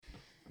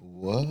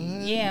What?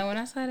 Yeah, when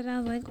I saw that, I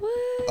was like,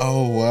 what?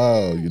 Oh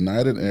wow!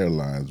 United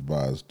Airlines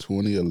buys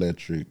 20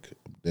 electric.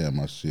 Damn,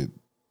 my shit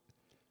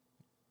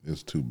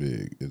is too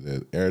big. Is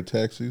that air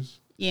taxis?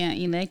 Yeah,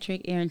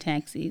 electric air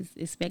taxis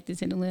expected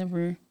to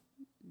delivery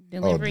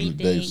Date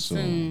date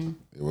soon.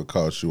 It would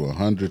cost you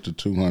 $100 to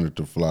 $200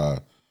 to fly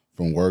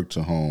from work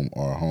to home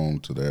or home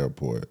to the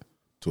airport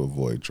to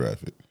avoid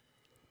traffic.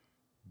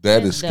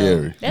 That's That's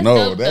scary. dope. That's No,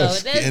 dope,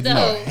 that's though. That's scary.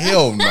 No, dope.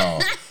 hell no.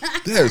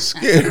 That's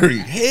scary.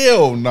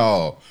 Hell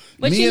no.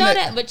 But Me you and know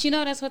that. But you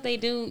know that's what they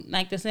do.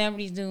 Like the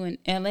celebrities do in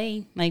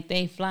L.A. Like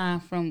they fly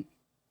from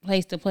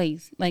place to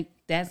place. Like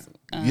that's.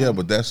 Yeah,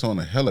 but that's on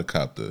a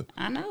helicopter.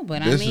 I know,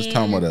 but This I mean, is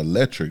talking about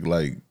electric.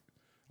 Like,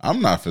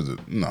 I'm not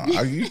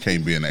you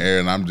can't be in the air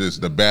and I'm just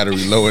the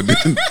battery lower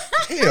than.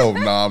 Hell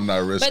no, I'm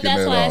not risking But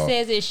that's that why all. it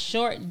says it's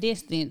short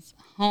distance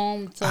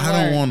home to work. I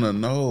don't want to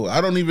know.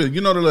 I don't even.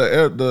 You know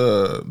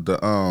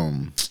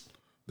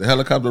the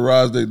helicopter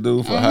rides they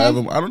do for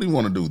however. I don't even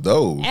want to do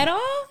those At all.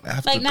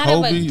 After Like not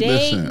Kobe, of a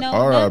day, listen. no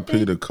R.I.P.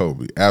 nothing? to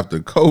Kobe. After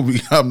Kobe,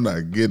 I'm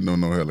not getting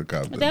on no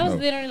helicopter. But that was no.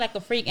 literally like a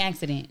freak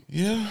accident.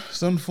 Yeah,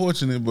 it's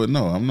unfortunate, but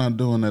no, I'm not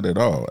doing that at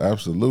all.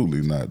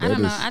 Absolutely not. I That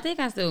don't know. is I think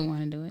I still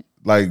want to do it.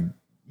 like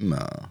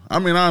nah. I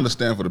mean, I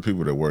understand for the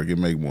people that work, it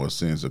make more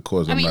sense. Of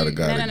course, I'm not a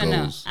guy that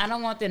goes. I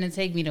don't want them to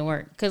take me to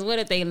work. Because what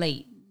if they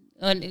late?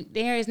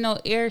 There is no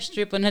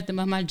airstrip or nothing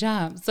about my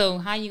job. So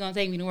how you gonna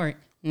take me to work?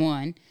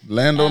 One.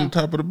 Land on the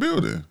top of the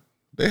building.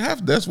 They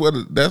have. That's what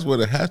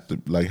it has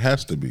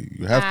to be.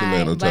 You have to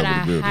land on top of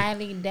the building. But I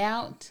highly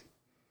doubt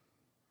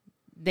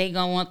they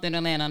gonna want them to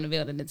land on the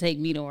building to take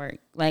me to work.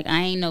 Like I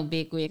ain't no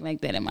big wig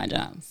like that at my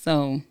job.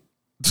 So.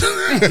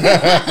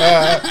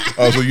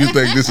 Oh, so you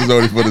think this is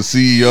only for the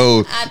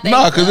CEOs?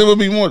 Nah, because it would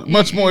be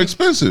much more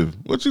expensive.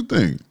 What you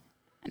think?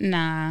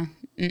 Nah.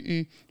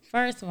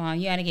 First of all,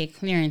 you got to get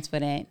clearance for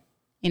that.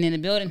 And then the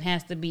building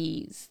has to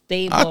be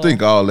stable. I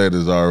think all that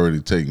is already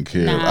taken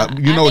care of.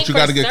 You know what? You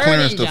got to get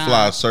clearance to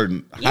fly a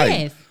certain height.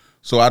 Yes.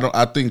 So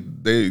I think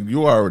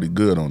you're already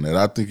good on that.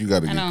 I think you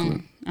got to get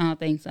clearance. I don't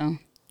think so.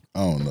 I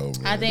don't know,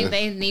 man. I think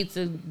they need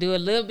to do a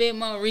little bit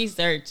more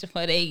research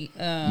for they.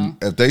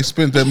 If they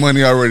spent that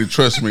money already,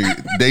 trust me,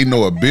 they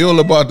know a bill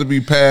about to be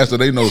passed or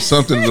they know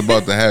something is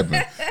about to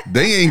happen.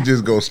 They ain't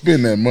just go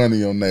spend that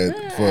money on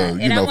that for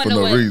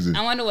no reason.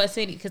 I wonder what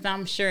city, because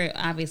I'm sure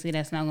obviously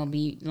that's not going to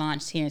be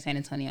launched here in San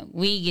Antonio.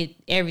 We get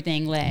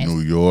everything last. New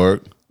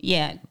York.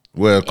 Yeah.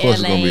 Well, of course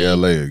it's gonna be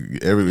LA.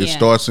 It Yeah.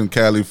 starts in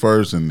Cali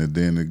first, and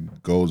then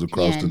it goes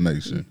across the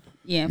nation.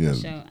 Yeah, for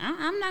sure.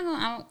 I'm not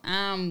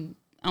gonna.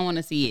 I want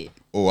to see it.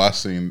 Oh, I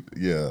seen.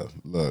 Yeah,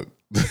 look.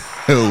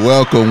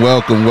 welcome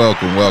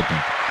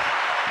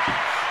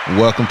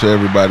to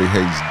Everybody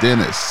Hates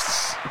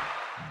Dentists.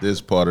 This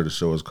part of the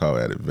show is called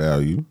Added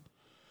Value.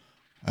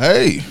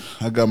 Hey,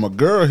 I got my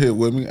girl here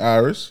with me,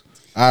 Iris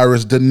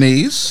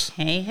Denise.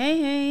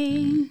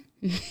 Hey.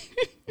 We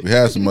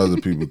had some other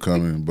people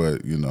coming,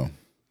 but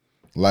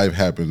life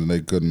happens and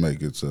they couldn't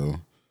make it. So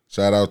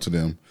shout out to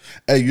them.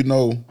 Hey,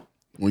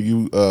 when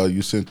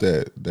you sent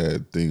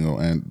that thing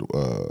on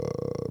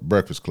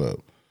Breakfast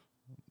Club,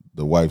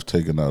 the wife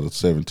taking out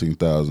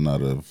 $17,000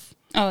 out of.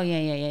 Oh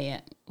yeah.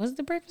 Was it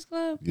the Breakfast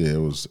Club? Yeah,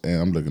 it was.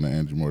 And I'm looking at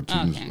Angie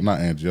Martinez. Okay.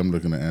 Not Angie. I'm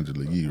looking at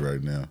Angela Yee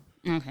right now.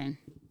 Okay.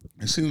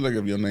 It seems like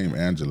if your name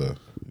Angela,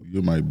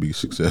 you might be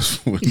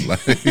successful in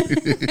life.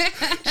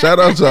 Shout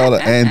out to all the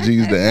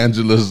Angies, the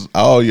Angelas,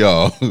 all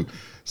y'all.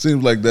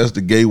 Seems like that's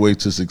the gateway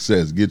to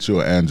success. Get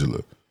your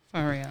Angela.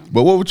 For real.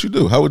 But what would you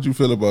do? How would you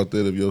feel about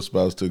that if your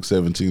spouse took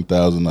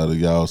 $17,000 out of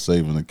y'all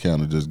saving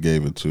account and just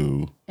gave it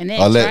to an ex,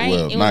 right?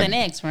 It was an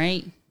ex,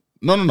 right?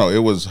 No. It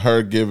was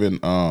her giving.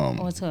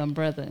 Or to her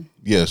brother.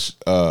 Yes.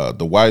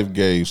 The wife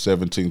gave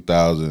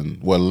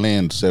 $17,000. Well,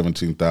 lent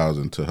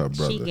 $17,000 to her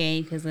brother. She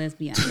gave because let's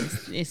be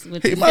honest, it's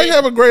with he might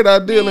have a great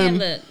idea. Man,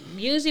 look,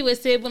 usually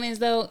with siblings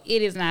though,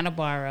 it is not a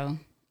borrow;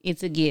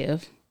 it's a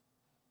give.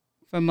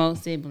 For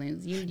most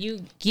siblings,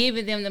 you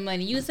giving them the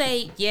money. You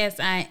say yes,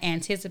 I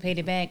anticipate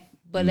it back,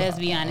 but let's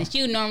be honest,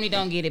 you normally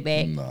don't get it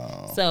back.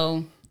 No.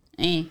 So,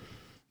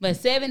 but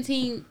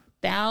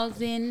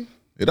 17,000.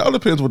 It all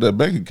depends what that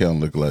bank account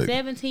look like.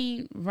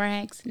 17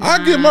 racks.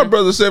 I give my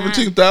brother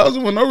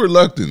 $17,000 with no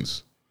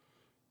reluctance.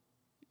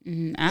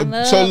 I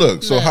love. So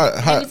look.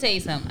 Let me tell you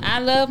something. I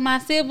love my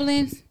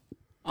siblings.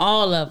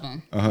 All of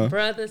them,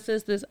 brothers,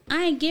 sisters.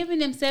 I ain't giving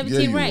them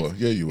 17 racks.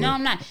 Yeah, you will. No,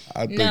 I'm not.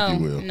 I think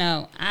you will.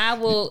 No, I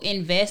will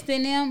invest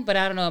in them, but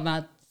I don't know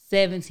about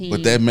 17.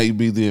 But that may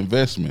be the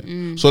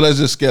investment. So let's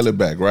just scale it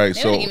back, right?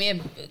 They So give me a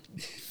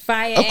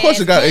fire. of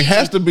course it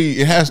has to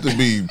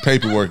be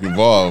paperwork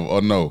involved,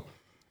 or no?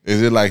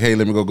 Is it like, hey,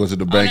 let me go to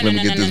the bank, let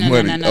me get this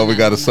money? We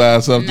got to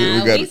sign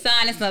something. We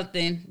signing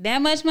something.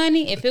 That much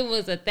money? If it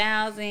was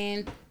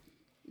 1,000,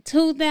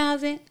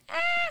 2,000,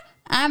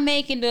 I'm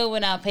making do it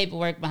without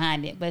paperwork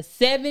behind it. But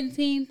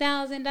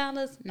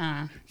 $17,000,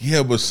 nah.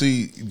 Yeah, but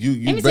see,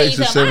 you base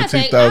the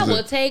 $17,000. I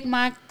will take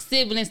my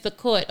siblings to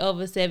court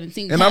over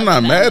 $17,000. And I'm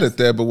not mad at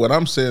that, but what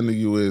I'm saying to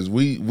you is,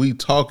 we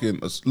talking.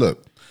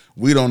 Look,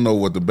 we don't know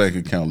what the bank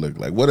account look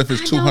like. What if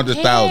it's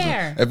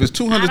 $200,000? If it's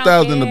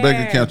 $200,000 in the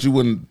bank account, you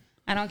wouldn't.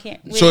 I don't care.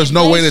 So there's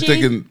no way that they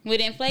can.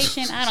 With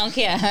inflation, I don't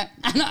care.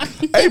 I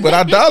don't. Hey, but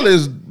our dollar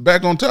is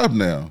back on top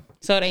now.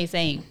 So they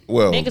say.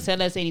 Well, they can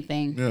tell us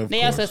anything. Yeah,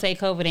 they also say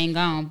COVID ain't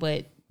gone,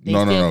 but they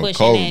no. pushing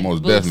COVID, that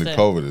most booster. definitely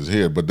COVID is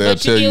here. But they'll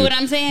But tell you get you. what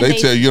I'm saying? They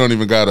tell you don't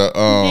even gotta.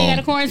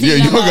 Gotta quarantine. Yeah,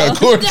 you don't got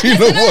quarantine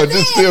no more.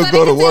 Just still so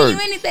go to they can tell work. you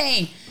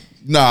anything.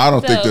 No, I don't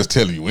think So- that's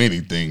telling you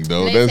anything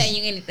though. They That's tell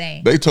you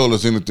anything. They told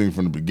us anything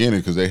from the beginning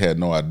because they had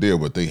no idea,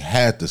 but they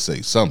had to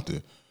say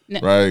something,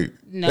 right?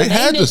 No, they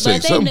had knew, to say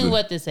but they something. knew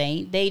what to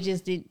say. They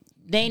just did.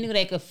 They knew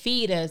they could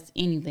feed us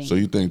anything. So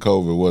you think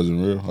COVID wasn't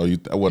real?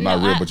 Or well,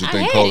 not No, real, but you I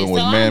think had COVID it,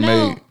 was so I man-made?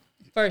 know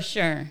for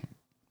sure.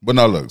 But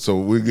no, look. So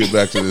we'll get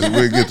back to this.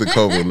 We'll get to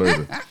COVID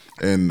later.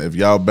 And if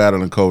y'all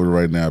battling COVID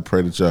right now, I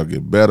pray that y'all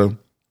get better.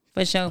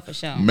 For sure.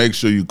 Make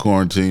sure you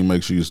quarantine.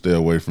 Make sure you stay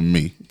away from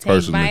me Take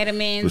personally.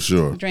 vitamins. For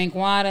sure. Drink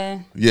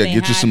water. Yeah, stay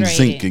get you some hydrated.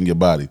 zinc in your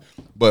body.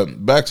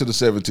 But back to the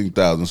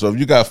 17,000. So if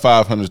you got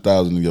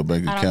 500,000 in your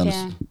bank I account,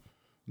 don't care.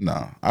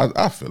 nah,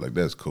 I feel like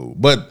that's cool.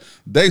 But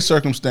they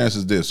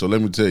circumstances did. So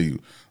let me tell you,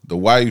 the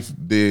wife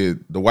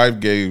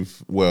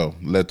gave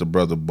let the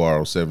brother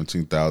borrow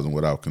 17,000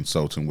 without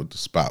consulting with the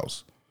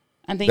spouse.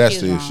 I think That's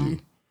she's the wrong. issue.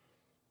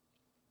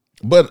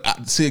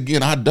 But see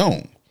again, I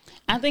don't.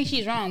 I think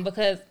she's wrong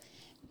because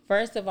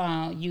first of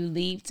all, you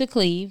leave to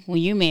cleave when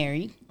you're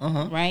married,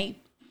 right?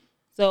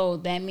 So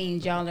that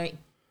means y'all are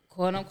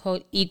quote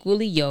unquote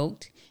equally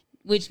yoked,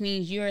 which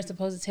means you are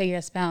supposed to tell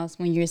your spouse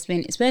when you're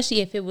spending,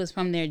 especially if it was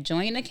from their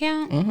joint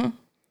account.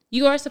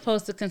 You are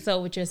supposed to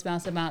consult with your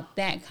spouse about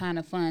that kind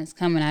of funds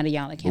coming out of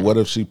y'all account. But what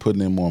if she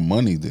putting in more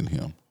money than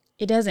him?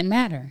 It doesn't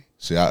matter.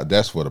 See,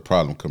 that's where the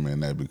problem come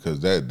in at because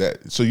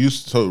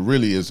so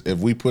really is if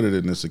we put it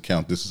in this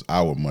account, this is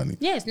our money.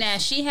 Yes. Now,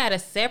 if she had a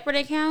separate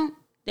account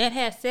that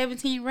had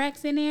 17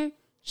 racks in there,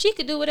 she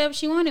could do whatever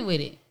she wanted with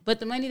it. But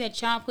the money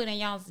that y'all put in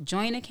y'all's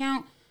joint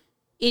account,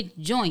 it's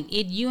joint.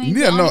 You ain't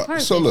the only person.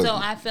 so look, so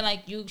I feel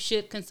like you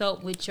should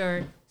consult with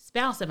your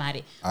spouse about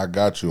it. I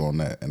got you on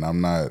that, and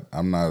I'm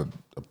not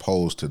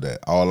opposed to that.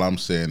 All I'm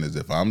saying is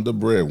if I'm the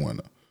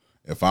breadwinner,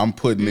 if I'm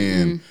putting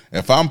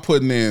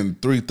in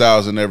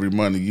 3,000 every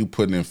month, you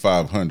putting in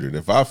 500.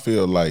 If I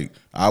feel like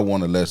I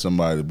want to let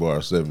somebody borrow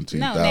 17,000,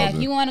 No, now if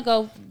you want to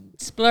go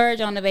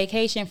splurge on the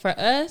vacation for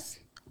us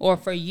or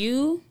for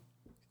you,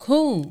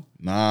 cool.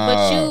 nah.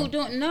 But you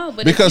don't know.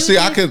 But Because if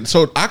you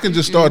I can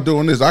just start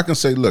doing this. I can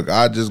say, look,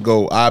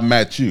 I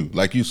match you,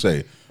 like you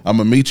say. I'm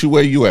gonna meet you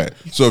where you at.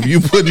 So if you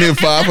putting in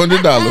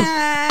 $500,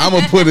 I'm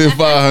gonna put in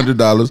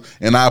 $500,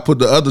 and I put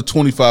the other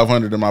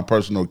 $2,500 in my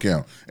personal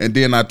account, and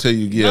then I tell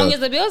you, as long as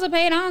the bills are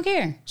paid, I don't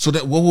care. So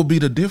that what will be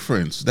the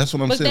difference? That's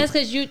what I'm But saying. that's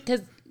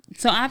because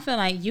so I feel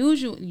like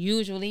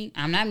usually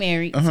I'm not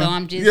married, so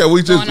I'm just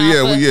we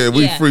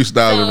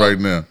freestyling So right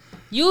now.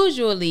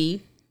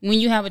 Usually, when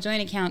you have a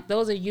joint account,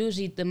 those are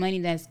usually the money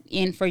that's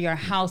in for your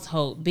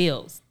household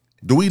bills.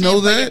 Do we know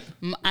that?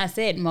 I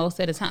said most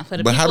of the time for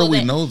the But people how do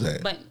we know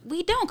that? But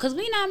we don't because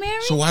we not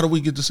married. So why do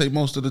we get to say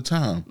most of the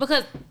time?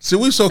 Because See,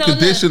 we so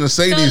conditioned to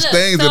say these look,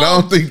 things that I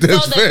don't think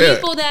that's so the fair.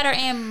 people that are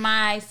in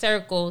my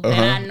circle that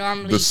I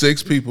normally The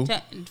 6 people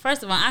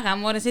First of all, I got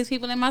more than 6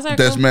 people in my circle.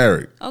 that's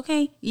married.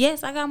 Okay.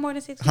 Yes, I got more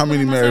than 6 people. How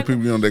many in my married circle.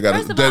 people you know they got?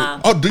 First of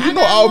all, Do you I know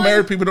got all more-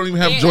 married people don't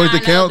even have Yeah, joint I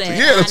know accounts? that.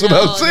 Yeah, that's I what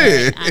I'm know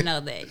saying. that. I know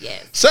that.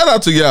 Yes. Shout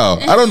out to y'all.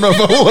 I don't know if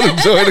I want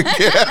a joint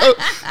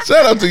account.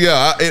 Shout out to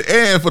y'all.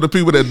 And for the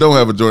people that don't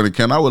have a joint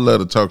account, I would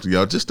love to talk to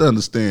y'all just to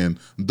understand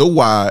the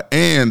why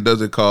and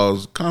does it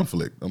cause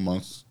conflict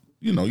amongst,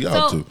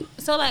 y'all too.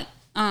 So like,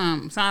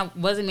 so I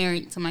wasn't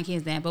married to my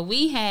kid's dad, but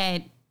we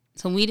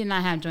did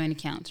not have joint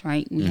accounts,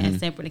 right? We had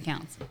separate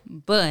accounts,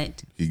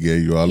 but He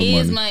gave you all the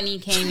his money. money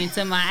came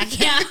into my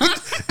account.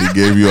 He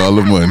gave you all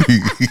the money.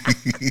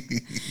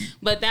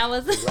 But that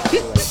was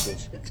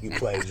Congratulations, you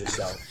played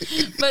yourself.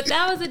 But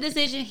that was a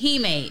decision he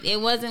made. It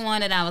wasn't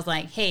one that I was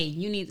like, hey,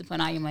 you need to put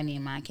all your money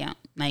in my account.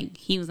 Like,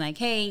 he was like,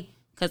 hey,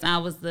 because I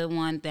was the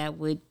one that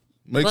would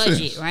Makes budget,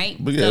 sense. right?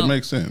 But yeah, it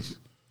makes sense.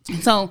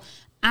 So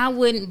I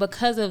wouldn't,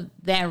 because of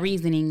that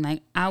reasoning,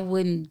 like, I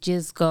wouldn't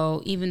just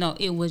go, even though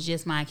it was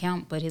just my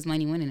account, but his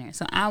money went in there.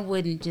 So I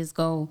wouldn't just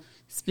go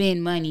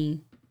spend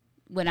money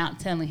without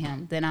telling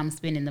him that I'm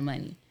spending the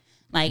money.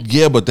 Like,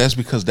 Yeah, but that's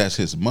because that's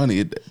his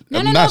money.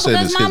 no, saying because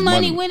it's my his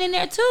money went in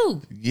there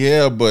too.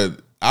 Yeah,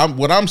 but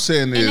what I'm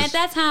saying is, And at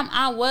that time,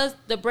 I was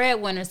the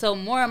breadwinner, so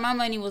more of my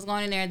money was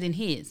going in there than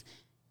his.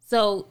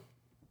 So,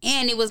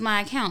 and it was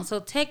my account. So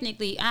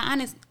technically,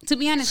 to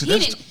be honest,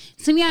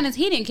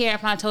 he didn't care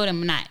if I told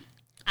him or not.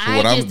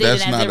 I just did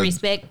it as a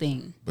respect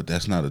thing. But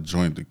that's not a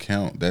joint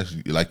account. That's,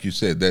 like you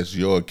said, that's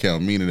your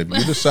account. Meaning, if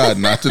you decide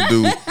not to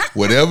do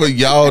whatever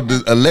y'all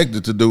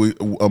elected to do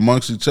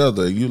amongst each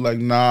other, you like,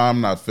 nah, I'm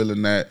not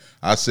feeling that.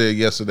 I said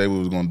yesterday we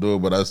was gonna do it,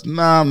 but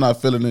I'm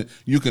not feeling it.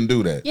 You can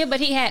do that. Yeah, but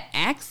he had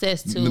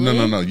access to it.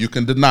 No. You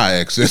can deny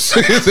access.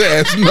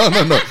 No.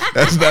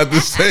 That's not the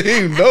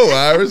same. No,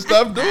 Iris,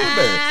 stop doing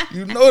that.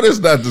 You know that's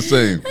not the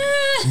same.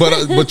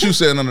 But you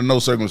said under no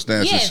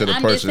circumstances Yes, should a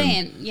I'm person. just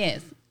saying.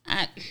 Yes,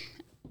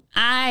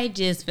 I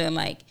just feel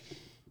like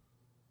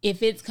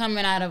if it's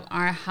coming out of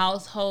our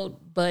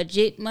household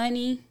budget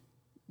money,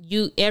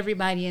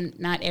 everybody, and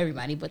not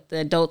everybody, but the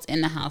adults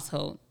in the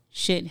household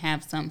should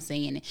have some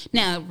say in it.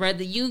 Now,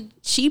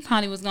 she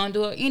probably was going to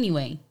do it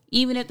anyway,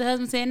 even if the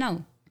husband said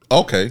no.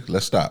 Okay,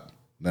 let's stop.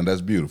 Now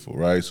that's beautiful,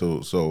 right?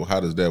 So how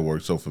does that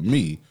work? So for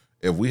me,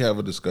 if we have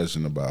a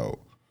discussion about,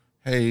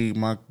 hey,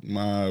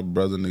 my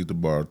brother needs to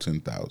borrow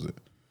 $10,000,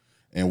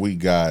 and we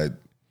got.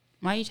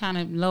 Why are you trying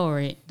to lower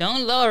it?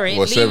 Don't lower it.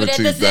 Well, Leave it at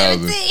the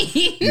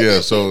 17,000.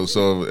 Yeah. So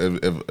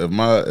if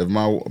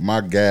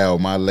my gal,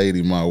 my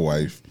lady, my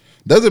wife,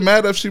 does it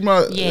matter if she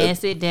my?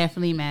 Yes, it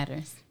definitely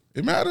matters.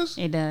 It matters.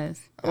 It does.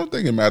 I don't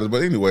think it matters,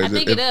 but anyways, I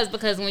think it does,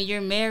 because when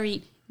you're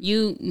married,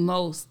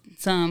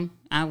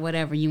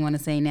 whatever you want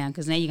to say now,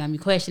 because now you're gonna be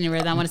questioning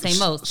whether I want to say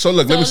most. So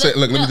let me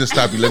just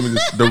stop you.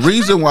 The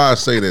reason why I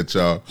say that,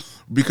 y'all,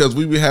 because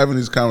we be having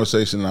these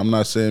conversations, and I'm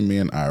not saying me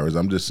and Iris,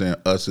 I'm just saying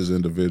us as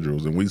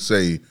individuals, and we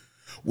say,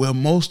 well,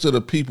 most of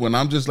the people, and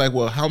I'm just like,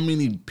 well, how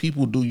many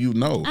people do you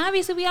know?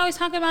 Obviously, we always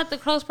talk about the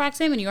close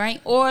proximity, right?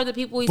 Or the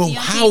people we but see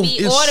on how TV,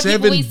 is or the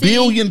 7 people we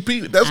billion see.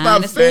 people? That's I not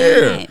understand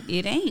fair. that.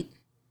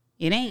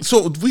 It ain't.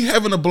 So we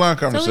having a blind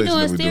So conversation. we doing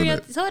that we doing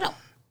that. stereo. So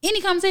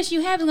any conversation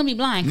you have is gonna be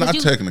blind. Not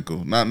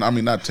technical.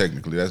 Not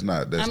technically. That's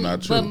not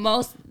true.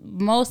 But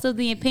most of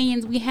the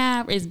opinions we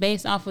have is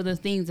based off of the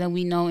things that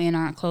we know in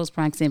our close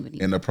proximity.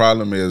 And the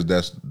problem is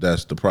that's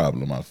the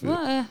problem. I feel.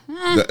 Well,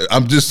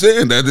 I'm just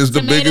saying that is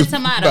the biggest.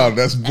 Tomato. No,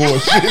 that's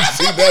bullshit.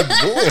 See,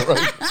 that's bull,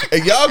 right?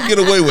 And y'all get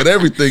away with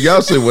everything.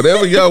 Y'all say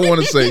whatever y'all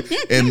want to say,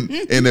 and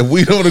if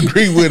we don't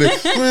agree with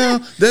it, well,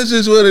 that's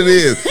just what it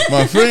is.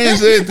 My friend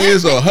said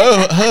this, or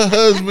her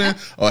husband,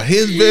 or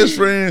his best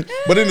friend.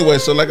 But anyway,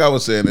 so like I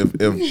was saying,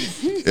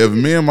 if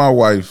me and my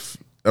wife.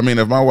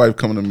 If my wife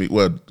come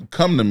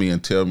to me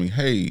and tell me,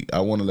 hey, I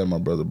want to let my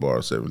brother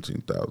borrow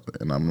 17,000,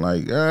 and I'm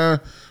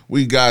like,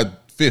 we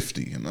got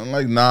 50, and I'm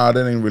like, nah,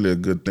 that ain't really a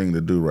good thing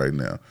to do right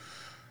now,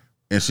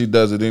 and she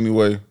does it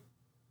anyway.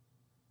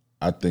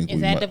 I think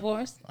is that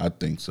divorce? I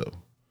think so.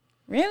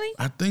 Really?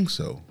 I think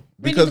so.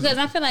 Because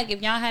I feel like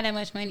if y'all had that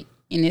much money,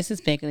 and this is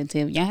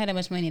speculative, y'all had that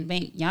much money in the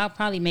bank, y'all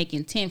probably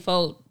making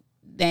tenfold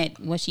that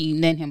what she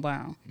let him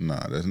borrow.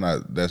 Nah,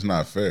 that's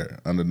not fair.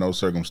 Under no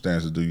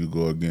circumstances do you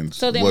go against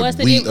so then what what's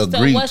the we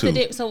difference? agreed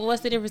to. So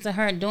what's the difference of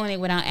her doing it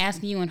without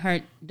asking you and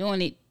her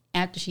doing it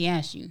after she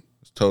asked you?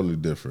 It's totally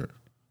different.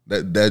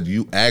 That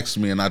you asked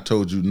me and I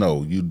told you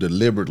no. You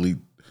deliberately.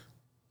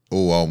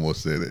 Oh, I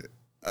almost said it.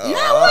 No,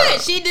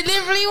 what? She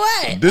deliberately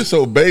what?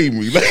 Disobeyed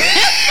me.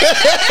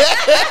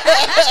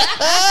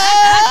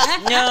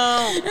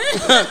 No.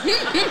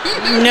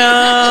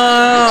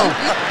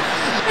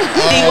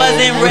 He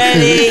wasn't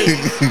ready.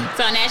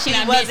 So now she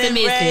not being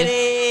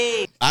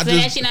submissive.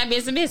 Now she not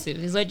being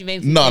submissive is what you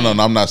basically No,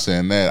 I'm not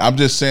saying that. I'm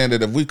just saying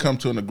that if we come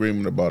to an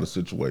agreement about a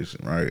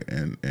situation, right,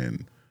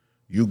 and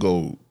you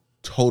go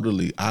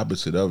totally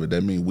opposite of it,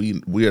 that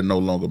means we are no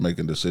longer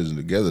making decisions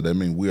together. That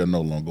means we are no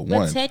longer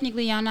one. But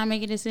technically, y'all not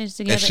making decisions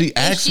together. And she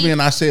asked me,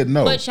 and I said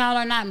no. But y'all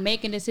are not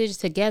making decisions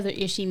together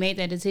if she made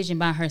that decision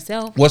by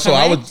herself. Well, so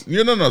correct?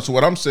 No. So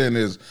what I'm saying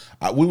is,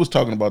 we was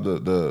talking about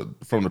the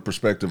from the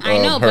perspective I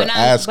know, of her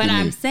asking me.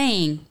 I'm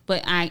saying,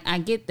 but I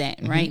get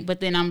that, right? But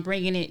then I'm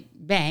bringing it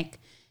back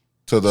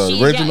to the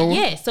original one?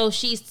 Yeah, so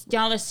she's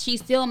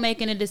still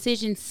making a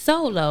decision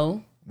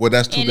solo. Well,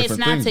 that's two and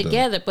different things. And it's not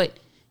together, but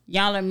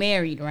y'all are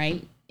married,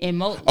 right? I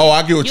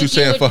get what you're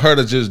saying. For her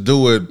to just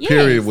do it,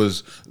 period,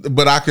 was.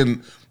 But I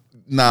can.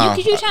 Nah,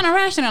 you trying to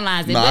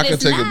rationalize it. Nah, but I can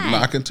it's take not. it.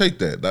 Nah, I can take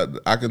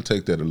that. I can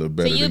take that a little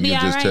better. So you'd than be you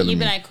all just right. telling You'd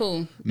me. be like,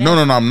 cool. No.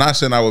 I'm not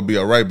saying I would be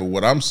all right. But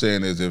what I'm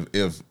saying is,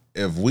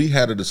 if we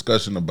had a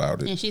discussion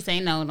about it, and she say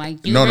no,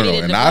 like you no, ready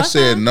to and I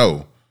said her?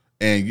 no,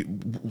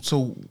 and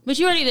so. But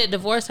you ready to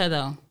divorce her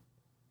though?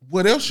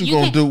 What else you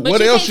gonna do?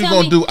 What else you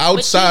gonna do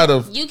outside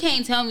of? You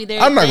can't tell me there.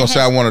 I'm not gonna say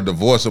I want to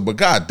divorce her, but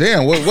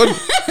goddamn, what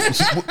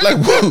like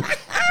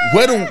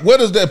where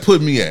does that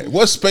put me at?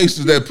 What space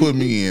does that put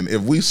me in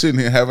if we sitting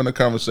here having a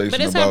conversation?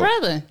 But it's about, her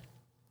brother,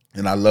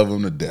 and I love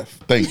him to death.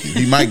 Thank you.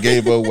 He might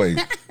gave her away.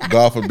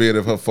 God forbid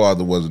if her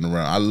father wasn't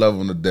around. I love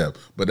him to death.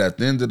 But at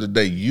the end of the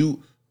day,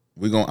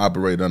 we're gonna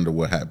operate under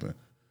what happened.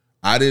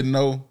 I didn't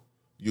know.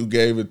 You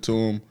gave it to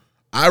him.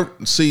 I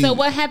see. So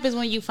what happens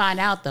when you find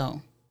out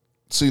though?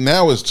 See,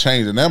 now it's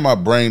changing. Now my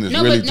brain is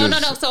really No.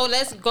 So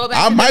let's go back.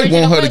 I might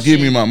want her to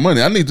give me my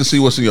money. I need to see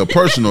what's in your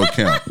personal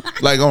account.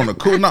 Like on the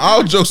cool. Now,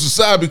 all jokes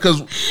aside,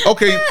 because,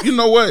 okay, you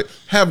know what?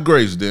 Have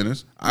grace,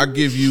 Dennis. I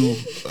give you,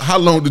 how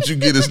long did you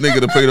get this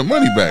nigga to pay the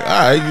money back?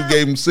 All right, you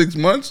gave him 6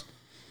 months.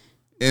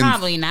 And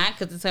probably not,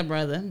 because it's her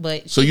brother.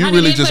 But so you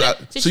really just,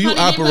 so you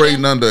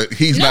operating under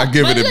he's not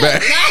giving it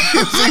back.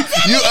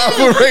 You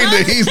operating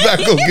that he's not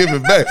going to give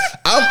it back.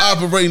 I'm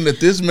operating that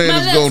this man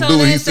is going to do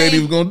what he said he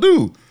was going to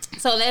do.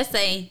 So let's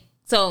say,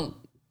 because,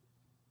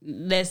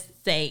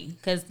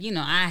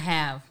 I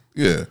have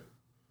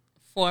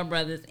 4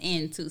 brothers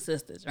and 2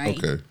 sisters, right?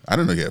 Okay. I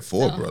didn't know you had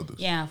 4 brothers.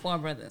 Yeah, 4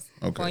 brothers.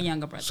 Okay. 4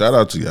 younger brothers. Shout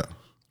out to y'all.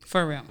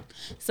 For real.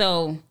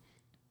 So,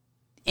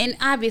 and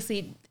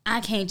obviously,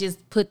 I can't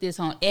just put this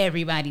on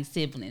everybody's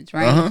siblings,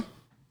 right? Uh-huh.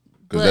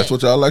 Because that's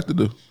what y'all like to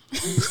do.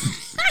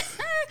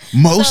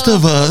 Most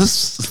of us.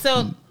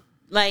 So,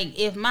 like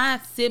if my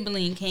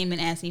sibling came and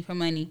asked me for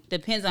money,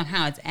 depends on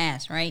how it's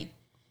asked, right?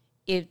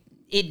 If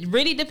it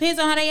really depends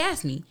on how they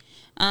ask me.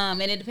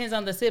 And it depends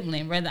on the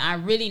sibling, whether I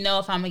really know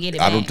if I'm gonna get it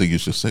back. I don't think you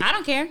should say. I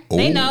don't care.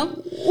 They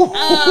know.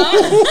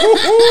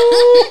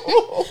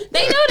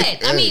 They know that.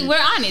 I mean,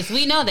 we're honest.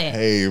 We know that.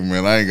 Hey,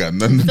 man, I ain't got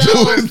nothing to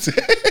do with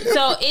that.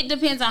 So it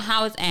depends on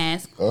how it's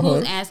asked,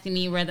 who's asking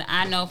me, whether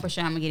I know for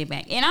sure I'm gonna get it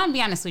back. And I'll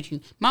be honest with you.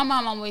 My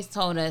mom always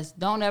told us,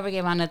 don't ever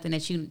give out nothing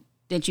that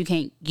you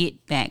can't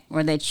get back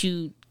or that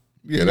you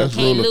that's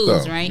can't rule of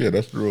lose, thumb. right? Yeah,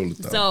 that's the rule of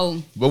thumb.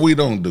 So, but we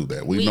don't do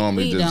that. We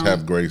normally just don't.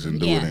 have grace and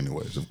do it Yeah.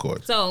 anyways, of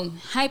course. So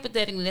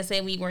hypothetically, let's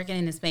say we working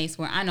in a space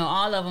where I know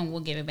all of them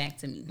will give it back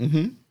to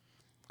me.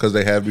 Because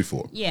they have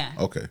before. Yeah.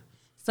 Okay.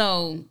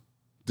 So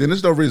Then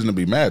there's no reason to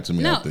be mad to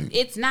me, I no, think.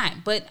 it's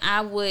not. But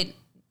I would,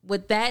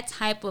 with that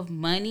type of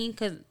money,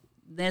 because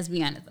let's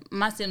be honest,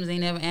 my siblings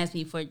ain't never asked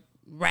me for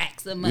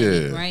racks of money,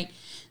 Yeah. right?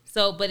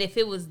 So, but if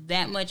it was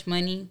that much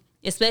money,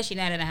 especially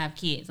now that I have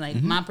kids,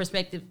 like my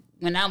perspective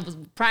when I was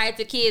prior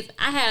to kids,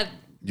 I have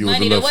You was a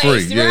money little to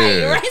waste, free.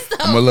 Yeah. right? So,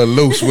 I'm a little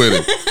loose with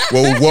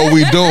it. What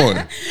we doing?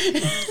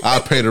 I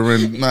pay the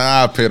rent.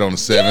 Nah, I paid on the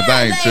 7th.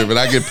 I ain't tripping.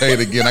 I get paid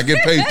again. I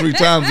get paid 3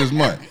 times this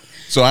month.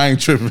 So I ain't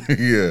tripping.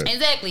 Yeah.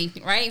 exactly,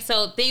 right?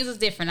 So things was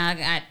different. I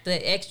got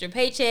the extra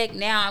paycheck.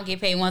 Now I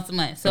get paid once a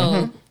month.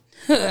 So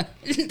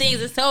things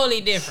is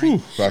totally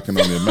different. I can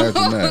only imagine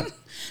that.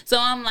 So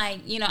I'm like,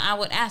 I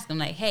would ask them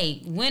like,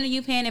 hey, when are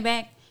you paying it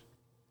back?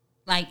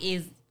 Like,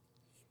 is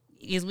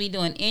we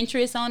doing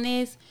interest on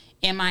this?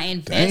 Am I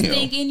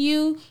investing in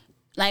you?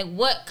 Like,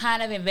 what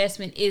kind of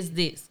investment is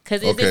this?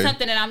 Because is it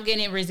something that I'm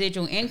getting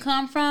residual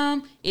income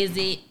from?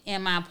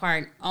 Am I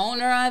part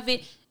owner of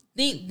it?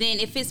 Then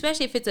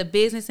especially if it's a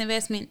business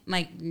investment,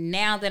 like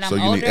now that I'm So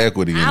you older, need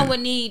equity in I it. would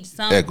need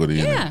some Equity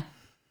in it. Yeah.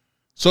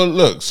 So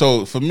look,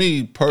 for me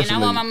And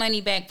personally, I want my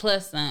money back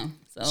plus some.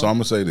 so I'm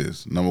gonna say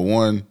this. Number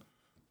one,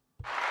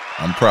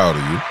 I'm proud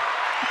of you.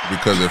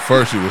 Because at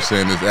first you were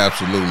saying it's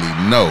absolutely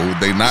no,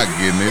 they not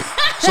getting it.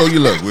 So you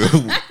look,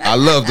 I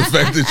love the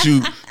fact that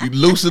you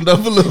loosened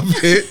up a little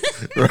bit,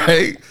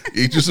 right?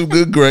 Eat you some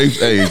good grapes.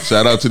 Hey,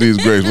 shout out to these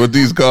grapes. What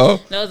these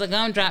called? Those are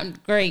gumdrop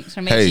grapes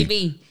from Hey,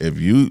 HEB. if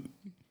you,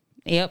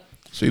 Yep.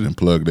 she done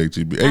plugged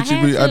HEB. had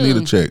HEB, I to. need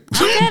a check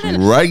I'm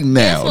telling- right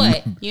now.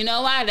 Guess what? You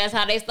know why? That's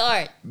how they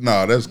start.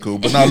 No, that's cool.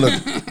 But now look,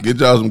 get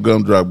y'all some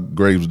gumdrop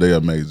grapes. They're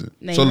amazing.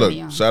 They So look,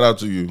 really are. shout out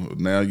to you.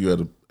 Now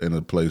you in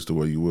a place to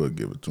where you would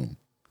give it to them.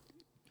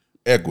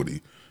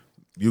 Equity.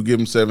 You give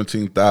them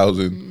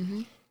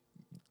 17,000.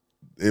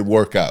 It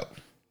work out.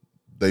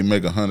 They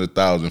make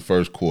 100,000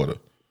 first quarter.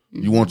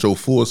 You want your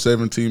full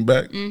 17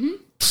 back?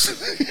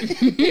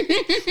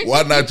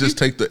 Why not just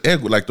take the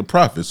equity, like the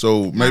profit?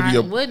 So maybe Why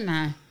your wouldn't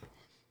I?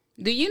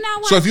 Do you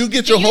not watch? So if you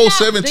get do your you whole not-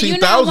 do you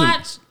 17,000 not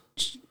watch-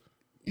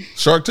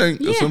 Shark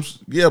Tank.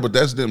 Yeah. But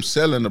that's them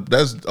selling.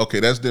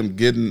 That's them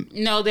getting.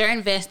 No, they're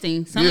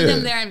investing. Some of Yeah.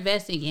 them they're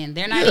investing in.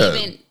 They're not Yeah.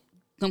 even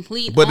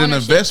complete. But in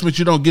ownership. investment,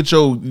 you don't get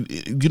your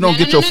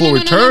full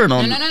return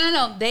on.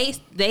 No.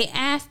 They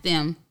asked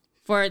them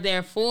for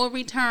their full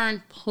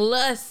return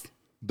plus.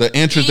 The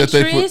interest that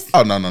they put. Interest?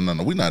 Oh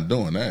no, we're not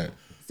doing that.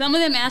 Some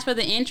of them asked for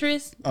the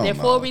interest, Oh, their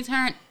no. full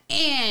return,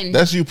 and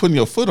That's you putting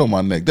your foot on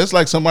my neck. That's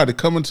like somebody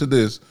coming to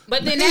this.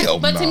 But then, Hell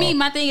but to no. me,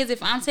 my thing is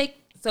if I'm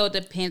so it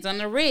depends on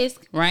the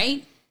risk,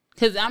 right?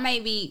 Because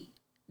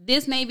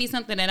this may be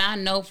something that I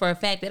know for a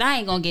fact that I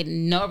ain't gonna get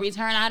no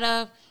return out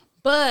of.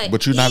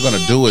 But you're not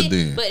gonna do it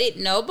then.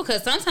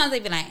 Because sometimes they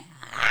be like,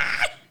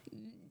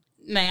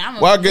 man,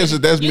 Well, I guess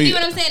if that's you me. see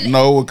what I'm saying?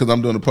 No, because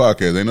I'm doing the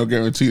podcast. Ain't no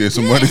guarantee there's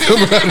some money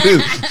coming out of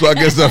this. So I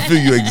guess I feel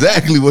you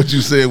exactly what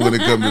you said when it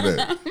comes to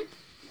that.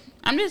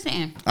 I'm just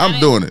saying. I'm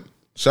doing it.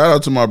 Shout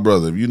out to my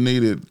brother. If you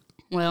need it,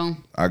 Well,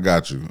 I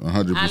got you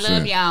 100%. I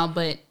love y'all,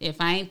 but if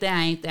I ain't there,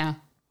 I ain't there.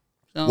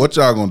 So, What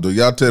y'all gonna do?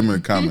 Y'all tell me in the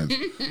comments.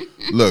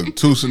 Look,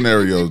 2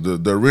 scenarios.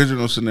 The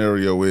original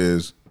scenario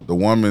is the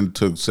woman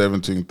took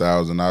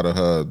 17,000 out of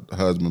her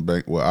husband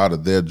bank, out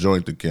of their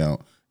joint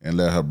account, and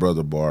let her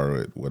brother borrow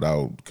it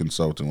without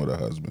consulting with her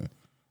husband.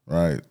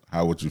 Right?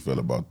 How would you feel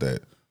about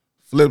that?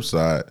 Flip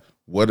side,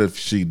 what if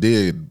she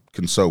did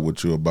consult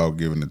with you about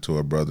giving it to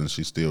her brother and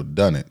she still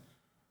done it?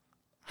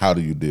 How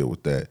do you deal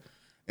with that?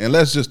 And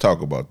let's just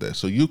talk about that.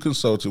 So you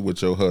consulted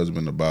with your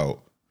husband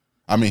about.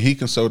 He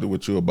consulted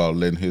with you about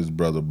letting his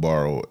brother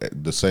borrow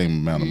the same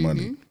amount of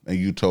money, and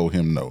you told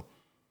him no.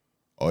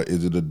 Or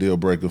is it a deal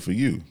breaker for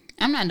you?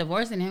 I'm not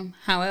divorcing him.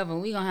 However,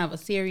 we gonna have a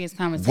serious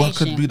conversation. What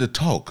could be the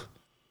talk?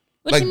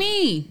 What you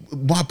mean?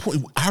 My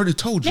point, I already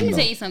told you. Let me no.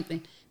 tell you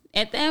something.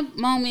 At that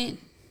moment,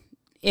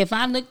 if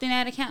I looked in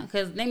that account,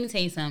 because let me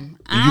tell you something.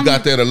 You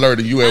got that alert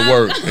and you at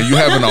work and you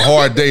having a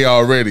hard day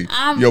already.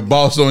 Your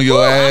boss on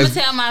your I'm ass.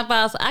 gonna tell my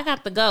boss I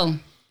got to go.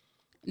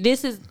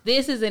 This is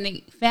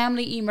a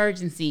family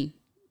emergency,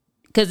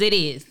 because it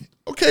is.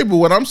 Okay, but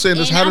what I'm saying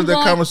is, And how I'm did that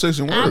going-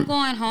 conversation work? I'm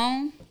going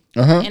home,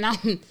 Uh-huh. and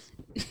I'm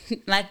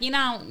like,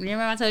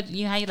 remember I told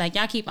you how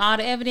y'all keep all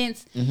the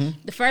evidence.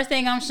 The first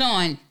thing I'm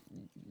showing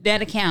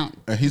that account,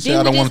 And he said, Didn't I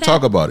we don't want just to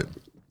talk have- about it.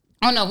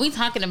 Oh no, we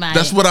talking about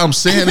That's it. what I'm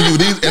saying to you.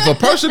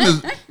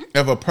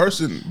 If a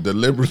person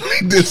deliberately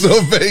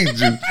disobeyed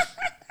you,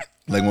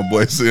 like my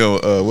boy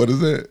said, what is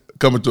that?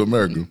 Coming to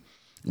America.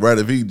 Right,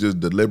 if he just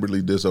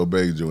deliberately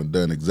disobeyed you and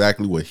done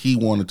exactly what he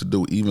wanted to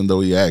do, even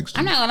though he asked you,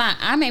 I'm not gonna lie.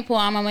 I may pull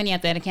all my money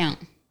out that account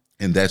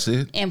and that's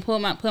it, and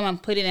put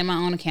it in my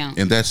own account.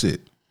 and that's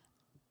it.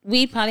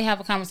 We'd probably have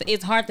a conversation.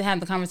 It's hard to have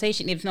the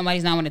conversation if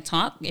nobody's not want to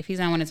talk. If he's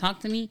not want to talk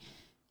to me,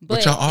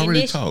 But y'all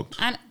already talked.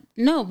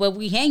 No, but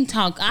we ain't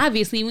talked.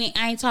 Obviously,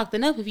 I ain't talked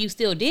enough. If you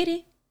still did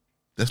it,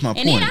 That's my and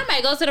point. then I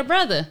might go to the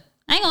brother.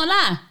 I ain't gonna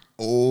lie.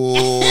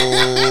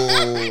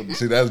 Oh,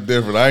 see, that's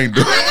different. I ain't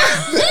doing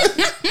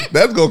that.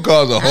 That's gonna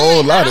cause a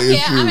whole lot of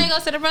issues. I may go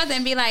to the brother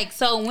and be like,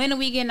 "So when are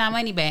we getting our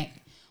money back?"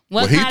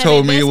 Well, he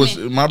told me it was.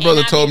 My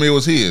brother told me it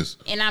was his.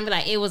 And I'd be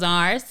like, "It was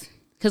ours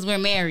because we're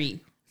married.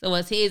 So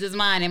what's his is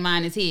mine, and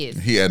mine is his."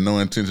 He had no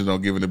intention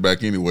on giving it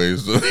back anyway,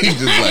 so he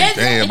just like,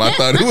 damn, I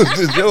thought it was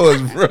just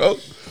yours, bro.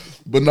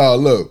 But no,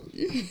 look.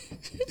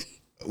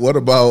 What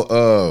about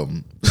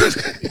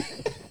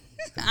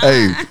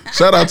hey,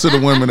 shout out to the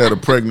women that are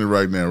pregnant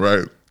right now,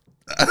 right?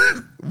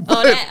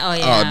 Oh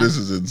yeah. Oh, this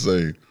is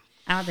insane.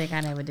 I don't think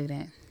I'd ever do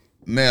that.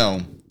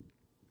 Now,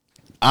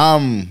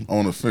 I'm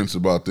on the fence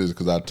about this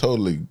because I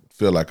totally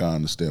feel like I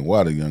understand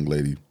why the young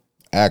lady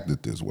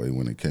acted this way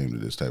when it came to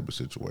this type of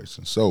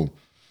situation. So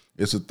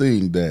it's a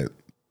thing that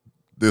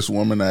this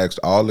woman asked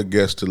all the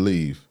guests to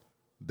leave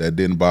that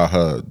didn't buy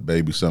her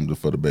baby something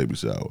for the baby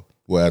shower.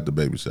 Well, at the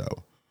baby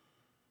shower.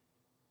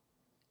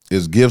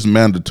 Is gifts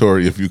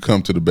mandatory if you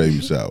come to the baby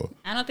shower?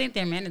 I don't think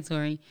they're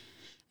mandatory.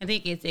 I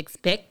think it's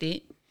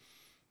expected.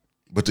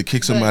 But to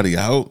kick somebody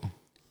out?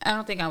 I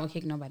don't think I would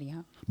kick nobody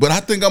out. But I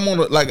think I'm on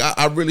a, like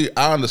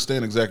I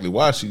understand exactly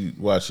why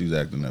she's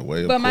acting that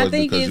way. Of But my course,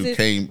 thing because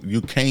is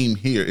you came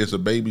here. It's a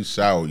baby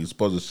shower. You're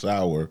supposed to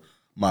shower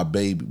my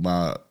baby.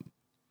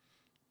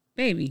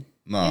 Baby.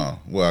 Nah.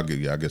 Well,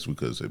 I guess we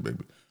could say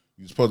baby.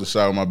 You're supposed to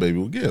shower my baby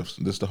with gifts.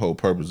 That's the whole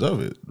purpose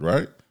of it,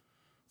 right?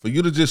 For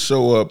you to just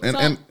show up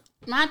and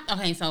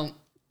So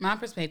my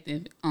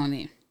perspective on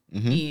it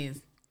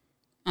is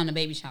on the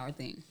baby shower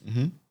thing.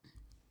 Mm-hmm.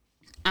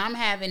 I'm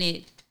having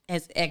it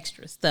as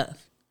extra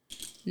stuff.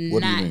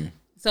 What do you mean?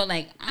 So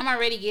like I'm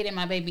already getting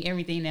my baby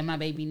everything that my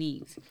baby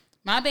needs.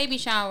 My baby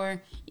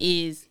shower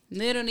is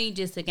literally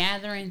just a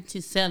gathering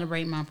to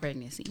celebrate my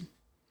pregnancy.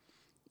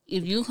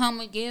 If you come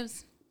with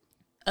gifts,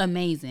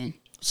 amazing.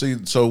 See,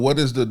 so what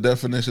is the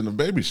definition of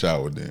baby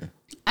shower then?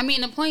 I mean,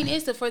 the point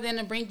is for them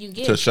to bring you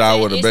gifts. To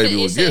shower the baby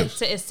with gifts.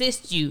 To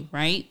assist you,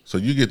 right? So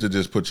you get to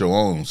just put your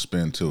own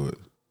spin to it.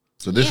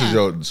 So this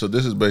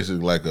is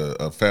basically like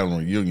a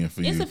family reunion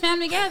for you. It's a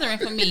family gathering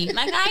for me.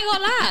 Like I ain't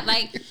gonna lie.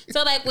 Like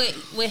so, like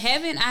with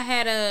Heaven, I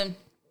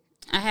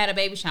had a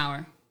baby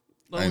shower.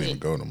 I ain't even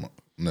go to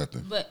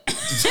nothing. But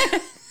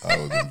I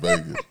was in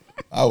Vegas.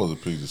 I was a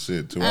piece of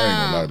shit too. I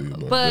ain't gonna lie to you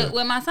about but that.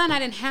 with my son, I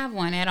didn't have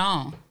one at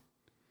all,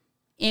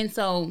 and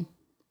so,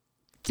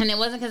 and it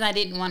wasn't because I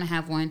didn't want to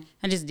have one.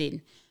 I just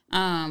didn't.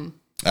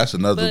 That's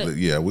another.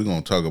 Yeah, we're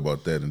gonna talk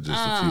about that in just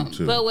a few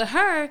too. But with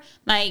her,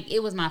 like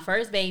it was my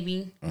first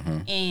baby,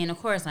 and of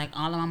course, like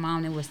all of my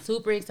mom, they were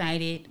super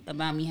excited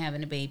about me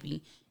having a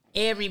baby.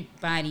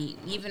 Everybody,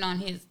 even on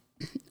his,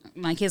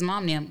 like his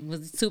mom, them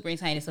was super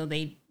excited. So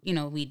they,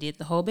 we did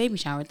the whole baby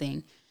shower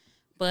thing.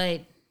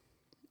 But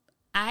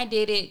I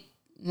did it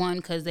one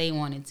because they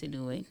wanted to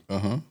do it,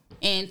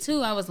 and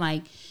two, I was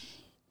like,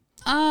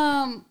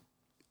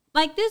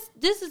 this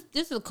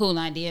is a cool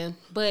idea,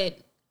 but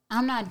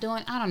I'm not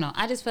doing, I don't know.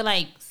 I just feel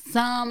like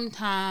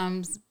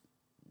sometimes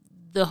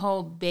the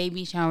whole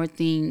baby shower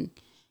thing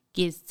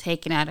gets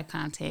taken out of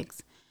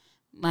context.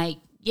 Like,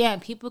 yeah,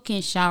 people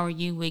can shower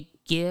you with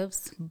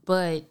gifts,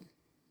 but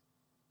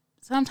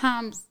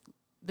sometimes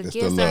the It's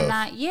gifts the are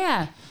love.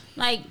 not,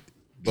 like.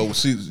 But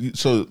see,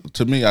 so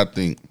to me, I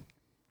think,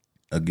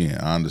 again,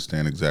 I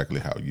understand exactly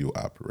how you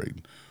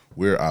operate.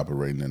 We're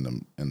operating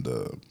in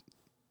the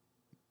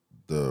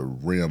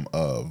realm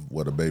of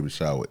what a baby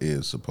shower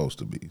is supposed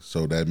to be.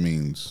 So that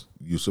means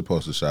you're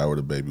supposed to shower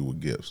the baby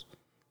with gifts.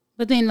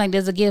 But then, like,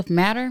 does a gift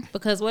matter?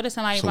 Because what if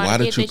somebody So brought why a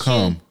did gift you that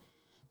come?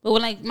 But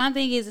like, my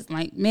thing is,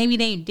 like, maybe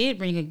they did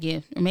bring a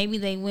gift, or maybe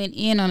they went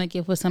in on a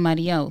gift with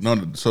somebody else. No,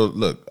 so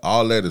look,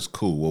 all that is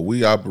cool. What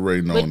we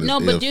operating But on is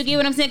but you get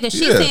what I'm saying? Because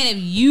she's Yeah. saying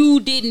if you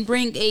didn't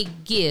bring a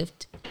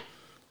gift,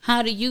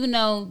 how do you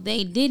know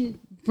they didn't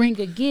bring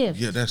a gift?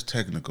 Yeah, that's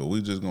technical.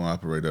 We just gonna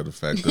operate at the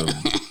fact of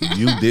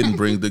you didn't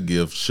bring the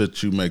gift.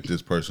 Should you make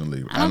this person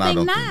leave? I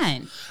don't think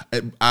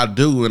not. I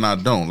do and I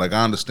don't. Like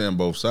I understand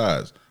both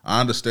sides. I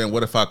understand.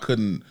 What if I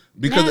couldn't?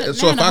 Because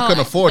so if I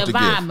couldn't afford the the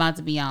vibe gift, about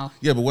to be off.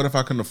 yeah. But what if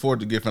I couldn't afford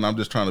the gift and I'm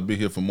just trying to be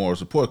here for moral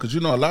support? Because a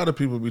lot of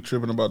people be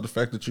tripping about the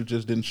fact that you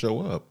just didn't show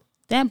up,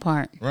 That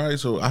part. right?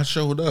 So I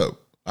showed up.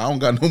 I don't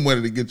got no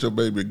money to get your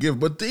baby a gift,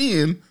 but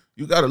then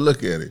you got to look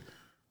at it.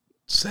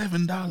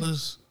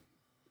 $7.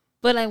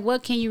 But like,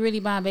 what can you really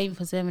buy a baby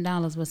for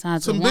 $7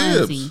 besides Some a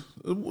onesie?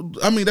 bibs.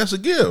 I mean, that's a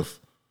gift.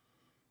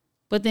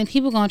 But then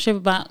people gonna trip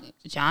about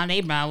John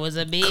A. Brown was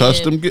a big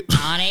Custom gift.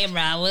 John A.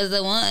 Brown was a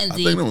onesie. I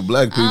think them were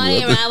black people. John A. I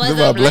think Brown was them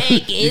a are black.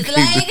 blanket. It's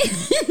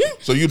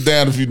like So you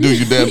damned if you do,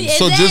 you damned.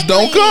 So just Exactly.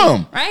 don't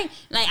come. Right?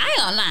 Like I ain't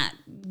gonna lie.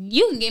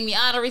 You can give me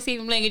all the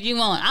receiving blankets you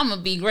want. I'm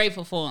gonna be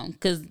grateful for them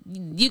because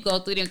you go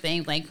through them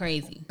things like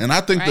crazy. And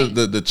I think Right.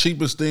 the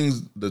cheapest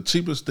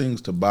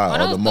things to buy Well, are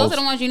the those most are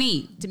the ones you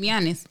need, to be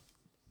honest.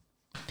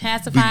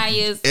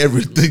 Pacifiers.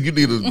 everything. You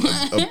need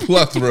a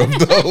plethora of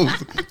those.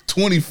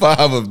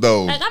 25 of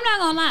those. Like I'm not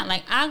gonna lie.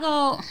 Like I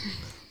go,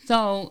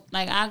 so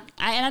like and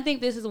I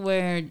think this is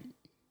where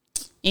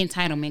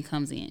entitlement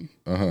comes in.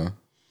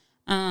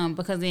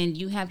 Because then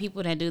you have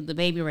people that do the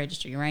baby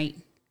registry, right?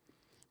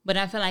 But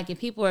I feel like if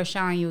people are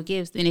showering you with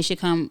gifts, then it should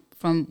come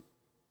from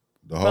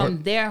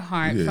their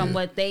heart, Yeah. from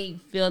what they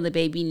feel the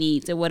baby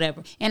needs or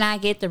whatever. And I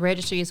get the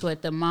registry is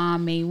what the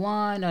mom may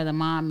want or the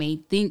mom may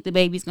think the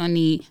baby's gonna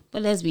need.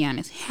 But let's be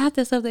honest, half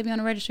the stuff they be on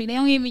the registry they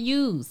don't even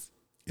use.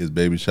 Is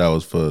baby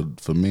showers for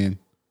men?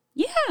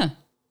 Yeah,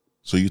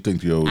 So you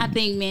think I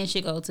think men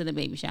should go to the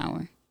baby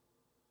shower.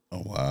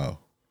 Oh wow.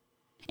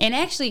 And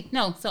actually,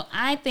 no. So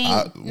I think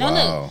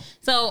wow. look.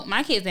 So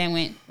my kids that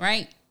went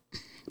right.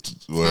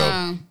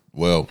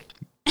 Well.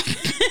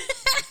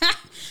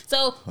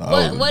 So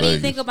what do you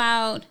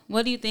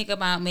think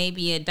about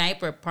maybe a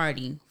diaper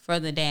party for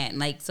the dad?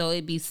 Like so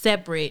it'd be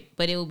separate,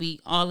 but it will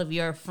be all of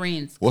your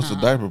friends. What's the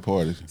diaper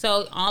party?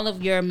 So all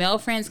of your male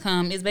friends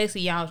come. It's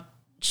basically y'all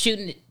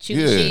shooting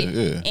Yeah, shit,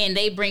 yeah. and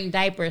they bring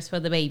diapers for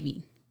the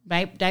baby.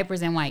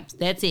 Diapers and wipes.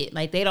 That's it.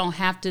 Like they don't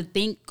have to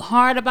think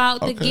hard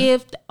about the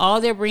gift. All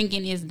they're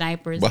bringing is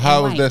diapers. But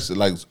how and is wipes. that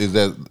like? Is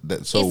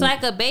that so? It's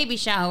like a baby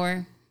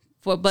shower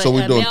but So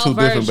we're a doing male two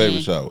different version.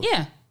 baby showers?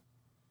 Yeah.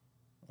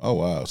 Oh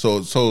wow.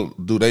 So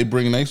do they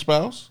bring their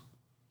spouse?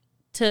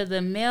 To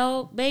the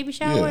male baby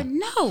shower? Yeah.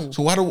 No.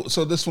 So why do?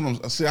 So this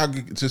one, see,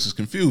 this is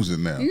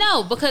confusing now.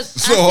 No, because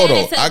So, I said hold on.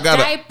 it's a I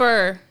gotta-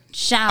 diaper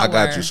shower. I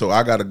got you. So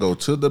I got to go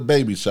to the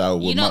baby shower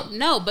with You don't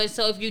know, but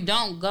so if you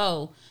don't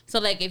go, so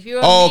like if you're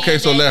a Oh, man okay.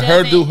 So that let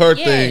her do her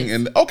doesn't- thing, yes.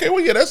 and okay, well,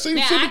 yeah, that seems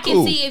Now super I can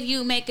cool. see if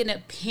you make an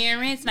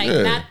appearance, like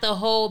Yeah. not the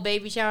whole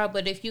baby shower,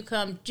 but if you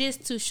come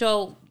just to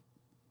show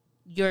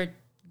your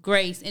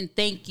grace and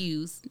thank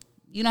yous,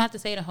 you don't have to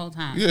say the whole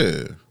time.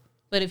 Yeah.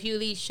 But if you at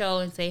least show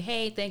and say,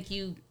 "Hey, thank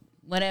you,"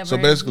 whatever. So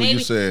basically maybe,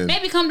 you said-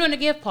 maybe come during the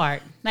gift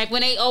part, like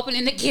when they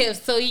opening the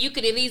gifts, so you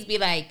could at least be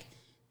like,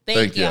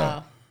 "Thank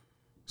y'all."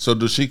 So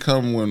does she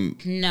come when?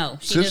 No,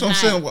 she Since does I'm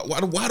not.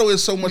 saying, why do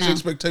there's so much No.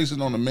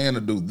 expectation on the man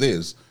to do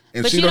this,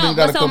 and But she you don't don't. even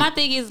got to So come? my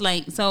thing is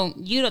like, so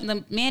you don't.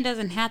 The man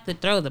doesn't have to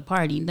throw the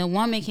party. The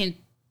woman can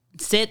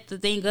set the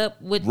thing up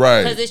with,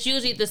 Right. Because it's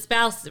usually the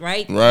spouse,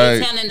 right? Right.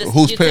 You're telling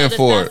Who's you tell paying the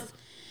for spouse- it?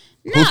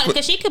 No,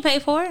 because she could pay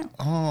for it.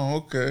 Oh,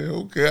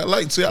 okay. I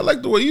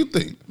like the way you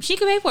think. She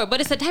could pay for it, but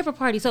it's a diaper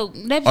party. So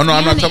let's Oh no, be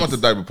I'm not talking about honest. the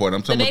diaper part.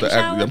 I'm talking The about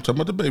baby shower? I'm talking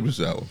about the baby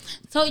shower.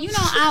 So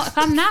if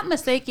I'm not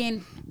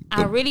mistaken,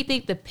 I really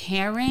think the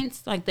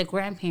parents, like the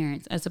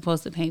grandparents, are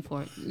supposed to pay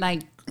for it.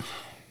 Like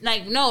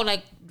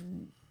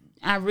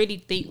I really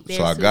think they're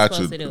So I got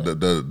you. supposed to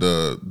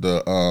do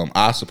it.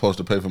 I supposed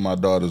to pay for my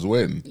daughter's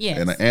wedding.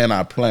 Yes. And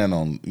I plan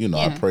on, I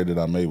Yeah. pray that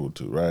I'm able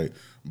to, right?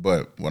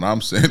 But what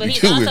I'm saying But to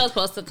he's you also is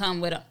supposed to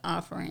come with an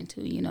offering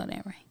too. You know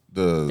that,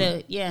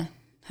 right?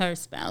 Her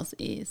spouse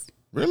is.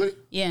 really?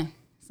 Yeah,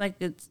 it's like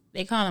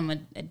they call him a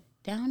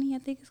downy, I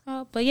think it's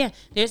called. But yeah,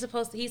 he's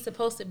supposed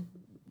to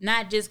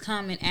not just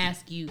come and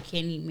ask you,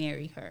 can he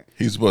marry her?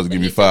 He's supposed to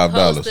give me he's supposed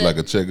 $5, to- like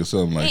a check or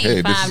something. Like, Ain't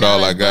hey, this is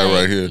all I $5, got but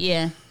right here.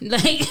 Yeah,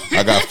 like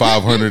I got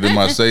 $500 in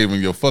my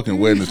saving. Your fucking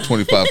wedding is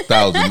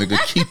 $25,000. Nigga,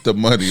 keep the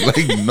money. Like,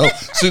 no.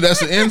 See,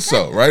 that's an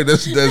insult, right?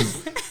 That's.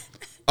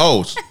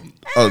 Oh,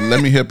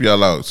 let me help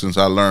y'all out since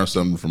I learned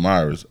something from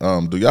Iris.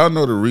 Do y'all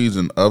know the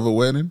reason of a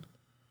wedding?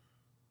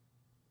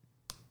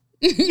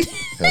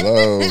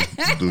 Hello.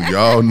 Do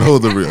y'all know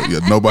the real? Yeah,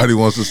 nobody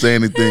wants to say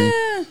anything.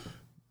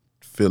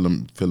 Fill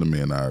me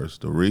in, Iris.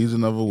 The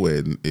reason of a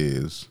wedding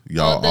is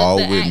y'all all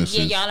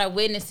witnesses. Yeah, y'all are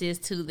witnesses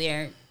to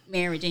their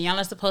marriage, and y'all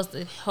are supposed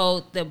to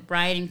hold the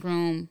bride and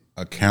groom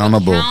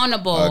accountable.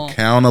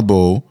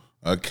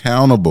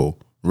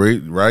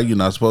 Right? You're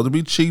not supposed to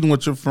be cheating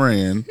with your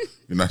friend.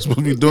 You're not supposed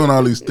to be doing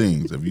all these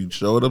things. If you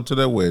showed up to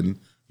that wedding,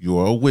 you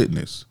are a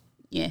witness.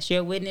 Yes, you're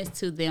a witness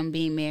to them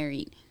being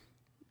married,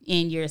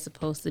 and you're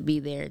supposed to be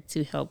there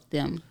to help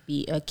them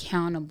be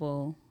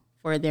accountable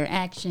for their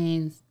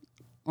actions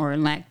or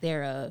lack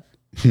thereof.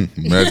 Imagine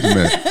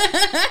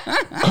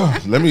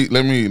that. let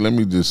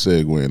me just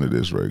segue into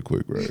this very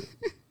quick, right?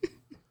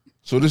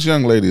 So this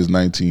young lady is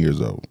 19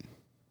 years old.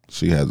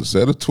 She has a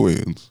set of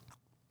twins.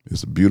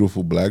 It's a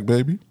beautiful black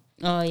baby.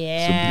 Oh It's a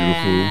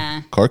yeah,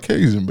 beautiful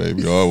Caucasian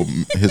baby or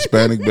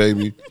Hispanic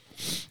baby.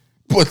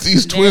 But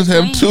these They're twins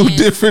have two twins.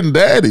 different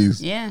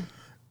daddies. yeah.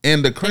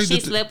 And the But crazy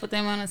she slept with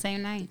them on the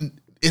same night.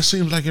 it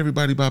seems like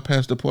everybody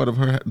bypassed the part of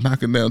her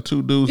knocking down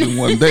two dudes in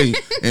one day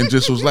and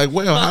just was like,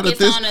 well, how did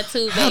Focus on the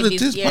two babies,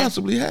 this yeah.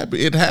 possibly happen?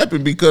 It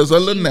happened because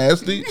of the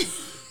nasty.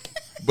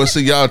 But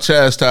see, y'all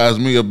chastise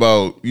me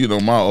about,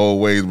 my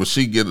old ways, but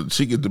she get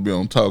to be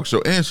on talk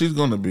show and she's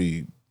gonna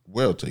be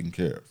well taken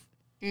care of.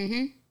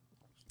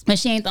 But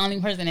she ain't the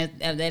only person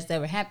that's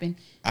ever happened.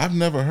 I've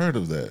never heard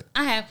of that.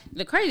 I have.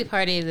 The crazy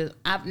part is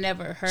I've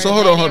never heard So of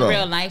hold that on, in hold on.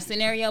 real life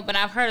scenario, but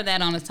I've heard of that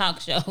on a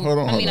talk show. Hold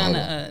on,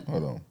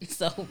 hold on.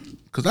 So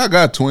Because I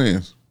got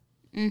twins.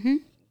 I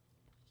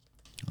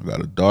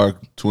got a dark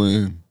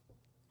twin.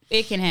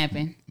 it can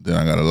happen. Then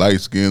I got a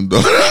light-skinned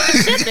daughter.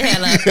 Shut the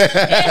hell up.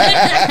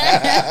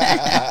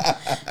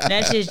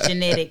 That's just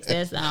genetics.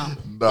 That's all.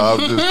 No, I'm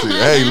just saying.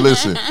 Hey,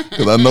 listen,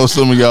 because I know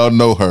some of y'all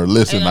know her.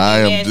 Listen, They gonna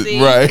I be am nasty.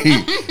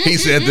 right. He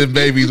said this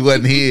baby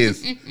wasn't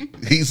his.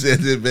 He said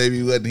this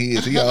baby wasn't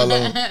his. He all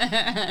on.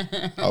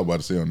 I was about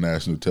to say on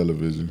national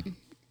television.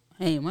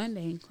 Hey, one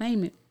day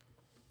claim it.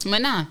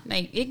 But nah,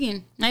 like it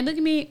can. Like look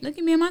at me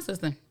and my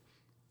sister.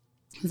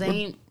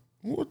 Same.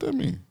 What that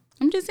mean?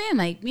 I'm just saying,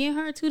 like me and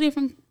her are two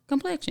different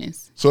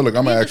complexions. So look,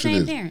 I'm We gonna have ask the you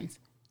same this: parents.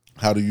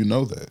 how do you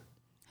know that?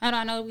 How do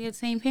I know we have the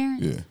same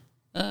parents?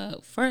 Yeah,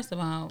 First of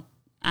all,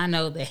 I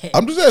know that.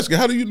 I'm just asking.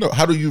 How do you know?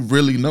 How do you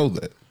really know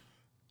that?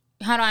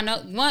 How do I know?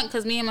 One,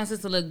 because me and my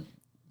sister look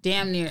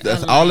damn near.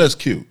 That's alike. all. That's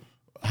cute.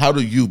 How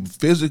do you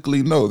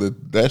physically know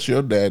that that's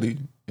your daddy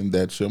and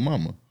that's your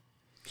mama?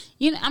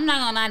 You know, I'm not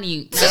gonna lie to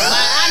you.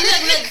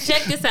 Like, look,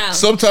 check this out.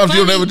 Sometimes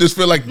you'll never just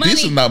feel like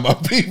this funny- is not my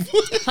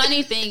people.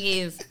 Funny thing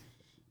is,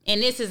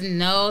 and this is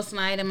no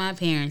slight of my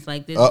parents.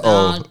 Like this Uh-oh.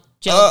 is all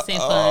jokes and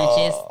fun.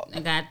 Just I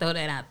gotta throw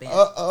that out there.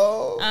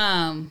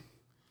 Oh,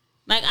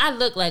 Like I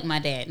look like my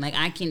dad. Like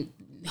I can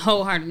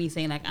wholeheartedly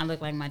say like I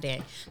look like my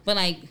dad. But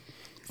like,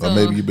 or so,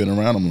 maybe you've been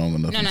around them long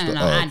enough. No, and no, stuff.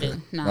 no, Oh, I okay.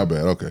 do. No. My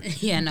bad. Okay.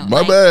 yeah, no, My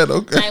like, bad.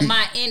 Okay. Like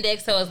my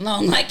index toe is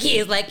long like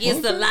his. Like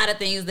it's a lot of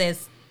things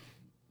that's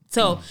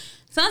so.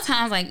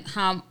 Sometimes like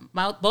how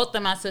both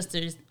of my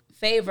sisters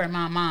favor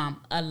my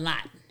mom a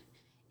lot,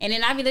 and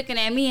then I be looking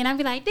at me and I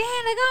be like, damn,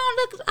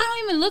 like I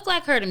don't even look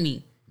like her to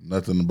me.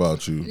 Nothing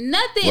about you.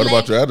 Nothing. What like,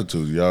 about your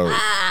attitude, y'all?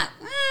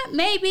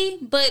 Maybe,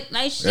 but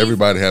like she's,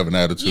 Everybody have an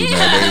attitude Yeah,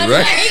 nowadays,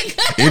 right?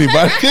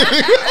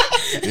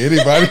 like-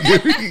 Anybody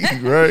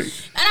can, right? And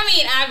I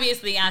mean,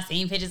 obviously, I've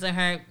seen pictures of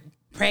her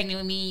pregnant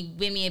with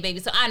me and baby,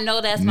 so I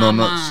know that's my No,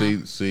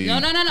 mom. see. No.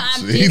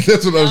 I'm See, just,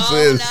 that's what I'm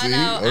saying. No, See,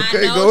 I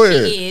okay, know go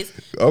ahead. She is,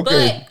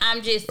 Okay. but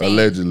I'm just saying.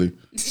 Allegedly.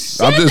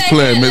 Shut I'm just the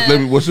playing. hell Miss, up. let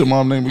me, what's your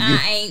mom's name again?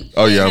 I ain't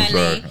Oh yeah, I'm saying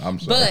sorry. her name. I'm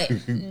sorry.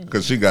 But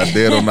Because she got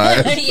dead on my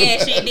ass. yeah,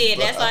 she did.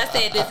 That's why I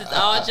said this is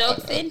all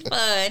jokes and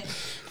fun.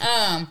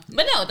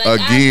 But no, like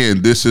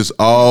Again, this is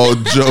all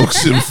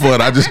jokes and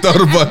fun. I just thought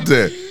about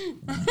that.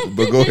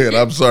 But go ahead.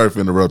 I'm sorry for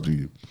interrupting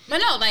you. But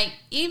no, like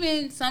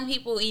even some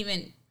people,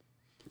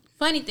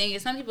 funny thing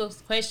is some people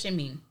question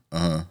me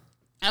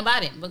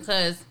about it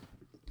because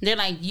they're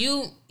like,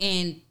 you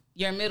and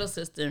your middle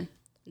sister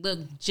look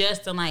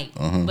just alike,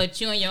 but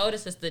you and your older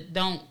sister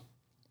don't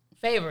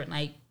favor.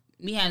 Like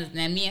me and her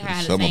had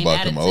the Something same about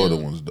attitude, them older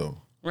ones though.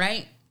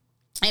 right?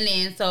 And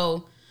then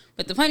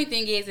but the funny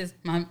thing is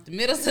the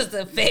middle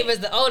sister favors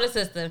the older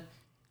sister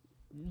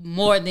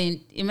more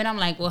than. I mean, I'm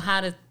like, well, how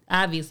does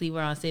obviously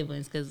we're all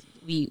siblings because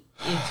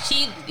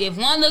if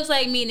one looks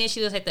like me and then she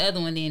looks like the other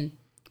one, then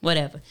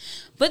whatever.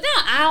 But no,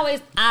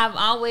 I've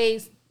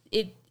always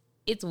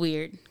it's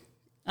weird.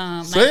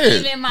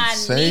 Even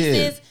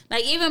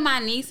my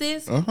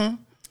nieces, the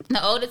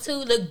older two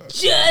look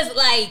just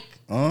like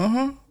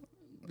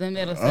the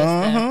middle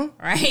sister,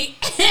 right?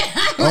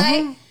 Like,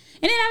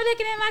 and then I'm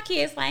looking at my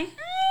kids like,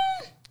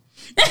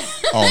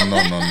 Oh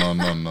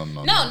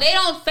no. No, they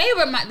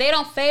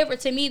don't favor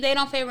to me. They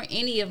don't favor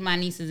any of my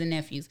nieces and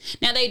nephews.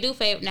 Now they do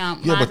favor. Now,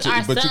 Yeah, our but you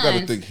sons, got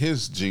to think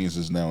his genes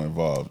is now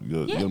involved.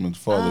 Your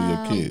father,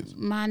 your kids.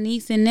 my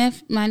niece and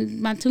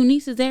my two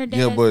nieces, their dad.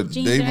 Yeah, but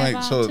genes they are might.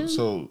 involved too.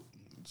 So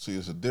see,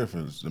 it's a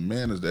difference. The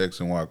man is the X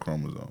and Y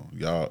chromosome.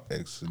 Y'all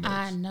X and X.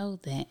 I know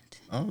that.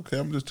 Okay,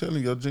 I'm just telling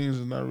you, your genes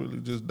is not really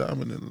just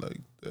dominant like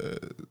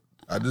that.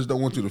 I just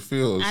don't want you to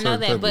feel a I know certain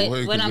that, type of but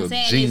way what because I'm your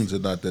saying genes is-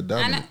 are not that I know.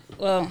 dominant.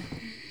 Well,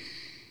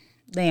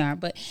 they are,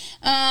 but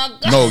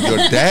No, your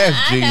dad's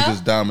I genes know.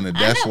 is dominant. I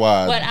That's know.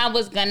 why. But I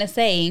was gonna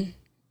say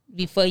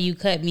before you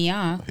cut me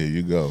off. Here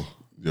you go.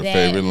 Your that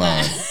favorite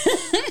line.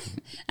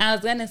 I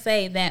was gonna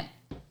say that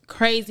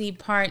crazy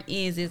part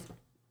is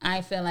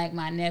I feel like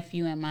my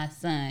nephew and my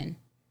son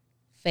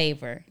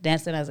favor.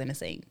 That's what I was gonna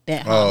say.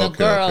 That the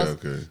girls,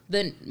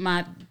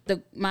 my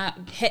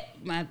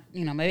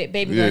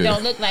baby girl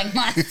don't look like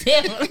my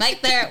sibling,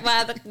 like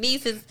my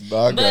nieces, No,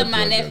 I got but you, my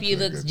I got nephew you, I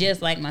looks got you.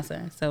 just like my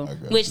son. So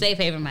got which they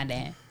favor my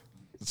dad.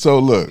 So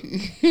look,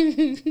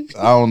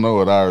 I don't know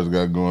what Iris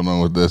got going on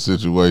with that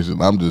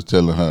situation. I'm just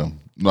telling her.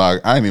 No,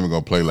 I ain't even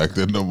gonna play like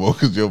that no more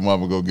because your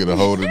mama gonna get a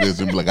hold of this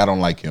and be like, I don't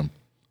like him.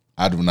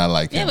 I do not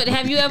like Yeah, him. but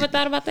have you ever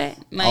thought about that?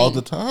 Like, All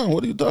the time.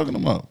 What are you talking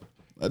about?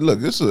 Look,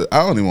 I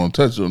don't even want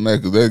to touch on that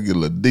because that get a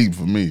little deep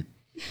for me.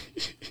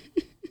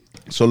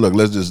 So look,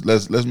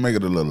 let's make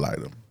it a little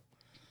lighter.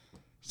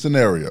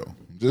 Scenario,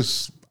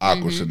 just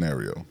awkward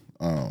scenario.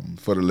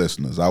 For the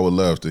listeners, I would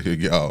love to hear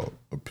y'all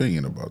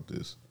opinion about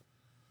this.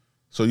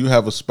 So you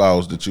have a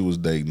spouse that you was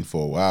dating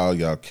for a while.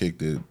 Y'all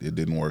kicked it. It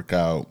didn't work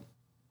out.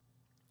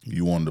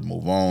 You wanted to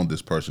move on.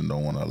 This person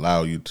don't want to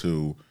allow you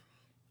to.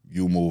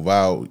 You move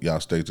out,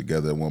 y'all stay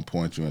together. At one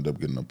point, you end up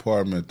getting an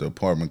apartment. The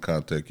apartment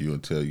contact you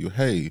and tell you,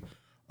 hey,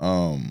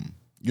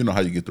 you know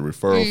how you get the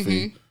referral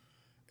fee,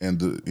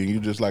 and you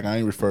just like, I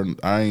ain't referring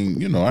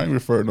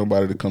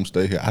nobody to come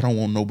stay here. I don't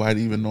want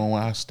nobody even knowing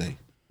where I stay.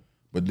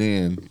 But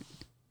then,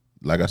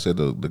 like I said,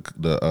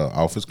 the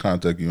office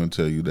contact you and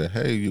tell you that,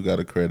 hey, you got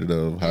a credit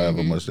of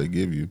however much they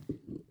give you,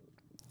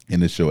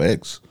 and it's your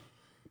ex.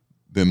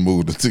 Then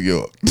moved into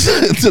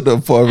to the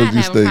apartment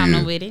you stay in. I have a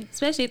problem with it,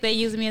 especially if they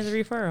use me as a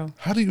referral.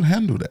 How do you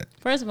handle that?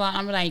 First of all,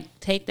 I'm like,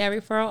 take that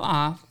referral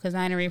off because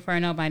I didn't refer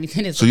nobody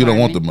to this. So you don't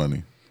want the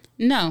money?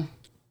 No,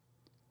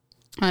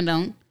 I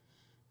don't.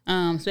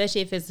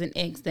 Especially if it's an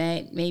ex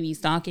that may be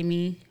stalking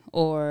me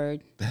or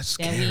that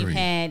we've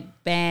had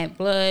bad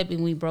blood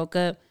and we broke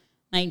up.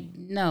 Like,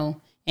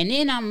 no. And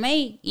then I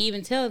may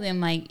even tell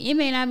them, like, it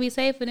may not be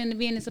safe for them to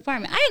be in this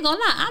apartment. I ain't gonna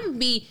lie, I'm gonna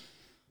be.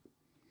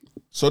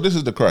 So this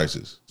is the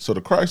crisis. So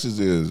the crisis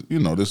is,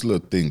 this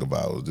little thing of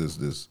ours,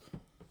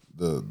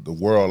 the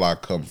world I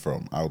come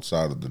from,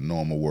 outside of the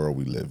normal world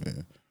we live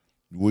in.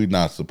 We're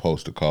not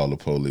supposed to call the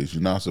police.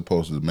 You're not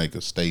supposed to make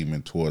a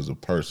statement towards a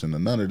person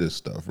and none of this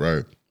stuff,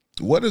 right?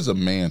 What is a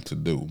man to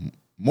do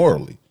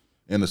morally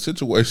in a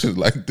situation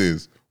like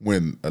this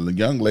when a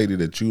young lady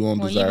that you don't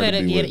desire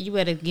to be with? You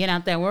better get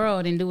out that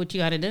world and do what you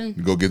got to do.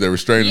 You go get that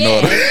restraining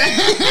order.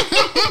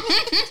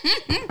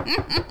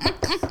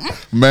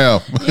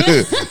 Ma'am,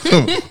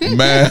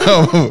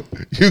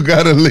 you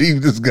gotta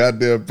leave this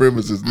goddamn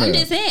premises now. I'm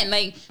just saying,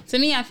 like, to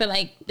me, I feel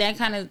like that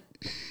kind of,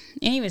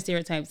 ain't even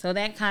stereotype. So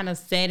that kind of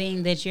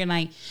setting that you're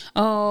like,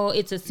 oh,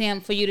 it's a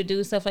simp for you to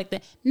do stuff like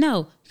that.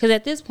 No, because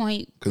at this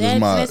point, that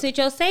messes with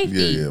your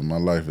safety. Yeah, my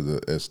life is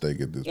at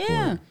stake at this point.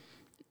 Yeah,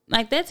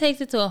 like that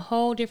takes it to a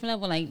whole different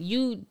level. Like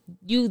you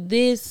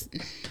this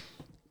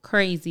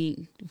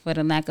crazy, for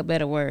the lack of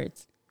better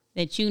words,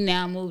 that you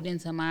now moved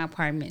into my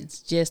apartments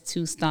just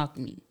to stalk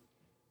me.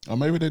 Or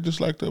maybe they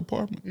just like the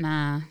apartment.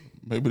 Nah.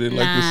 Maybe they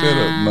like the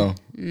setup. No.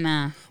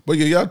 Nah. But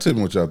yeah, y'all tell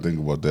me what y'all think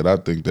about that. I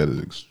think that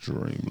is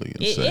extremely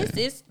insane.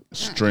 It's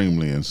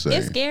extremely insane.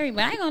 It's scary,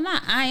 but I ain't gonna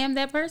lie. I am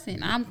that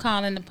person. I'm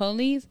calling the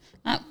police.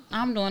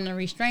 I'm doing a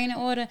restraining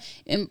order.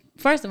 And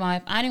first of all,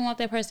 if I didn't want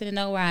that person to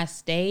know where I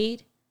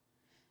stayed,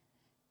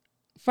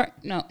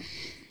 no.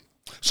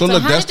 So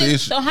look, that's the issue.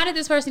 So how did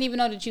this person even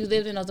know that you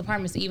lived in those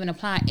apartments to even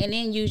apply and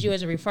then use you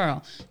as a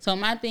referral? So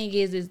my thing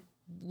is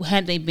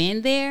had they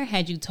been there?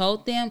 Had you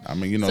told them? I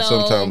mean,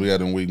 sometimes we had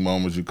them weak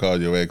moments. You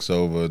call your ex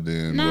over,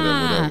 then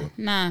whatever.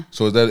 Nah.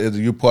 So is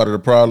you part of the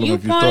problem? You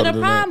part of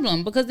the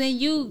problem because then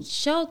you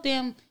showed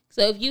them.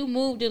 So if you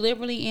moved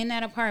deliberately in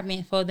that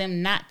apartment for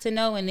them not to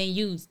know, and then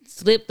you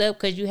slipped up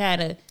because you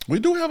had we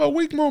do have our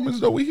weak moments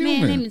though. We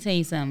human. Man, let me tell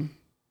you something.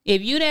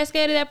 If you that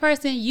scared of that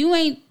person, you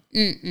ain't.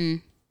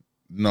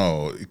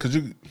 No, because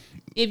you.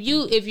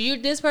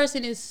 If this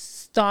person is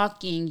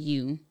stalking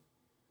you,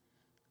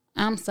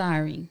 I'm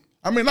sorry.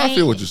 I mean, I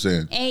feel what you're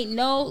saying. Ain't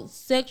no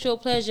sexual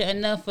pleasure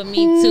enough for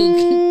me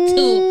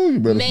to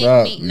make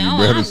stop. me. No,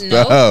 I'm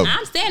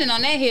standing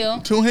on that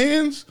hill. 2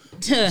 hands.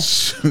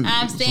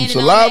 I'm standing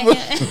on that hill.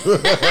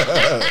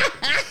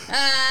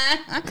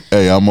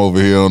 Hey, I'm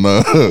over here on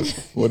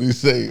what do you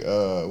say?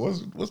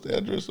 What's the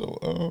address?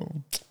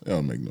 It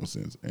don't make no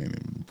sense. Ain't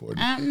even important.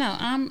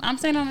 I'm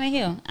standing on that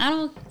hill.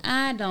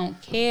 I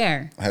don't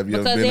care. Have you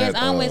because ever been there's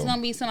always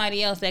gonna be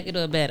somebody else that could do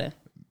it better.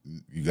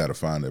 You got to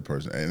find that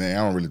person, and I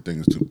don't really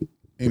think it's two.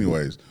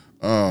 Anyways,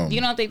 you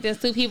don't think there's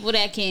 2 people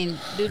that can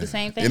do the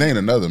same thing? It ain't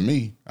another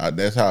me.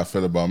 That's how I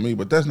feel about me,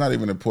 but that's not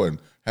even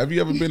important. Have you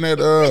ever been at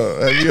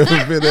Have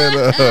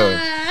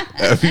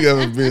you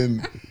ever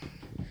been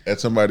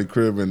at somebody's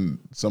crib and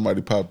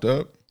somebody popped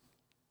up?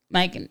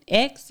 Like an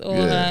ex or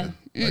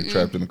like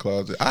trapped in the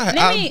closet?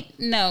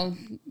 No,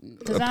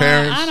 because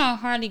I don't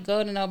hardly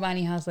go to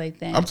nobody's house like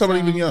that. I'm talking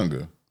about even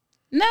younger.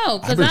 No,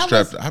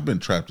 because I've been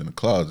trapped in the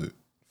closet,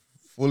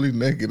 fully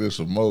naked and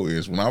some more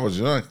is when I was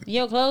young.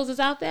 Your clothes is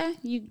out there?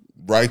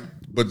 Right,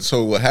 but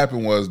so what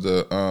happened was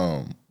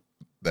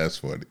that's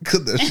funny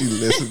because she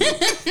listened.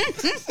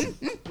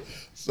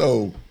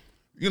 So,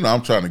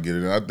 I'm trying to get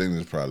it in. I think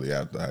it's probably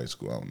after high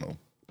school. I don't know.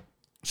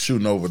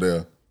 Shooting over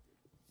there,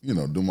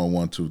 do my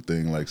 1-2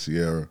 thing like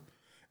Sierra,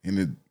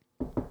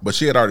 but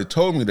she had already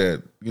told me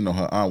that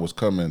her aunt was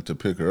coming to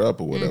pick her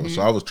up or whatever.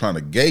 So I was trying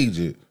to gauge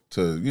it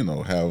to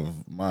have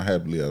my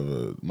happily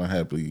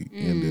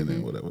ending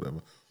and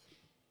whatever.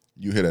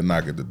 You hear that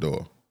knock at the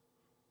door.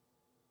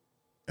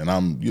 And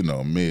I'm,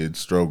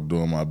 mid-stroke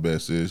doing my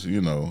best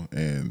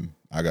and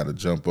I got to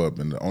jump up.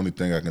 And the only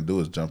thing I can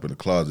do is jump in the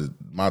closet.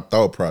 My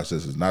thought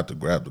process is not to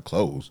grab the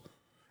clothes.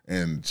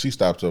 And she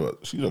stopped her.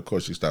 Of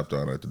course, she stopped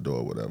her at the door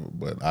or whatever.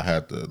 But I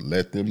had to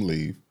let them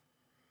leave.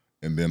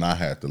 And then I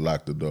had to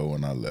lock the door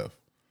when I left.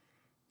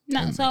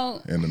 And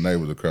the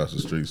neighbors across the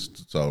street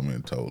saw me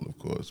and told, of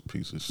course,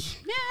 pieces.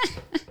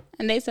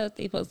 And they said what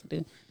they supposed to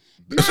do.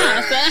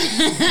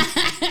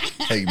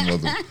 Hating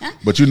mother.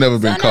 But you never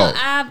been caught.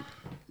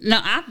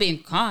 I've been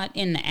caught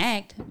in the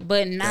act,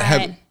 but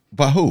not.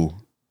 By who?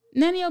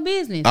 None of your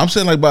business. I'm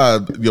saying like by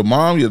your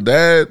mom, your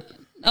dad.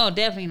 Oh,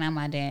 definitely not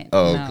my dad.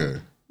 Oh,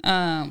 okay.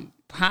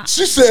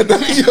 She said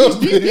none of your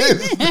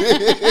business.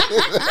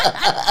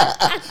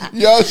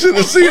 Y'all should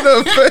have seen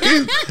her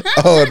face.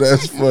 Oh,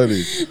 that's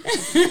funny.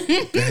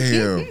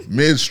 Damn.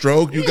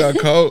 Mid-stroke, you got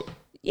caught?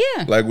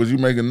 Yeah. Like, was you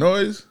making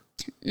noise?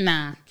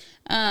 Nah.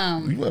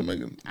 You weren't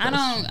making. I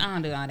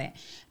don't do all that.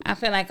 I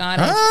feel like all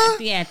the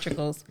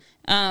theatricals.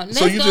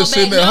 So you just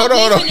sitting there. Hold on.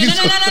 No.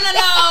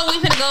 We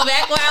finna go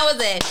back where I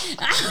was at.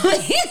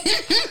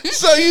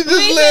 So you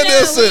just let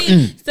us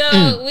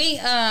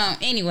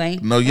anyway.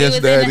 No, yes,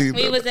 Daddy.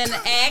 We was in the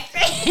act.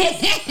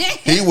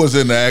 He was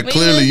in the act.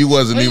 Clearly, you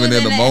wasn't even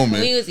in the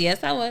moment.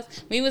 Yes, I was.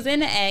 We was in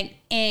the act,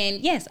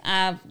 and yes,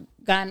 I've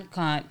gotten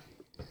caught.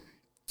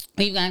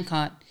 We've gotten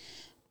caught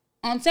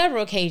on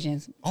several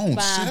occasions.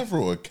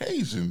 Several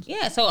occasions.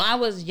 Yeah. So I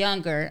was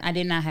younger. I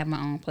did not have my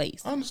own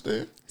place. I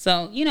understand.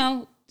 So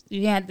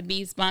you had to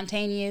be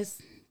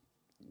spontaneous,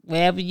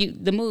 wherever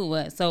the mood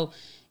was. So,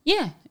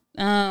 yeah.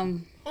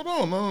 Hold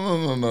on,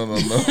 no.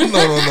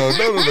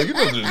 You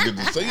don't just get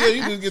to say,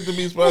 you just get to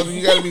be spontaneous.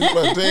 You got to be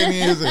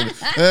spontaneous.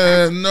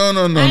 And, no.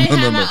 I didn't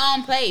have my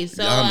own place.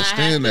 So I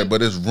understand that,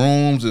 but it's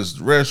rooms, it's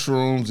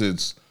restrooms,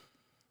 it's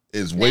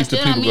ways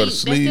till people go to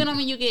sleep. That still don't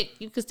mean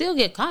you can still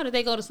get caught if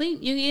they go to sleep.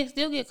 You can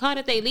still get caught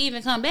if they leave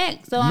and come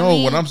back. So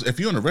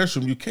if you're in the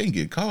restroom, you can't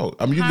get caught.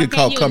 I mean, you get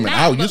caught coming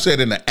out. You said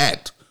in the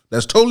act.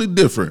 That's totally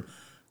different.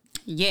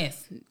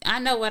 Yes, I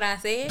know what I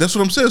said. That's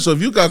what I'm saying. So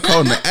if you got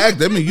caught in the act,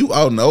 that means you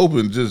out in the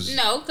open. Just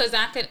no, because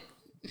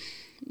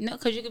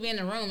you could be in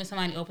the room and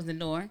somebody opens the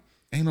door.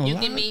 Ain't no you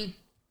lie. Can be.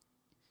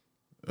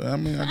 I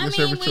mean,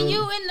 when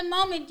you in the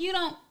moment, you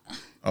don't.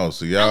 Oh,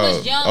 so y'all.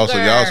 So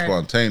y'all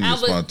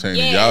spontaneous.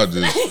 Yes. Y'all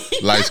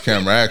just lights,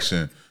 camera,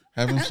 action.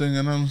 Have him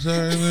singing. I'm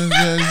sorry.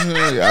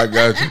 I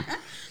got you.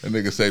 That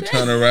nigga say,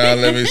 turn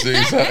around. Let me see.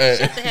 Shut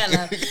the hell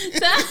up.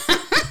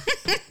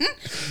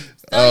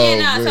 So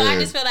I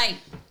just feel like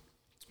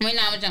when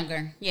I was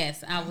younger,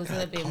 yes, I was a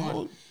little bit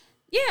more.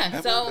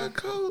 Yeah,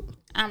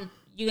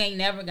 you ain't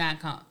never got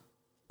caught.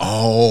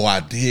 Oh,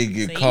 I did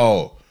get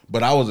caught,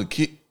 but I was a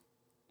kid.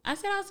 I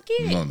said I was a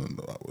kid. No.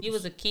 You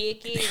was a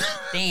kid?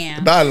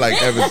 Damn. Not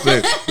like ever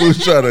since. We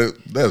was trying to.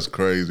 That's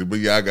crazy, but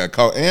yeah, I got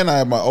caught, and I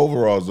had my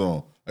overalls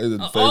on.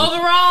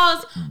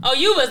 Overalls? Oh,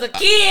 you was a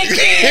kid.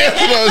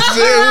 That's what I'm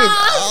saying.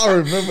 I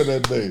remember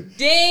that day.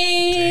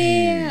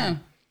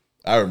 Damn.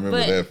 I remember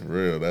that for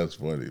real. That's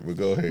funny. But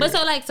go ahead. But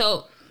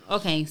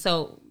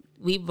so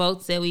we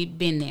both said we've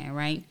been there,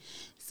 right?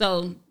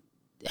 So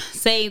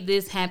say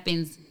this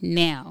happens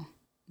now.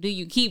 Do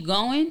you keep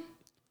going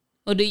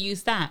or do you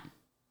stop?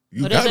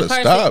 You gotta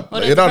stop.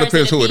 It all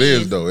depends who it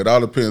is, though. It all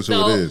depends who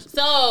it is.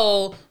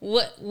 So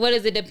what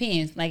does it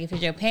depend? Like if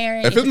it's your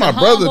parent? If it's my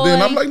brother, then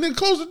I'm like, nigga,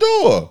 close the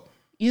door.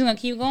 You gonna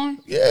keep going?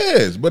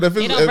 Yes, but if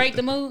it's... You don't break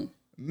the mood?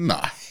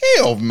 Nah,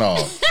 hell no.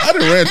 I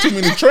done ran too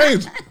many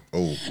trains.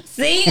 Oh.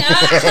 See?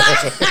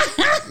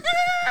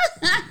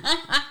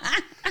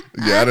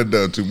 Yeah, I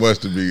done too much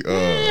to be,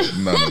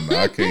 no,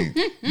 I can't.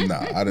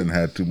 Nah, I didn't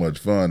have too much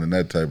fun in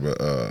that type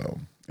of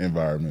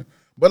environment.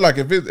 But like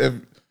if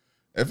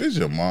it's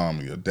your mom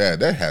or your dad,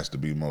 that has to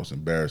be the most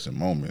embarrassing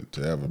moment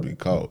to ever be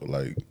caught.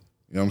 Like, you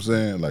know what I'm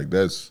saying? Like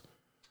that's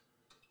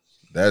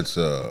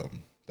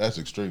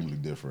extremely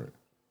different.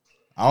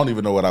 I don't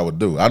even know what I would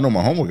do. I know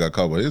my homeboy got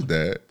caught by his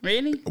dad.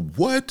 Really?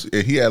 What?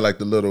 And he had like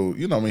the little,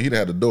 he'd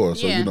had a door.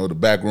 So, the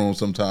back room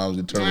sometimes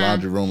you turn the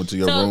laundry room into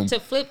your room. So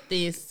to flip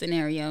this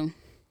scenario,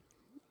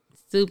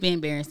 super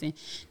embarrassing.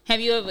 Have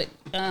you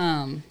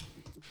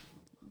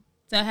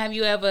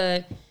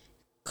ever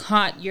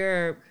caught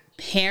your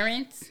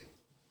parents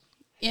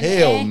in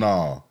Hell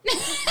no.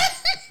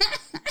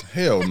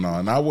 Hell no.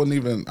 And I wouldn't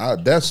even,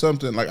 that's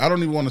something, like, I don't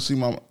even want to see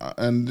my,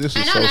 and this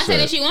is so sad. I'm not saying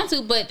that you want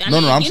to, but I'm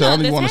saying I don't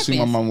even want to see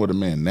my mom with a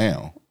man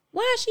now.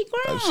 Why is she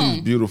grown?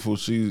 She's beautiful.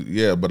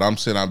 But I'm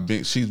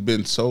saying she's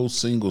been so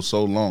single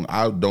so long.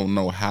 I don't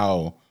know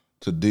how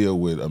to deal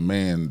with a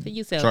man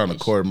trying to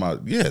court my,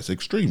 yes,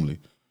 extremely.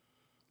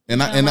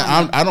 And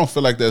I don't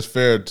feel like that's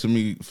fair to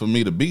me, for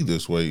me to be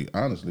this way,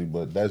 honestly,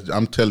 but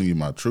I'm telling you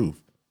my truth.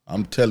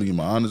 I'm telling you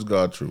my honest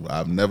God truth.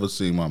 I've never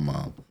seen my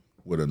mom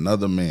with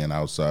another man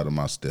outside of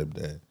my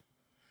stepdad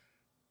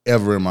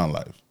ever in my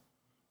life.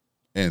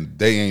 And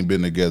they ain't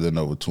been together in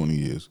over 20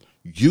 years.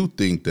 You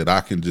think that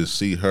I can just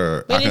see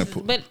her.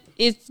 But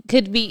it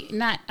could be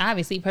not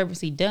obviously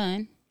purposely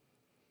done.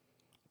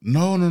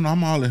 No,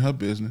 I'm all in her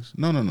business.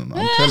 No. I'm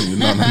telling you,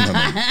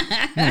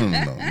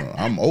 no.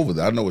 I'm over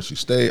there. I know where she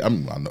stayed. I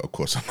know, of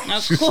course. Of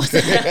course.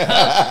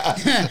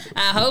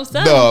 I hope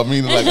so. No, I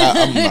mean, like,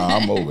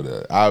 I'm over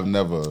there. I've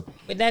never.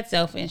 But that's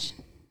selfish.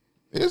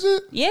 Is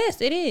it?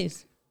 Yes, it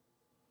is.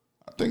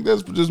 I think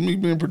that's just me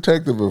being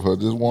protective of her.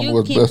 Just wanting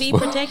what's best for her. You can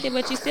be protective,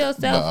 but you're still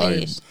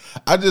selfish.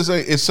 I just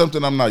say it's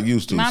something I'm not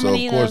used to. Mama so of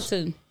needs course,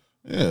 love too.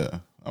 Yeah.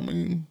 I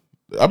mean,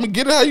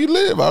 get it how you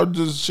live.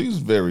 She's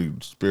very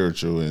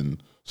spiritual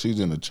and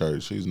she's in the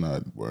church. She's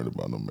not worried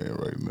about no man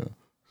right now.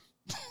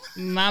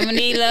 Mama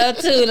need love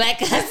too,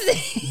 like I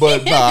said.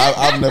 But no,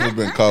 I've never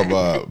been caught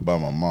by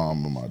my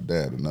mom or my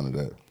dad or none of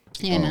that.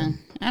 Yeah,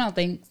 I don't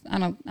think I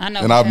know.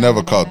 And I've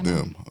never caught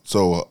them.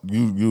 So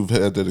you've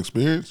had that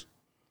experience?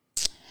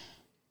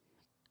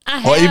 I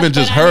have, Or even but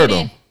just I heard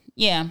didn't- them.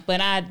 Yeah,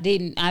 but I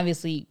didn't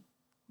obviously.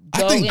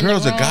 I go think in the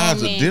girls and room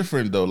guys are and-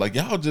 different though. Like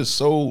y'all just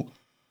so,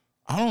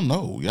 I don't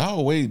know.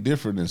 Y'all way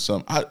different than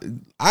some.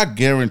 I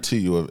guarantee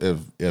you,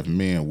 if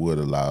men would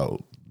allow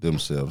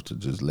themselves to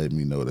just let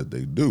me know that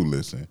they do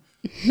listen,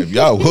 if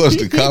y'all was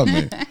to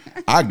comment,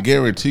 I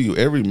guarantee you,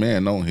 every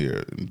man on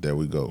here. There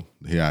we go.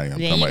 Here I am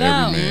There talking you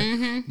about go. every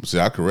man. See,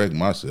 I correct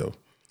myself,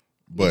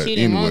 but you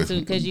didn't anyway, want to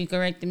because you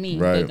corrected me.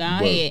 right? But go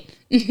but ahead.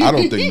 I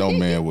don't think no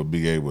man would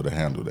be able to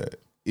handle that.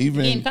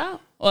 Even Getting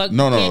caught or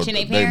no, catching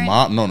their they parents?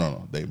 mom.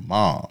 No, they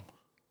mom.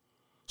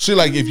 See,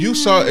 like if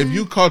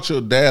you caught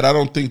your dad, I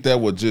don't think that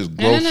would just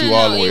gross you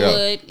all the way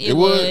out. It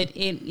would.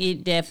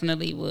 It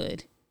definitely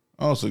would.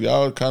 Oh, so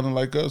y'all kind of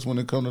like us when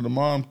it comes to the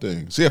mom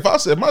thing. See, if I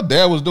said my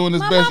dad was doing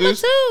his My best, mama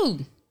it's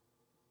too.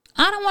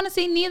 I don't want to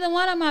see neither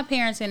one of my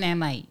parents in that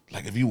light.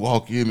 like if you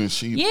walk in and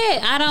she, Yeah,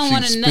 I don't she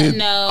want to. spit-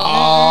 No,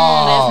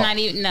 Oh, that's not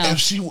even. No, if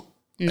she,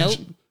 nope.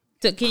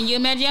 So can you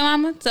imagine your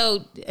mama?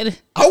 So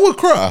I would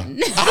cry.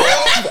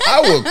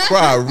 I would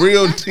cry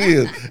real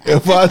tears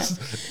if what?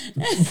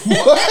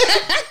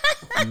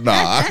 Nah,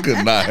 I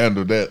could not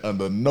handle that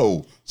under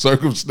no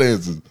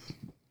circumstances.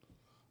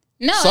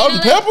 no. Salt and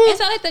like, pepper? And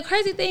so like the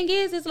crazy thing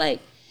is, it's like,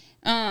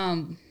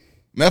 Now,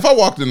 if I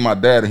walked in my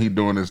dad and he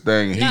doing this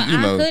thing, and he, no, you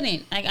know, I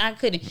couldn't. Like I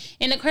couldn't.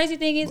 And the crazy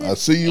thing is, I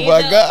see you, and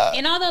my though- God.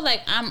 And although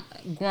like I'm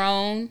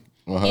grown,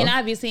 and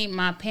obviously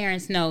my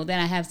parents know that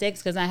I have sex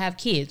because I have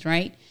kids,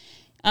 right?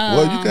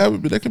 well, you can have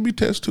it, that can be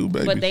test too,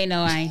 baby. But they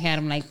know I ain't had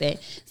them like that.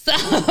 So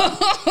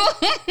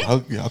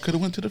Y'all could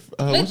have went to the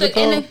what's Look,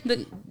 it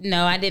called?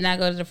 no, I did not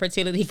go to the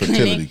fertility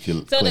Fertility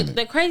clinic. clinic.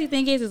 The crazy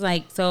thing is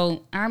like,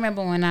 so I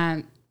remember when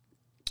I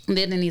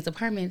lived in these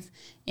apartments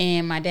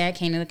and my dad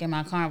came to look at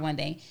my car one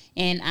day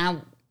and I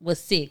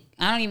was sick.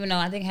 I don't even know.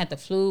 I think I had the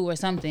flu or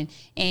something.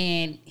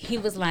 And he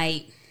was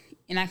like,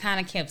 and I kind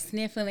of kept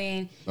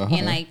sniffling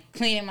and like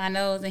cleaning my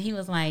nose. And he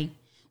was like,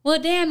 well,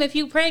 damn, if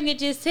you pregnant,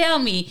 just tell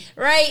me.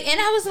 Right. And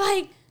I was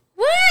like,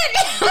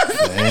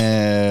 what?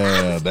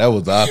 Damn, that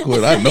was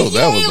awkward. I know that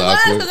Yeah, was it was,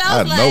 awkward. 'cause I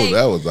I was know like-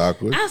 that was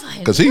awkward. I was like,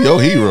 because he your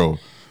hero.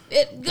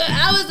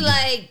 I was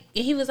like,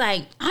 he was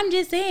like, I'm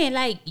just saying,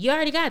 like, you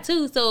already got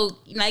two. So,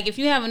 like, if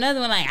you have another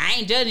one, like, I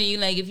ain't judging you.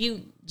 Like, if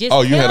you just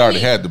Oh, you had tell already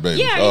me- had the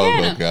baby. Yeah, I Oh,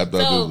 already had okay. I thought them.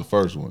 this So, was the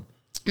first one.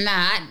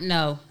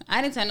 no.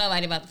 I didn't tell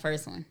nobody about the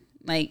first one.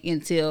 Like,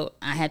 until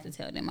I had to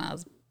tell them I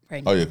was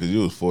pregnant. Oh yeah, because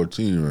you was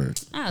 14,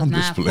 right? I was I'm not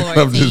just playing. 14.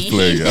 I'm just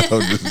playing. I'm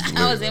just playing.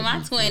 I was in my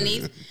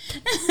 20s.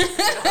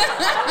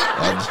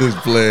 I'm just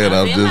playing.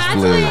 I'm in just my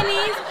playing.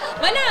 20s.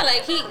 But no,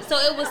 like, so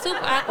it was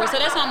super awkward. So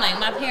that's why I'm like,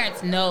 my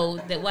parents know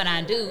that what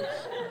I do.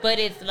 But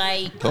it's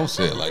like, Don't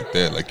say it like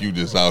that. Like you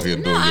just out here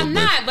no, doing your I'm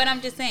best. not. But I'm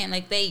just saying,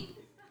 like, they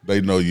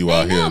They know you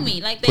out know here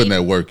me, like, putting they-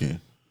 that work in.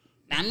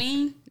 I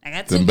mean, I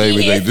got two Them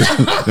babies, they kids.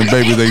 just them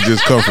babies, they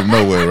just come from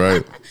nowhere,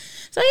 right?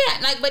 So yeah,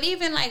 like, but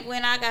even like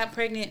when I got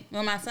pregnant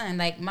with my son,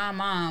 like my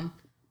mom,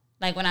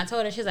 like when I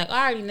told her, she was like,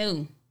 I already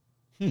knew.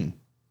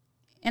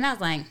 And I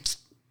was like,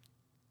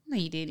 no,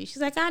 you didn't.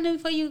 She's like, I knew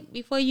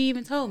before you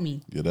even told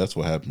me. Yeah, that's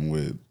what happened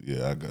with.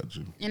 Yeah, I got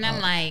you. And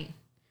I'm like,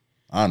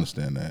 I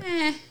understand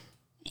that.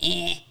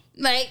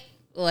 like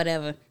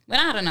whatever. But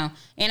I don't know.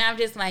 And I'm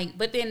just like,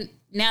 but then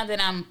now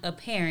that I'm a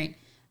parent,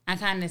 I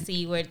kind of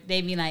see where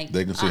they be like,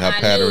 They can see "Oh, how I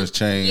patterns knew."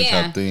 change,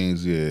 Yeah. how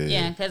things.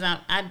 Yeah, because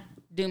I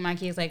do my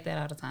kids like that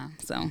all the time.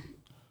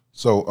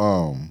 So,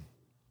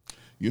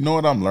 you know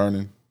what I'm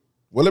learning?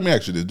 Well, let me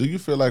ask you this: do you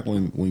feel like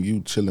when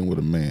you chilling with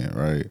a man,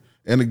 right?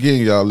 And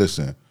again, y'all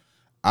listen.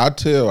 I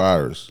tell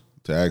Iris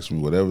to ask me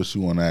whatever she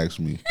want to ask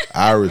me.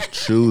 Iris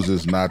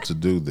chooses not to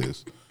do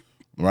this,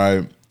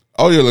 right?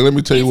 Oh yeah, look, let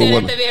me tell you Said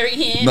what. at the very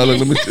end. No, look,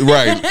 let me.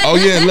 Right. Oh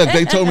yeah, look,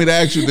 they told me to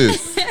ask you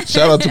this.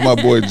 Shout out to my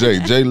boy Jay.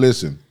 Jay,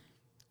 listen,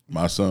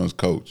 my son's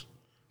coach.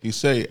 He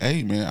say,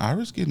 "Hey man,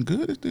 Iris getting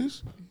good at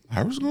this.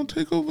 Iris gonna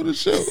take over the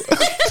show."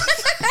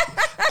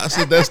 I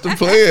said, "That's the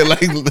plan.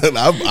 Like,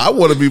 I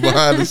want to be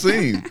behind the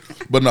scenes."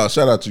 But no,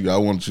 shout out to you. I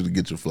want you to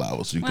get your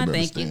flowers so you Well, can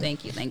thank you,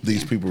 understand. thank you.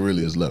 These people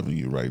really is loving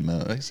you right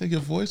now. They say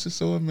your voice is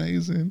so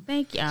amazing.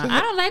 Thank y'all. I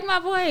don't like my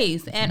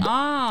voice at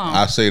all.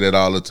 I say that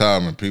all the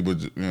time, and people,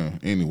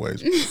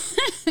 anyways.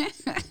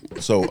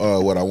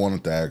 So, what I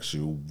wanted to ask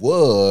you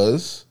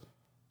was,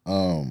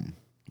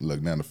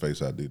 look, now the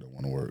Face ID don't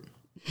want to work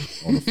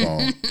on the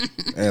phone,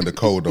 and the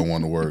code don't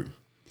want to work.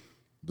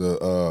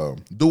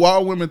 Do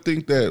all women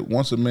think that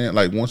once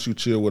you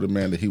chill with a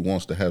man, that he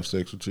wants to have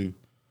sex with you?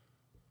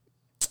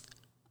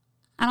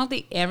 I don't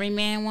think every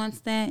man wants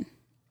that.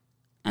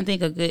 I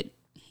think a good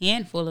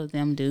handful of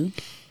them do.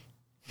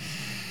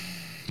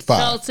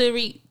 5.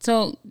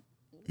 So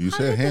You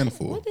said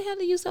handful. what the hell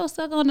are you so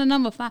stuck on the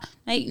number 5?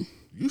 Like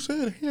You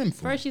said a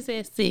handful. first you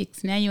said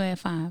 6, now you at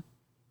 5.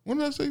 When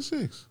did I say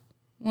 6?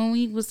 When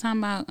we was talking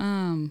about It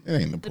ain't the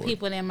important.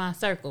 people in my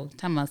circle,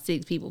 talking about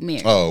 6 people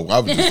married. Oh, I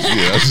was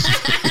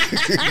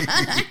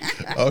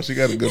oh, she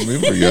got a good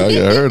memory, y'all.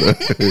 You heard her.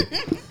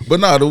 But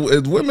no,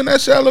 is women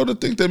that shallow to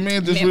think that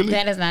men just really?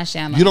 That is not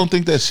shallow. You don't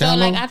think that's So shallow?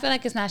 like I feel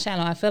like it's not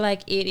shallow. I feel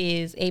like it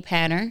is a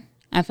pattern.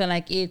 I feel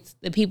like it's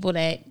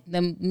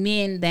the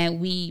men that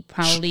we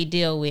probably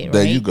deal with.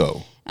 There right? you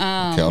go.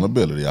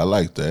 Accountability. I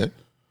like that.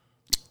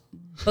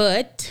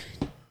 But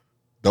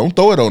Don't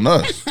throw it on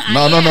us.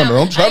 No.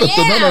 Don't try to.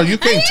 No. You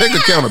can't take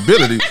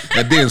accountability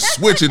and then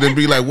switch it and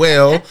be like,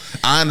 well,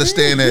 I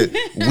understand that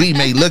we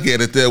may look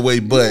at it that way,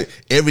 but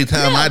every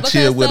time I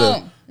chill with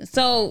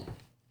So,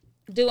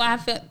 do I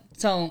feel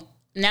so?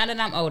 Now that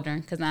I'm older,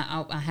 because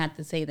I have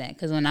to say that,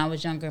 because when I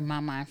was younger, my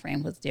mind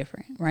frame was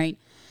different, right?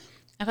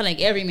 I feel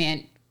like every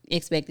man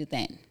expected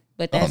that.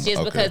 But that's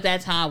just because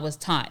that's how I was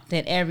taught,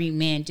 that every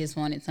man just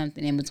wanted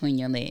something in between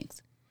your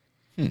legs.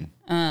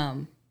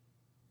 And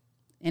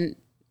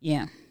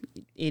yeah,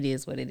 it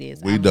is what it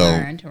is. I've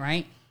learned,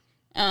 right?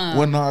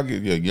 Well, no, I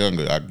get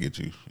younger. I get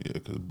you,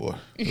 because boy,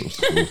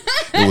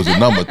 it was a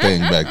number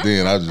thing back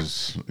then.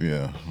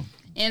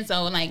 And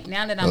so, like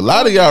now that a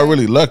lot of y'all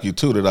really lucky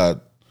too But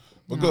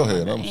go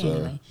ahead. I'm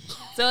sorry.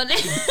 So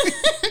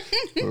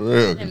For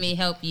real. let me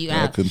help you I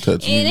out. couldn't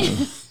touch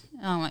me.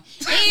 Oh my.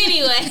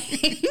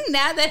 Anyway,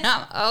 now that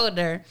I'm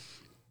older,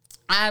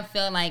 I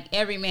feel like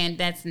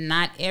that's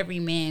not every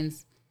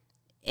man's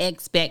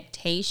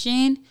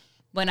expectation.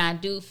 But I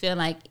do feel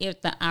like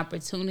if the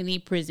opportunity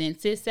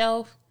presents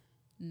itself,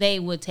 they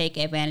would take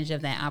advantage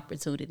of that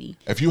opportunity.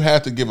 If you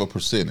had to give a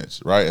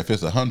percentage, right? If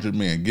it's 100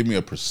 men, give me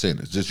a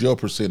percentage. Just your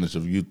percentage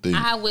of you think.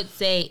 I would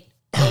say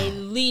at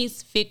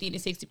least 50 to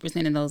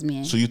 60% of those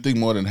men. So you think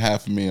more than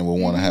half of men will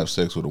want to have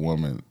sex with a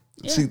woman?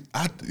 Yeah. See,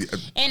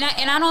 and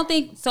I don't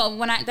think so.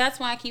 That's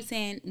why I keep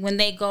saying when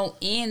they go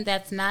in,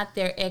 that's not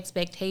their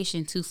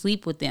expectation to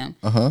sleep with them.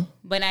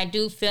 But I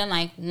do feel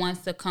like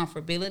once the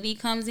comfortability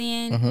comes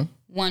in,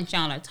 once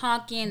y'all are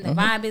talking, the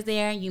vibe is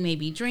there. You may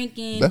be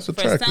drinking. That's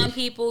attractive. For some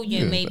people,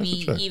 you may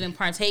be even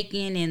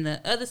partaking in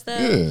the other stuff.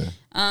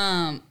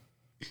 Yeah.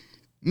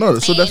 No,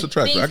 so that's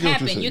attractive. I get what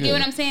you're saying. You get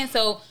what I'm saying?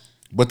 So.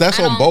 But that's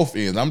on both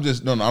ends. I'm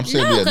just I'm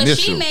saying the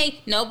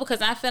initial.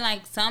 Because I feel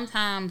like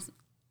sometimes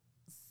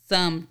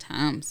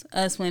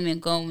us women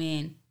go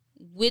in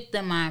with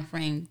the mind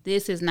frame,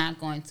 this is not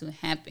going to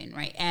happen,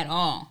 right, at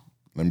all.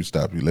 Let me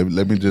stop you.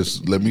 Let me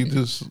just.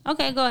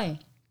 Okay, go ahead.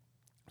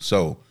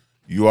 So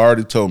you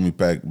already told me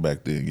back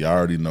then. You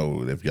already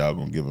know if y'all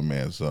gonna give a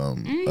man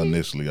some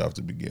initially off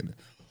the beginning.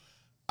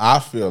 I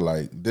feel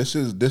like this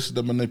is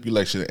the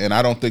manipulation, and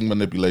I don't think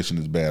manipulation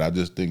is bad. I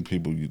just think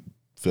people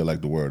feel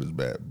like the word is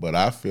bad. But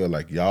I feel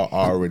like y'all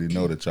already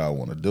know that y'all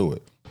want to do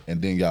it,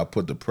 and then y'all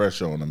put the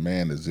pressure on the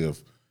man as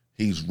if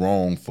he's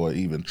wrong for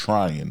even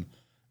trying,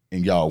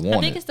 and y'all want it.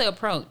 I think it's the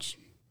approach.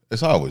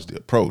 It's always the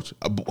approach.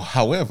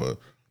 However,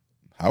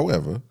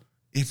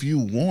 if you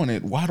want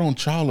it, why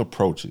don't y'all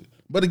approach it?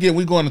 But again,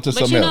 we're going into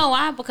something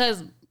else.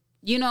 Because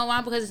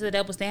it's a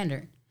double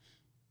standard.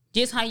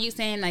 Just how you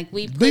saying like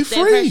we put be that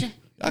free. pressure.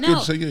 I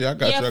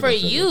got you. For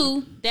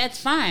you, that's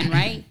fine,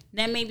 right?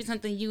 That may be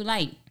something you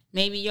like.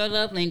 Maybe your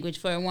love language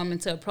for a woman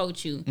to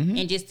approach you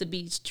and just to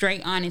be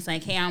straight honest,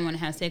 like, hey, I want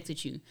to have sex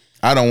with you.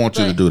 I don't want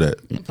you to do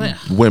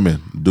that.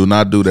 Women, do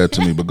not do that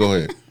to me, but go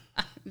ahead.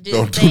 Do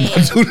not do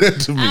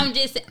that to me. I'm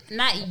just,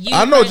 not you.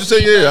 I know what you're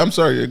saying. Yeah, I'm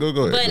sorry. Yeah, go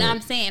ahead. But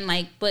I'm saying,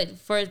 like, but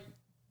for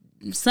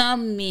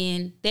some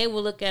men, they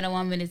will look at a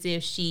woman as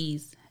if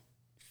she's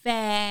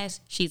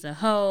fast, she's a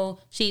hoe,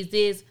 she's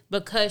this,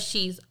 because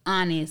she's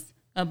honest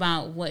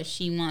about what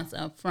she wants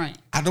up front.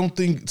 I don't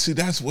think,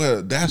 that's where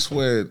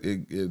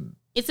it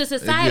it's a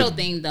societal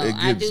thing, though.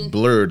 It gets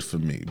blurred for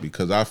me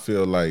because I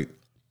feel like,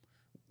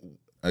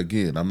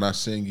 again, I'm not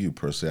saying you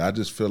per se. I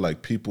just feel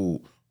like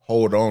people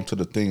hold on to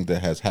the things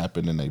that has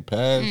happened in their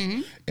past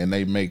and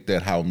they make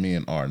that how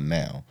men are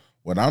now.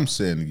 What I'm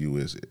saying to you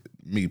is,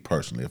 me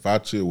personally, if I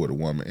chill with a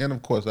woman, and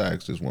of course I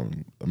asked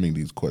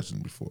these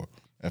questions before.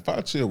 If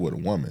I chill with a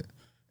woman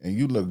and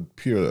you look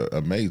pure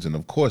amazing,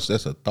 of course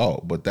that's a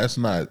thought, but that's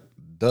not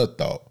the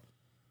thought.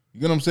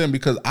 You know what I'm saying?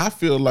 Because I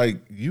feel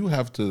like you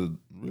have to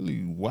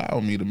really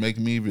wow me to make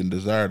me even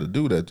desire to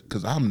do that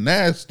because I'm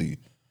nasty.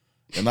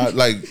 And I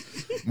like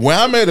where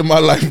I'm at in my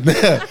life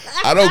now,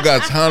 I don't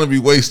got time to be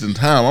wasting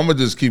time. I'm gonna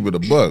just keep it a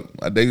buck.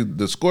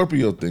 The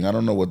Scorpio thing, I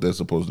don't know what that's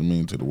supposed to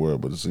mean to the world,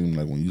 but it seems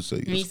like when you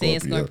say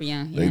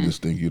Scorpio, they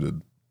just think you're the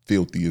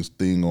filthiest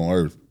thing on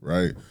earth,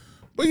 right?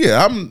 But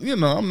yeah,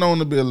 I'm known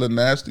to be a little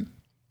nasty,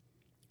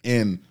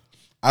 and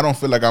I don't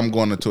feel like I'm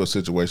going into a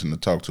situation to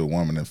talk to a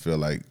woman and feel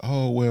like,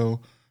 oh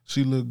well,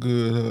 she look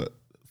good, her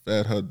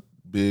fat, her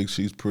big,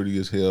 she's pretty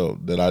as hell.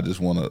 That I just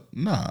want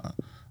to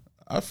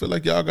I feel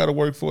like y'all got to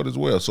work for it as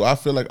well. So I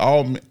feel like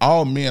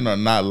all men are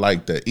not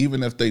like that.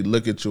 Even if they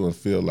look at you and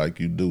feel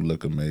like you do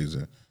look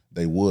amazing,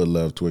 they would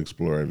love to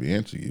explore every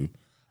inch of you.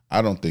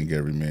 I don't think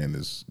every man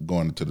is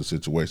going into the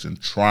situation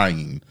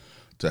trying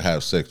to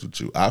have sex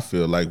with you. I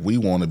feel like we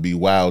want to be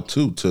wild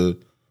too, to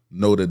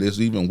know that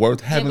it's even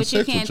worth having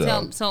sex with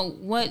y'all. So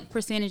what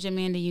percentage of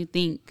men do you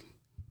think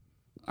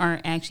are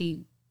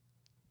actually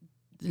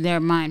their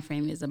mind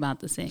frame is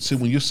about the sex? See,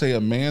 when you say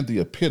a man, the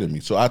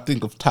epitome. So I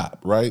think of top,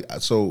 right?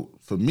 So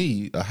for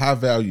me, a high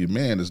value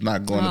man is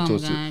not going Oh into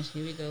my a gosh,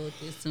 here we go with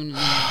this soon.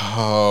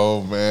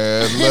 Oh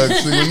man, look,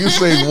 see when you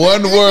say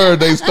one word,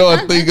 they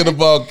start thinking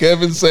about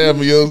Kevin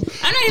Samuels.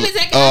 I'm not even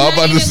saying. Oh, I'm not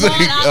about to even say-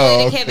 going all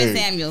the way to okay. Kevin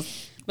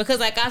Samuels because,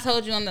 like I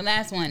told you on the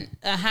last one,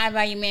 a high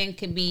value man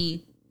could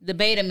be the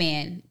beta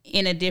man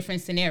in a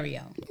different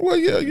scenario. Well,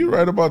 yeah, you're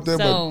right about that.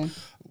 So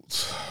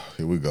But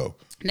here we go.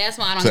 that's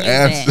why I don't To use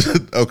answer,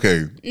 that.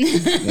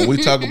 okay, when we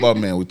talk about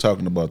man, we're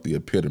talking about the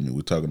epitome.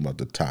 We're talking about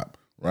the top,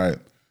 right?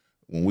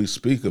 When we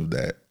speak of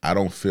that, I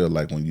don't feel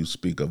like when you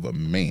speak of a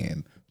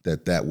man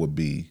that would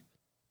be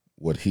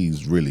what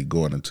he's really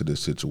going into this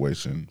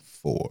situation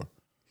for.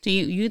 Do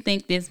you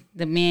think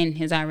the man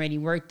has already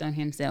worked on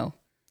himself?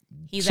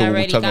 He's So when we're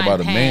already talking gotten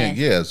about a man, past.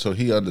 yeah, so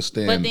he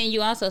understands. But then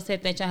you also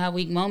said that y'all have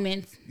weak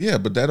moments. Yeah,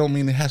 but that don't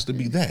mean it has to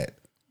be that.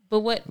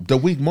 But what? The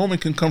weak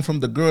moment can come from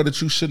the girl that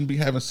you shouldn't be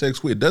having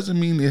sex with. Doesn't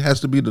mean it has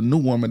to be the new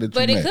woman that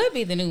But you it met. could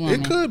be the new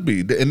woman. It could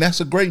be, and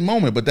that's a great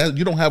moment. But that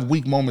you don't have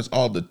weak moments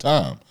all the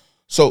time.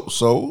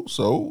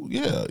 So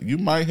yeah, you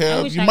might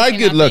have. wish You I might could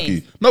get see my lucky.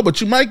 face. No,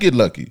 but you might get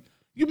lucky.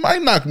 You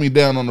might knock me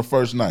down on the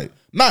first night.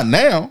 Not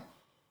now.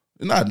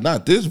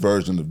 Not this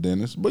version of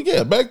Dennis. But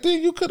yeah, back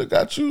then you could have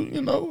got you.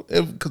 You know,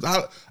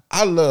 because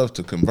I love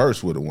to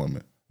converse with a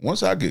woman.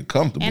 Once I get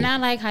comfortable. And I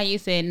like how you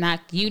said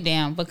knock you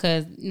down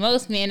because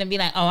most men would be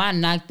like, "Oh, I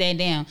knocked that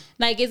down."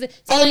 Like, is it?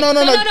 So Oh like, no!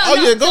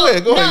 Oh yeah, go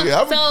ahead. Go ahead.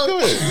 Yeah, go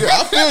ahead. Yeah,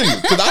 I feel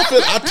you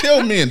because I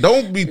tell men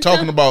don't be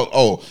talking about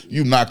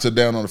you knocked her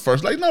down on the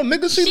first. Like no,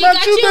 nigga, she knocked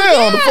got you you down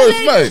on the down,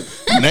 first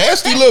like- night.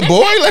 Nasty little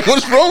boy. Like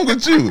what's wrong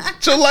with you?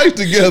 Get your life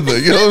together.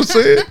 You know what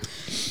I'm saying?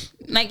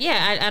 Like,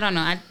 yeah, I don't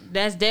know.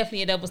 That's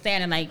definitely a double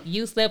standard. Like,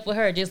 you slept with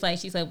her just like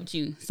she slept with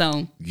you.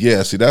 So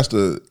Yeah. See, that's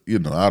the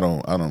I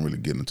don't really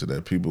get into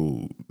that.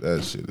 People,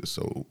 that shit is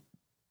so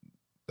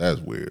that's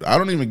weird. I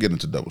don't even get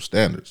into double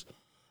standards.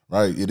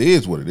 Right? It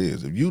is what it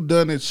is. If you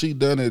done it, she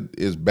done it.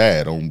 It's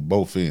bad on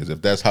both ends.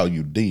 If that's how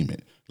you deem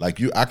it, like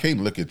I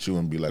can't look at you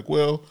and be like,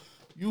 well,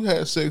 you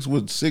had sex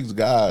with 6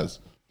 guys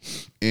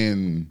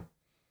in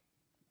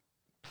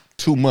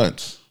 2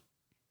 months.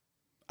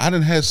 I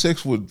done had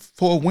sex with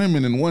 4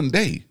 women in one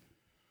day.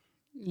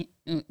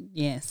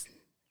 yes,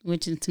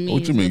 which is to me.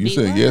 What you mean? would You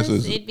be said yes worse.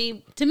 is- It'd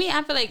be to me.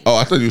 I feel like. Oh,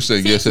 I thought you said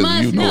 6 yes, as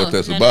months? you know No, what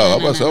that's no, about. no,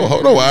 I'm about to say, no,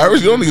 hold no, on,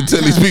 Iris, you don't need to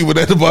tell these people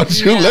that about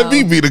you. No. Let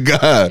me be the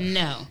guy.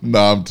 No, No,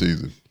 I'm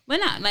teasing. but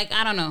not like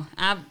I don't know.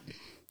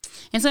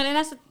 And so then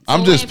that's.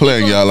 I'm so just when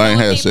playing, people- y'all. I ain't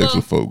when had sex people-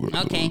 with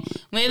folk. Okay,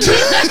 when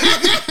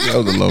That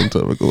was a long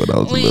time ago when I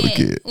was a little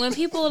kid. when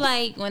people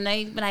when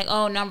they be like,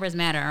 oh, numbers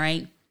matter,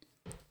 right?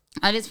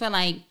 I just feel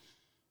like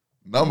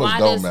Numbers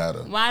don't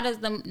matter. Why does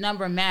the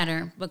number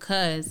matter?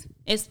 Because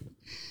it's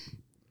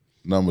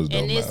Numbers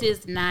don't and this matter.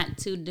 is not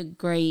to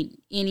degrade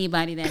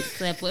anybody that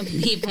slept with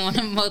people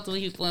and multiple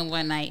people in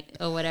one night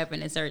or whatever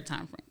in a certain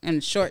time frame, in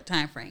a short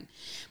time frame.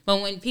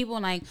 But when people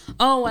are like,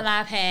 oh well,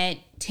 I've had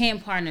 10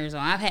 partners or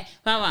I've had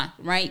blah blah,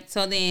 right?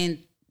 So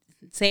then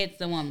say it's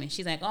the woman.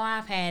 She's like, oh,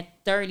 I've had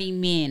 30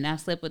 men. I've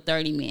slept with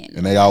 30 men.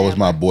 And they always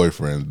my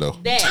boyfriends though.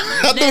 That,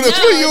 I knew that's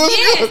where you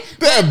was going.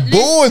 That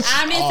bullshit.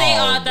 I didn't say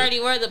all 30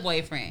 were the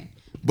boyfriend.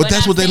 But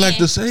that's I'm what they like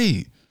to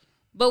saying- say.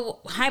 But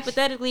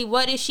hypothetically,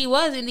 what if she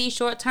was in these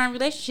short-term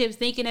relationships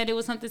thinking that it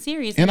was something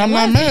serious? And it I'm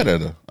not wasn't? mad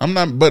at her. I'm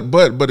not,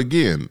 but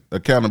again,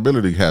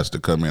 accountability has to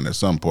come in at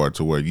some part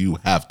to where you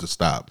have to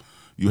stop.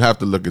 You have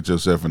to look at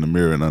yourself in the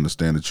mirror and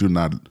understand that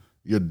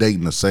you're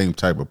dating the same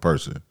type of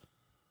person.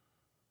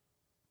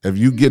 If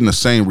you getting the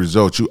same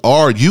results,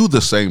 are you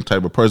the same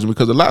type of person?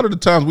 Because a lot of the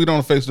times we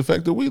don't face the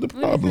fact that we the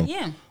problem.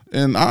 Yeah.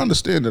 And I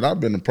understand that I've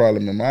been the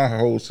problem in my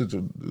whole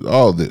situation,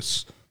 all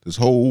this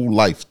whole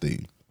life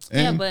thing.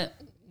 And Yeah, but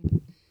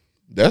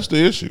that's the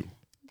issue.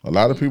 A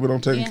lot of people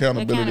don't take Yeah,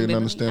 accountability and accountability.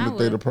 understand I that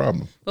they're the would.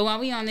 problem. but while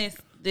we on this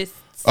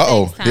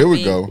Uh-oh, sex here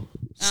we topic, go.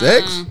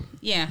 Sex?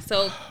 Yeah.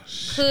 So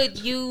could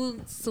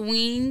you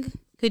swing?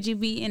 Could you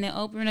be in an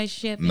open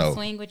relationship and No.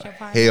 swing with your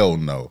partner? Hell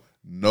no.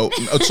 No.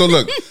 So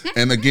look,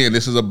 and again,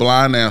 this is a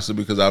blind answer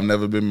because I've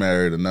never been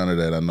married and none of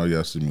that. I know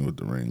y'all see me with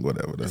the ring,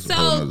 whatever. That's a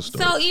whole nother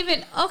story. So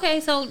even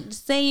so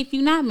say if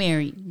you're not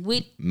married,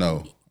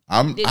 No.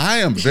 I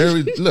am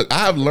very look,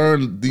 I've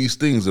learned these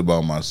things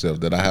about myself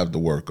that I have to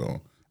work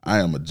on. I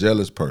am a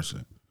jealous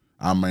person.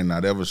 I may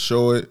not ever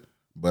show it,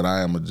 but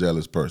I am a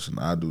jealous person.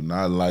 I do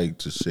not like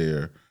to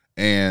share,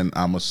 and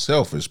I'm a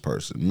selfish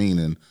person,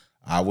 meaning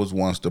I was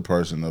once the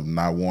person of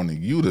not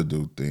wanting you to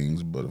do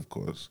things, but of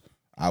course,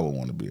 I would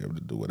want to be able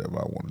to do whatever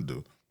I want to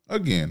do.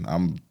 Again,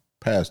 I'm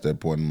past that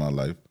point in my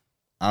life.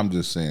 I'm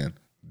just saying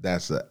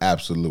that's an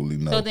absolutely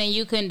no. So then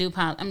you couldn't do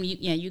poly.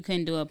 You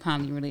couldn't do a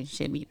poly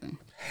relationship either.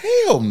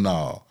 Hell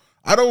no.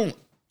 I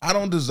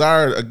don't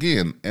desire,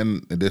 again,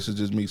 and this is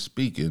just me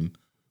speaking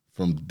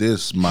from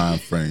this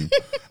mind frame.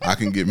 I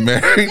can get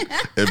married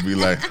and be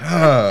like,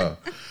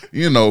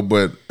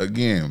 but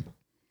again,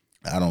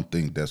 I don't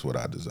think that's what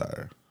I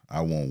desire.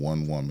 I want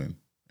one woman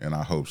and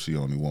I hope she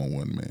only want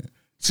one man.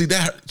 See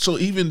that? So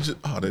even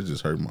that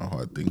just hurt my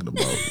heart thinking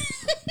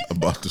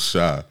about the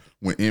shy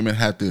when Emmett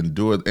had to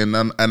endure it. And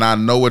I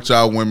know what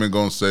y'all women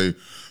gonna say.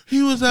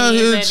 He was out He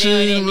here was doing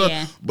it, cheating.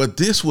 yeah. But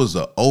this was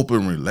an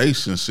open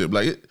relationship.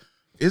 Like,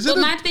 is it?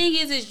 But my thing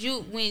is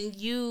you when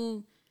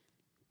you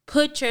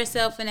put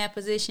yourself in that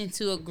position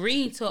to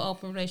agree to an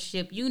open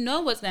relationship, you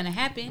know what's gonna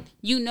happen.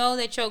 You know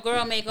that your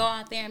girl may go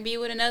out there and be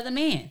with another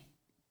man.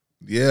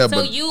 Yeah,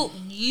 So but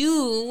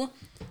you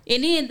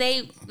and then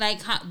they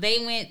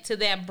they went to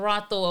that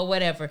brothel or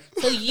whatever.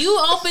 So you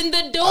opened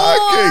the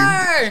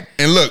door.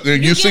 and look,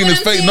 and you get seen what his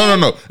I'm face. saying?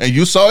 No, and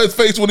you saw his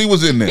face when he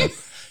was in there.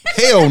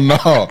 Hell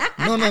no.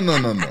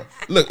 No.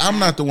 Look, I'm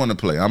not the one to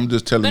play. I'm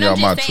just telling But y'all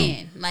I'm my just truth.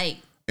 saying, like,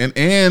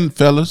 And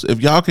fellas,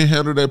 if y'all can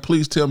handle that,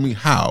 please tell me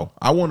how.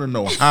 I want to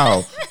know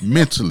how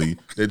mentally,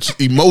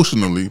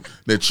 emotionally,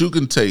 that you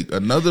can take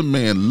another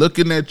man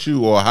looking at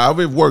you or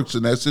however it works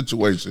in that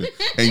situation,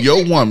 and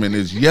your woman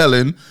is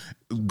yelling,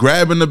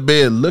 grabbing the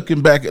bed,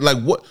 looking back at like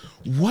what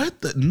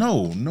the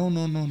no.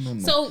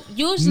 so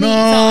usually,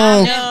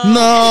 No.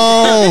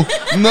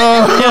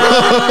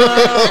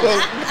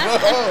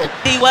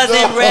 He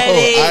wasn't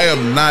ready. I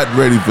am not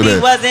ready for that. He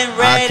wasn't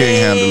I can't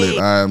handle ready.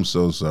 it. I am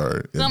so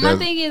sorry. So my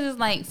thing is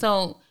like,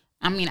 so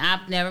I mean,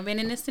 I've never been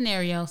in this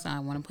scenario, so I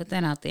want to put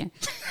that out there.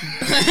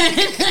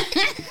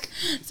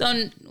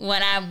 So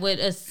what I would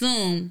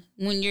assume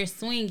when you're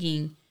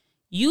swinging,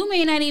 you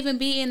may not even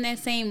be in that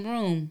same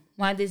room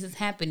while this is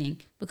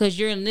happening because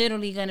you're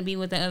literally going to be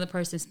with the other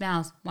person's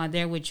spouse while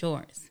they're with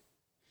yours.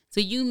 So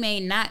you may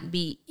not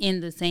be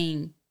in the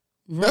same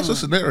room. That's a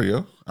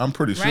scenario. I'm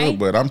pretty sure, Right?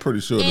 but I'm pretty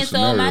sure the And so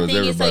scenario my is thing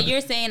is, so everybody.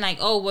 you're saying like,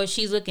 oh, well,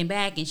 she's looking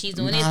back and she's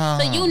doing this. Nah.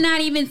 So you're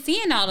not even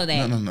seeing all of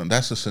that. No.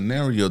 That's a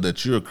scenario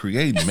that you're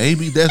creating.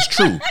 Maybe that's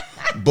true.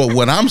 But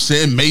what I'm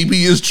saying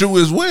maybe is true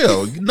as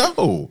well.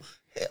 No.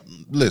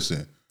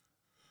 Listen.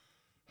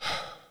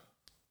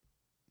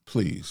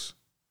 Please,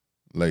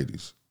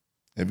 ladies,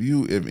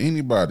 if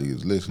anybody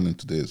is listening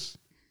to this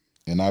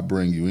and I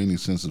bring you any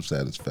sense of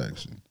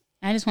satisfaction.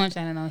 I just want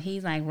y'all to know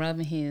he's like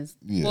rubbing his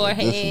Yeah,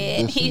 forehead.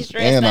 this He's is,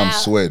 stressed and I'm out.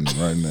 sweating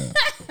right now.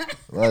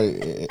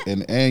 Right?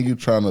 And you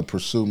trying to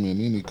pursue me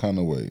in any kind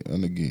of way.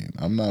 And again,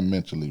 I'm not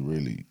mentally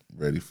really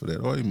ready for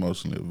that or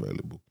emotionally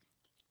available.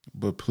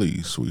 But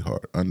please,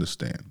 sweetheart,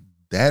 understand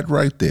that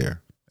right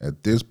there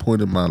at this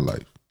point in my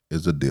life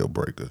is a deal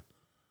breaker.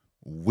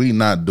 We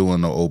not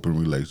doing no open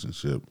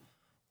relationship.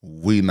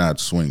 We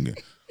not swinging.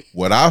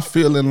 What I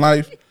feel in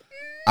life,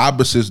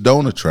 opposites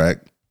don't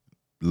attract.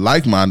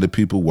 Like-minded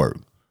people work.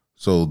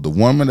 So the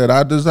woman that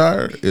I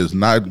desire is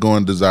not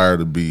going to desire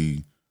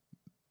to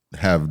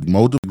have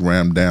multiple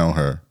ram down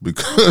her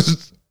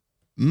because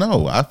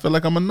no, I feel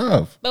like I'm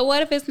enough. But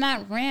what if it's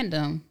not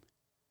random?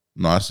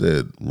 No, I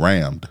said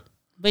rammed.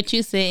 But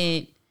you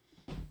said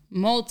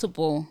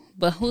multiple.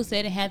 But who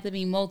said it had to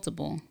be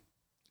multiple?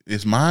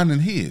 It's mine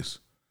and his.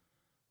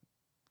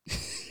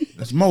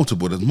 It's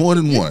multiple. There's more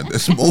than one.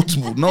 There's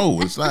multiple.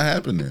 No, it's not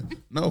happening.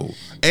 No.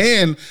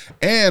 And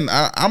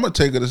I'm gonna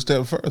take it a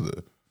step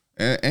further.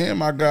 And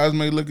my guys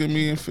may look at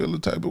me and feel the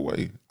type of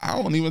way.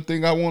 I don't even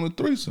think I want a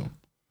threesome.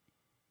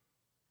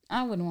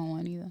 I wouldn't want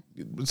one either.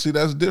 But see,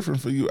 that's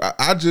different for you.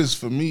 I just,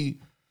 for me,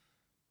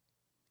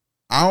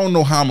 I don't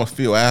know how I'm gonna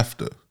feel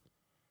after.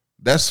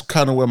 That's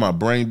kind of where my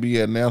brain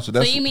be at now. So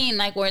that's So you mean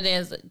like where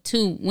there's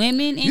two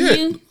women in yeah.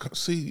 you?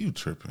 See, you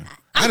tripping.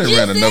 I'm I done just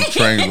ran enough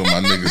saying. trains with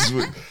my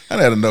niggas. I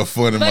done had enough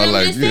fun in But my I'm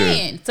life. just Yeah.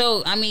 saying.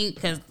 So I mean,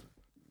 because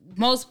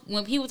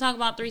when people talk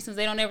about threesomes,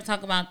 they don't ever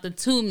talk about the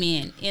two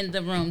men in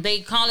the room. They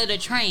call it a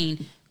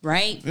train,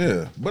 right?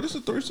 Yeah, but it's a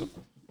threesome.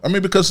 I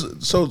mean, because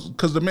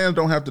the men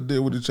don't have to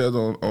deal with each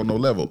other on no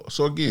level.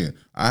 So again,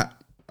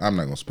 I'm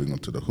not gonna speak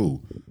onto the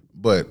who,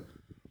 but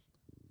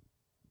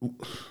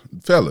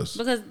fellas,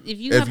 Because if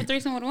you If have a you-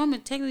 threesome with a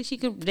woman, technically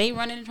they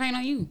running the train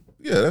on you.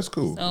 yeah, that's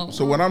cool.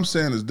 So what I'm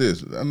saying is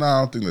this. No, I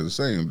don't think they're the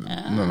same. No. I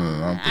don't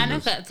think I know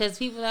that's- because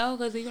people are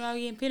because people are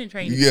getting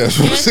penetrated. Yes,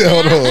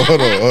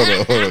 hold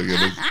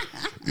on.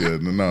 Yeah,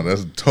 no,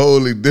 that's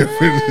totally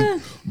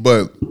different.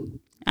 But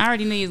I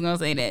already knew you was gonna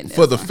say that.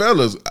 for the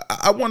fellas,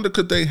 I wonder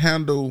could they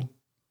handle?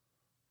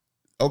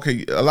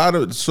 Okay, a lot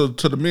of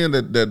to the men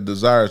that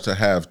desires to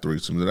have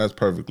threesomes, and that's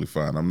perfectly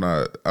fine. I'm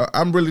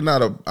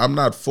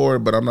not for it,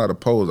 but I'm not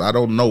opposed. I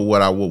don't know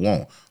what I would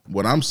want.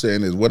 What I'm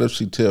saying is, what if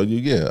she tell you,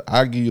 yeah,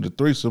 I'll give you the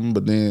threesome,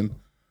 but then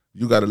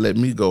you got to let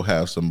me go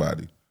have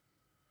somebody,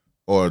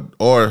 or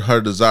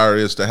her desire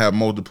is to have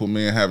multiple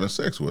men having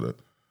sex with her.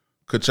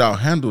 Could y'all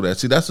handle that?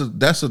 See, that's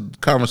a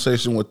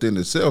conversation within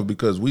itself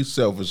because we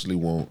selfishly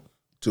want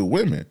two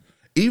women,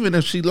 even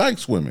if she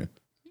likes women.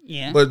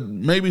 Yeah. But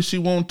maybe she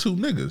want two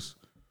niggas.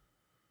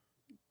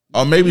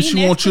 Or maybe I mean,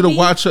 she that wants you could to be-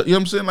 watch her. You know what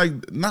I'm saying?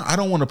 Like, no, I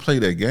don't want to play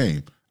that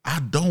game. I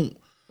don't.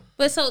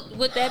 But so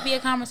would that be a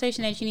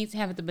conversation that you need to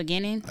have at the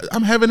beginning?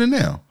 I'm having it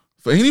now.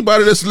 For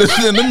anybody that's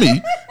listening to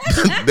me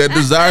that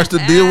desires to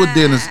deal with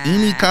Dennis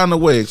any kind of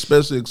way,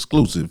 especially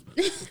exclusive.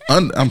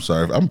 I'm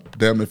sorry. I'm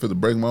damn near to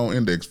break my own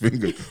index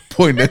finger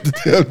pointing at the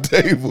damn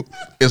table.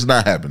 It's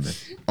not happening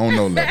on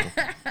no level.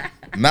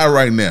 Not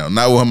right now.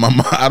 Not with my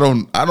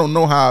mom. I don't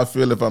know how I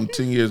feel if I'm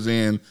 10 years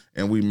in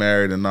and we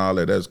married and all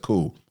that. That's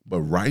cool.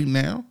 But right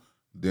now,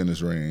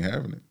 Dennis Ray ain't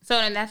having it. So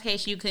in that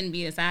case, you couldn't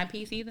be a side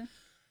piece either.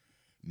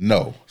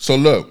 No. So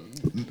look,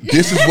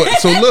 this is what.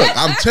 So look,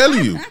 I'm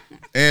telling you,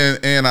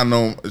 and I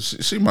know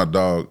she my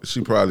dog.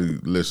 She probably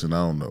listen.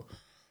 I don't know.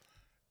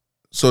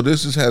 So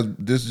this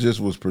just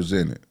was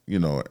presented. You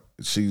know,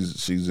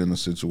 she's in a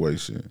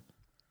situation.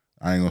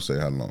 I ain't gonna say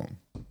how long.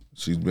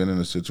 She's been in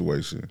a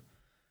situation.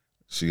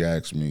 She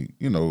asked me,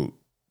 you know,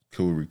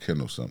 could we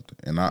rekindle something?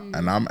 And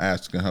I'm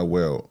asking her,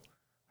 well,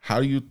 how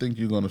do you think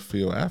you're gonna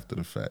feel after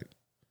the fact?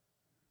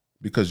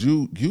 Because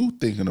you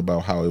thinking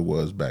about how it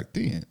was back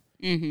then.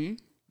 Mm-hmm.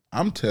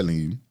 I'm telling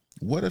you,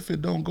 what if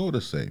it don't go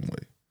the same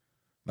way?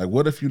 Like,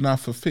 what if you're not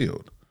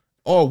fulfilled?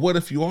 Or what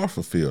if you are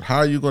fulfilled? How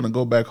are you going to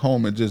go back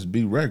home and just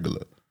be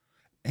regular?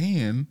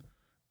 And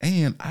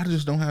I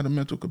just don't have the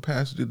mental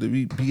capacity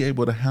to be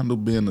able to handle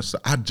being a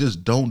side. I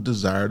just don't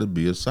desire to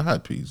be a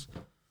side piece.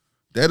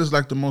 That is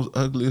like the most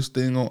ugliest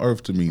thing on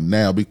earth to me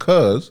now,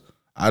 because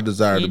I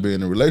desire to be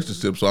in a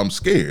relationship, so I'm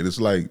scared.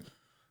 It's like,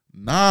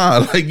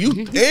 nah, like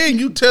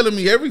you telling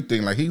me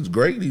everything. Like, he's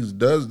great, he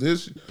does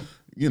this,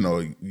 you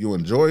know, you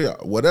enjoy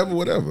it,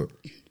 whatever.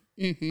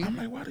 Mm-hmm. I'm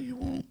like, why do you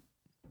want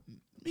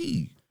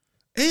me?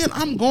 And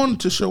I'm going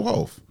to show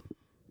off.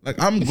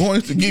 Like, I'm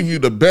going to give you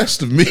the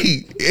best of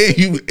me,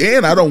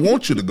 and I don't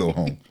want you to go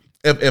home.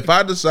 If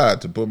I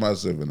decide to put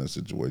myself in a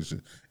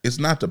situation, it's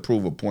not to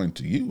prove a point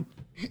to you.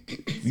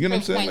 You know what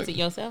I'm saying? Point to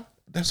yourself.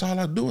 That's all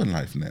I do in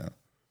life now.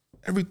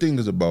 Everything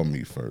is about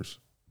me first.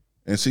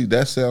 And see,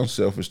 that sounds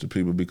selfish to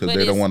people because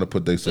they don't want to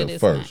put themselves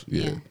first.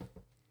 Yeah.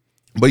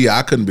 But yeah,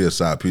 I couldn't be a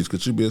side piece.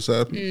 Could you be a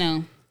side piece?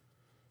 No.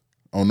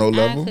 On no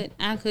level?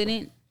 I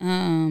couldn't.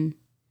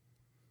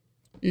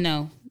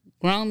 No.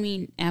 Grown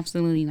me,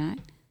 absolutely not.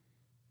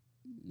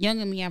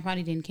 Younger me, I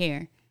probably didn't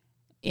care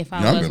if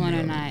I was one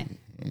or not.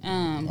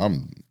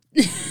 I'm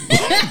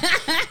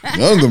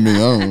younger me.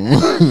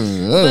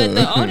 But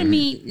the older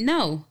me,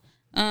 no.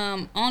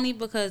 Only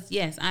because,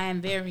 yes, I am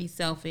very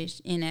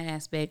selfish in that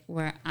aspect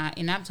where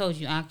I've told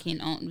you, I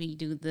can only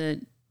do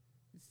the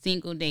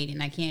single dating.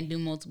 I can't do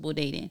multiple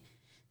dating.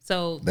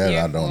 So that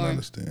I don't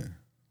understand.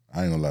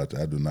 I ain't gonna lie to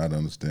you. I do not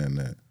understand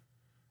that.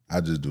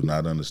 I just do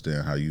not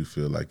understand how you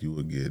feel like you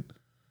would get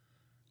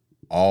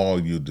all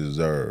you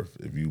deserve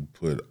if you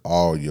put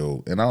all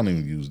your, and I don't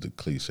even use the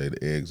cliche,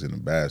 the eggs in the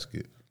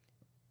basket,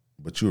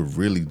 but you're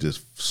really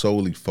just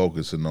solely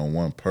focusing on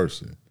one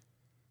person.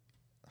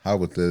 How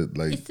would that,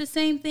 like? It's the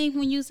same thing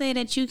when you say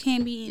that you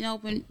can't be in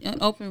an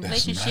open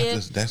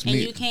relationship. That's and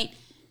me. You can't.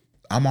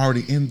 I'm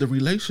already in the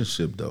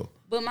relationship though.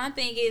 But my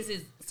thing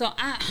is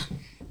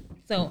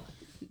so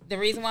the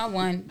reason why,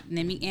 one,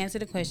 let me answer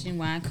the question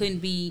why I couldn't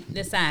be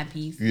the side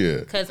piece. Yeah.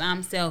 Because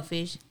I'm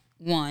selfish.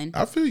 One.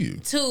 I feel you.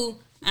 Two,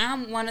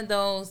 I'm one of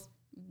those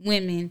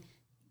women.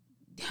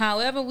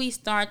 However we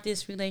start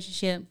this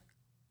relationship,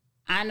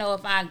 I know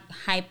if I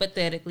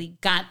hypothetically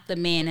got the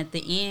man at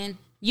the end,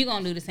 you're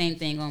going to do the same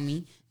thing on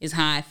me, is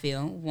how I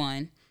feel,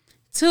 one.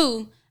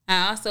 Two,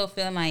 I also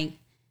feel like,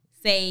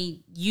 say,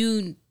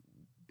 you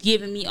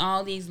giving me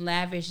all these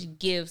lavish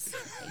gifts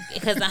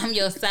because I'm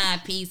your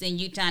side piece and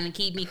you trying to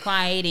keep me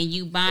quiet and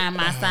you buying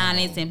my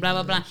silence and blah,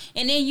 blah, blah.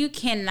 And then you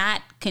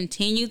cannot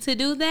continue to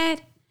do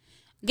that.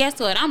 Guess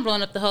what? I'm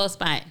blowing up the whole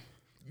spot.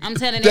 I'm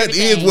telling that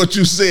everything. Is what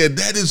you said.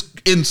 That is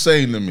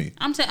insane to me.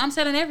 I'm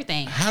telling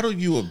everything. How do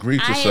you agree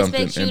to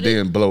something and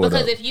then blow it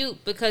up?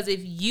 Because if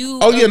you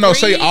oh yeah, no,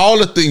 say all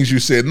the things you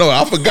said. No,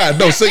 I forgot.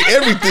 No, say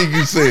everything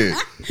you said.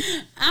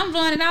 I'm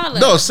blowing it all up.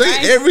 No,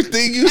 say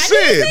everything you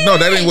said. No,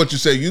 that ain't what you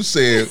said. You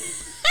said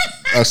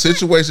a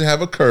situation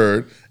have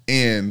occurred,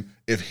 and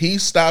if he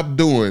stopped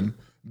doing,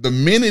 the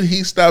minute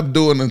he stopped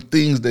doing the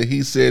things that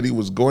he said he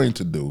was going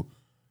to do,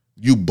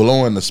 you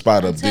blowing the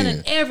spot up then.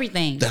 Telling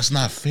everything. That's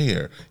not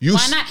fair.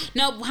 Why not?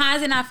 No, how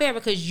is it not fair?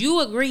 Because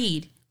you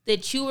agreed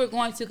that you were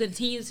going to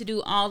continue to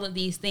do all of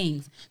these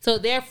things. So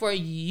therefore,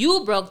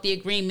 you broke the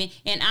agreement,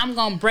 and I'm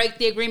going to break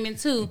the agreement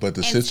too. But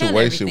the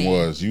situation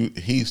was,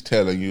 he's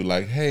telling you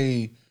like,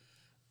 hey,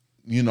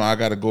 you know, I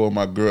got to go with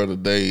my girl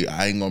today.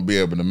 I ain't going to be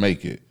able to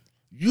make it.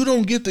 You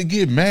don't get to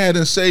get mad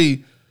and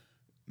say,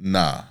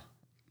 nah.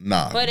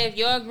 But if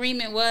your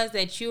agreement was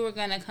that you were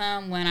going to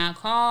come when I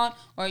called,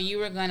 or you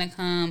were going to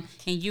come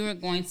and you were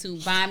going to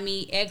buy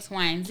me X,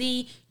 Y, and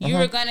Z, you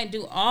were going to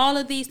do all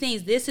of these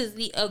things. This is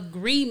the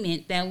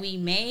agreement that we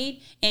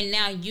made, and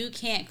now you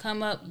can't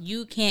come up,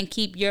 you can't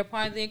keep your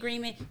part of the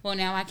agreement. Well,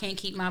 now I can't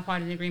keep my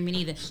part of the agreement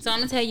either. So I'm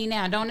going to tell you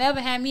now, don't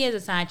ever have me as a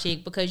side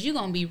chick, because you're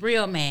going to be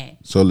real mad.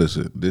 So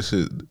listen, this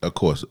is, of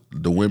course,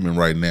 the women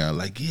right now,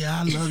 like,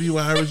 yeah, I love you,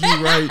 Iris,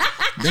 you right.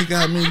 They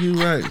got me, you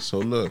right. So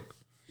look.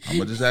 I'm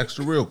going to just ask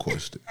the real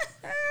question.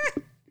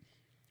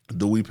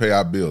 Do we pay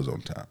our bills on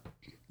time?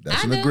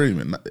 That's an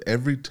agreement.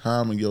 Every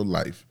time in your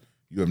life,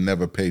 you have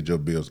never paid your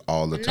bills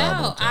all the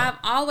time on time. I've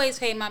always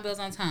paid my bills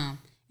on time.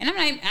 And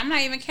I'm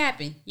not even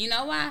capping. You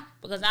know why?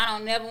 Because I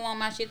don't never want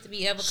my shit to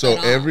be ever cut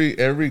off. So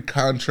every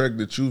contract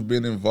that you've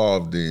been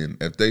involved in,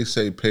 if they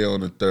say pay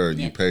on the third,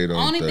 you paid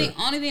on the third.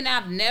 Only thing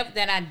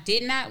that I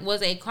did not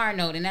was a car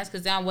note, and that's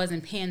because I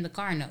wasn't paying the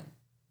car note.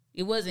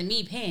 It wasn't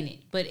me paying it.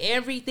 But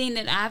everything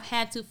that I've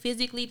had to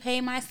physically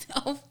pay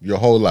myself. Your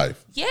whole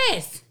life?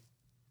 Yes.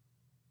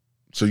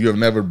 So you have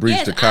never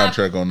breached a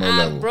contract on no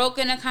level? I've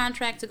broken a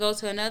contract to go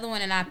to another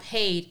one, and I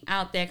paid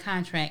out that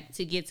contract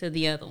to get to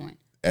the other one.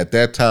 At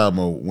that time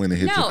or when it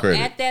hit your credit?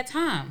 No, at that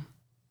time.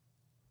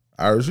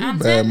 Iris, you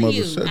bad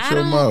mother. Shut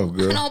your mouth,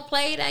 girl. I don't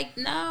play like,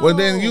 no. Well,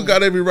 then you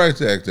got every right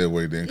to act that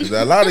way then. Because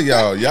a lot of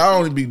y'all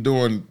only be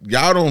doing,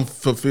 y'all don't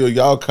fulfill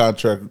y'all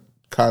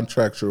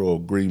contractual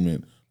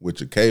agreement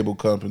with your cable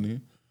company,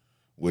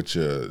 with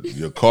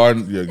your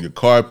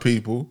car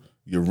people,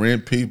 your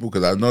rent people.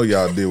 Because I know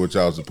y'all did what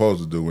y'all was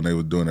supposed to do when they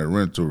were doing that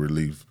rental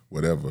relief,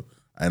 whatever.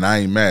 And I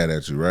ain't mad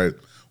at you, right?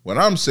 What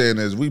I'm saying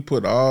is we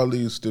put all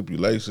these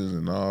stipulations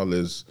and all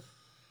this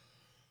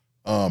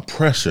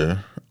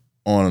pressure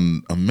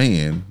on a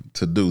man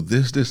to do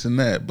this, and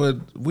that, but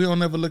we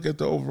don't ever look at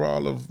the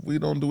overall of we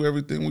don't do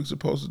everything we're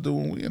supposed to do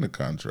when we in a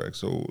contract.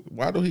 So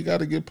why do he got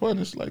to get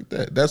punished like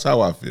that? That's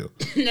how I feel.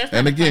 That's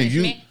and not again,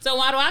 you. So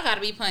why do I got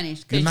to be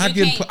punished? You're not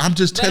getting. I'm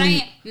just telling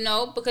you.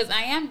 No, because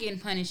I am getting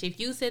punished. If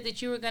you said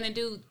that you were going to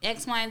do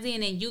X, Y, and Z,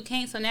 and then you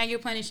can't, so now you're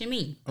punishing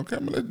me. Okay,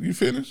 I'm gonna let you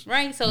finish.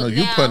 Right. So no, now,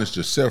 you punished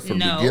yourself from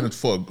the beginning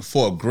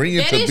for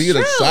agreeing to be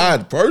the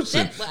side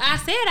person. Well, I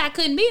said I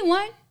couldn't be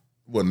one.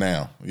 Well,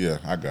 now, yeah,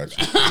 I got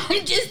you.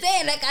 I'm just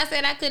saying, like I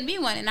said, I couldn't be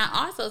one. And I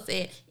also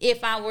said,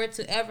 if I were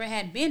to ever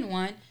had been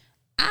one,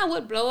 I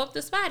would blow up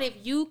the spot if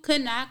you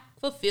could not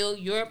fulfill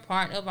your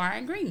part of our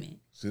agreement.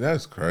 See,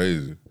 that's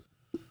crazy.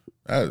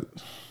 That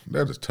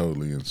is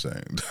totally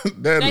insane.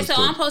 I'm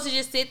supposed to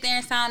just sit there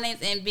in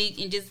silence and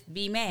just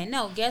be mad.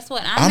 No, guess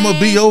what? I'm going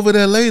to be over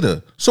there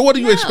later. So what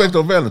do you expect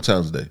on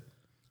Valentine's Day?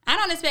 I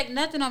don't expect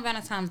nothing on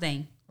Valentine's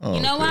Day. Oh,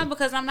 you know why?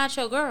 Because I'm not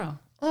your girl.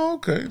 Oh,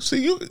 okay.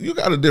 See, you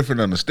got a different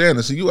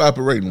understanding. See, you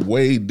operating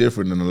way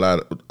different than a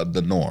lot of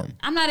the norm.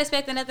 I'm not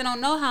expecting nothing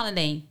on no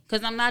holiday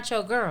because I'm not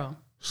your girl.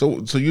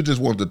 So you just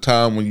want the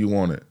time when you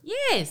want it?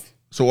 Yes.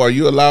 So are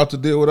you allowed to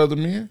deal with other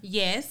men?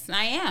 Yes,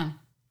 I am.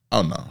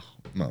 Oh,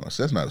 no,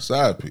 that's not a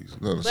side piece.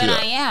 No, but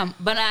I am.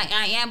 But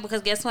I am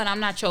because guess what? I'm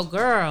not your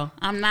girl.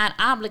 I'm not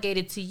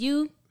obligated to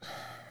you.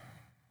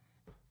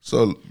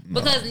 So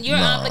because you're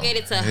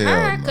obligated to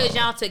her because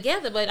y'all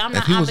together, but I'm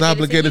not. If he was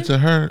obligated to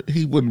her,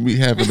 he wouldn't be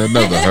having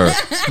another her.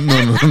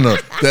 No.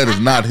 That is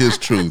not his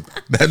truth.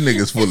 That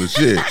nigga's full of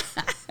shit.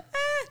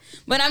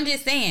 But I'm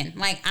just saying,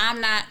 like,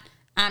 I'm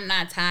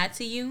not tied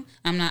to you.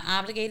 I'm not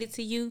obligated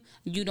to you.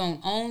 You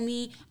don't own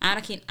me.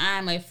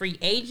 I'm a free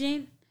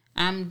agent.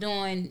 I'm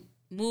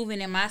moving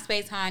in my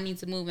space how I need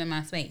to move in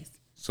my space.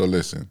 So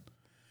listen,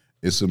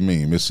 it's a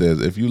meme. It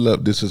says, if you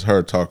love, this is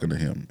her talking to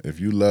him. If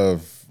you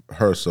love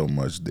her so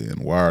much,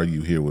 then why are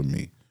you here with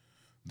me?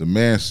 The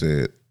man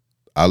said,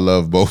 I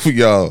love both of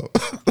y'all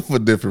for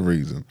different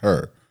reasons.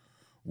 Her,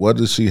 what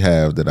does she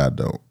have that I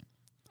don't?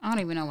 I don't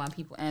even know why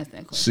people ask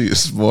that question. She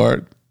is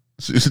smart.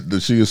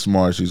 She is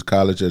smart. She's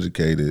college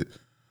educated,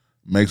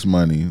 makes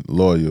money,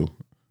 loyal,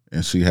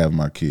 and she have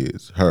my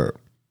kids. Her,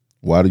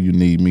 why do you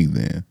need me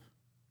then?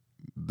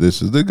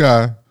 This is the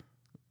guy.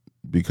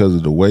 Because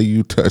of the way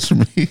you touch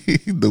me,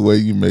 the way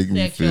you make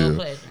me feel,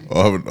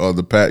 or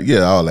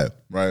the all that,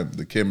 right?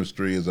 The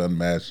chemistry is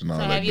unmatched and all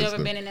that. So have you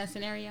ever been in that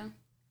scenario?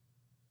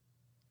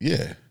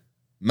 Yeah,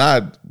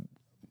 not.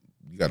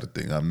 You got to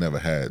think. I've never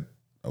had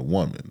a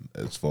woman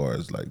as far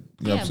as like,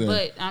 you know what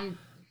I'm saying?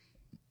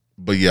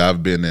 But yeah,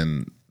 I've been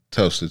in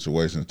tough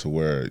situations to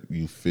where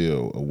you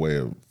feel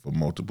away for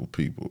multiple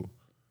people.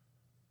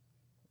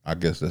 I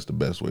guess that's the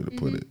best way to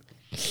put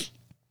it.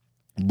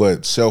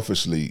 But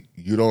selfishly,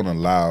 you don't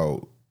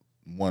allow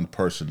one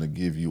person to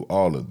give you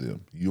all of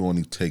them. You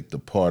only take the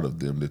part of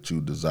them that you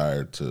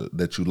desire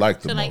that you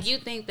like the most. So, like, you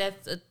think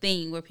that's a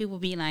thing where people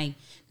be like,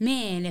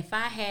 man, if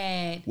I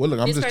had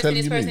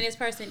this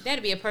person,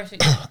 that'd be a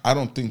perfect. I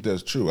don't think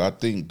that's true. I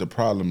think the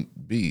problem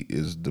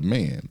is the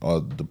man or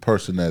the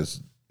person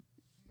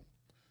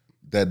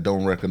that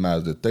don't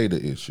recognize that they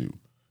the issue.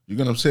 You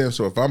get what I'm saying?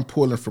 So if I'm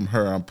pulling from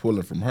her, I'm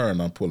pulling from her,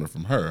 and I'm pulling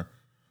from her,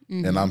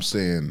 and I'm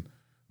saying,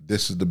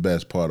 this is the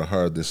best part of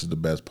her. This is the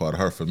best part of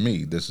her for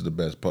me. This is the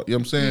best part. You know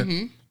what I'm saying?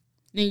 Mm-hmm.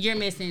 Then you're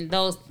missing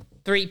those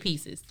 3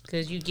 pieces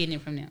because you're getting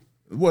it from them.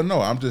 Well,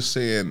 no, I'm just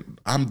saying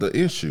I'm the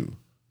issue.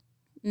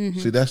 Mm-hmm.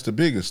 See, that's the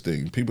biggest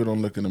thing. People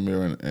don't look in the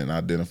mirror and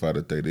identify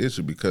that they're the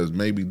issue because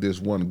maybe this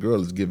one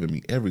girl is giving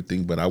me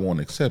everything, but I won't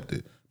accept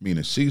it.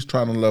 Meaning she's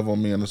trying to love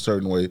on me in a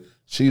certain way.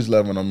 She's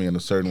loving on me in a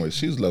certain way.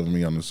 She's loving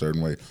me in a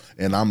certain way.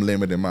 And I'm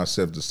limiting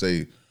myself to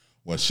say,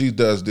 well, she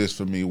does this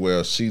for me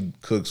well, she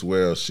cooks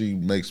well, she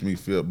makes me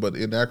feel. But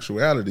in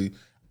actuality,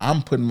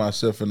 I'm putting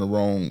myself in the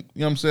wrong,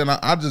 you know what I'm saying?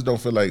 I just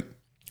don't feel like,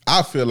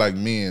 I feel like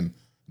men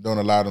don't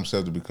allow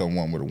themselves to become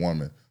one with a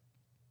woman.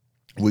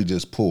 We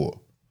just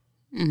pull.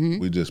 Mm-hmm.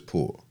 We just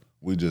pull.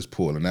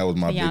 And that was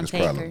my biggest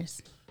problem.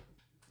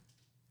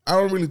 I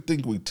don't really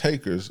think we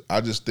takers.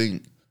 I just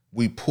think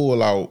we pull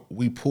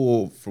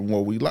from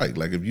what we like.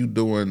 Like if you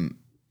doing...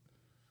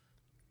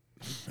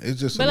 It's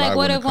just a lot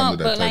when it comes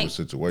to that type of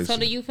situation. So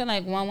do you feel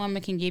like one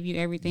woman can give you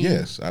everything?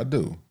 Yes, I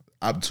do.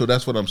 So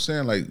that's what I'm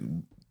saying. Like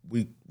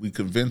we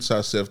convince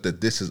ourselves that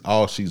this is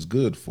all she's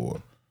good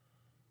for.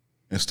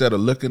 Instead of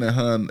looking at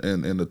her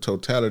and the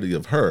totality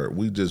of her,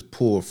 we just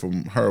pull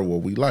from her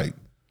what we like.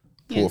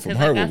 pull from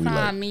 'cause her like what I we saw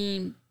a like.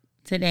 meme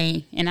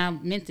today, and I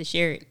meant to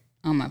share it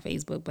on my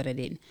Facebook, but I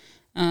didn't.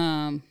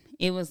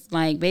 It was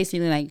like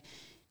basically like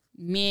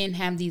men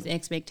have these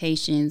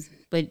expectations,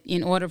 but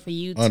in order for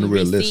you to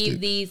Unrealistic.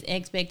 receive these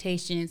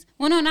expectations,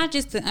 well, no, not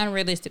just the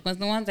unrealistic ones,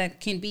 the ones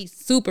that can be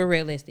super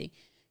realistic.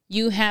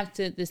 You have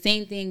to, the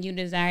same thing you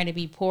desire to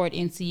be poured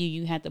into you,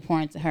 you have to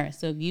pour into her.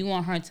 So if you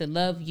want her to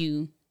love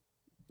you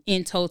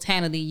in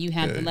totality, you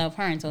have to love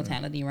her in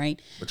totality,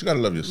 right? But you got to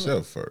love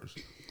yourself first.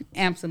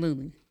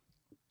 Absolutely.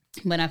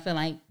 But I feel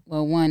like,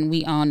 well, one,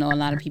 we all know a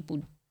lot of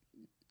people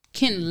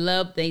can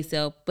love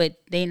themselves,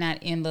 but they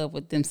not in love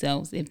with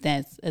themselves, if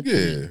that's a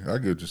thing. Yeah, I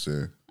get what you're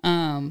saying.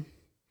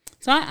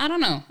 So I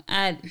don't know.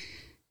 I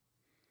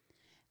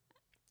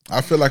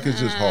feel like it's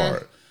just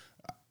hard.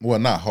 Well,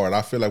 not hard.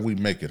 I feel like we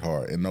make it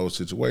hard in those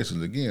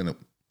situations. Again,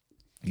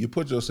 you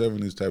put yourself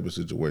in these type of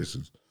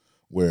situations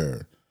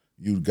where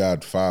you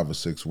got 5 or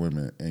 6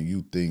 women and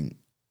you think,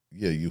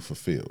 yeah, you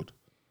fulfilled.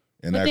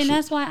 And But then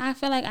that's why I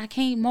feel like I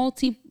can't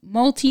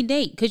multi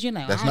date, because you're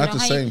like, that's I don't not know the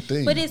how same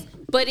thing.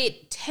 But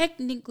it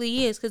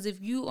technically is, because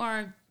if you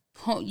are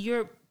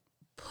you're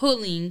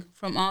pulling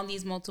from all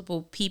these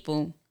multiple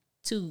people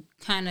to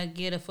kind of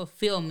get a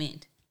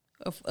fulfillment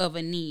of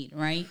a need,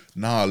 right?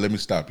 Nah, let me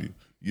stop you.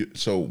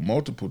 So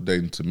multiple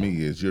dating to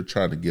me is you're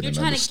trying to get You're an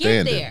trying to get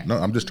understanding. there. No,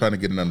 I'm just trying to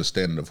get an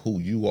understanding of who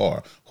you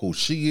are, who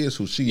she is,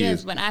 who she Yes,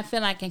 is. but I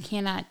feel like I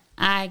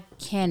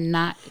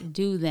cannot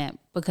do that,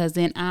 because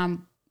then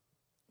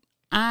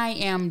I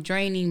am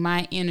draining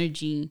my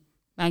energy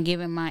by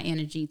giving my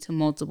energy to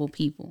multiple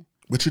people.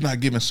 But you're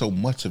not giving so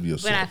much of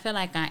yourself. But I feel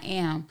like I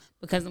am,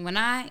 because when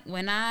I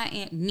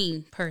am,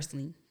 me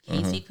personally,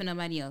 can't speak for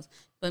nobody else,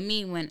 but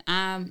me, when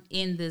I'm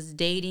in this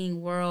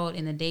dating world,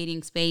 in the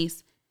dating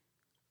space,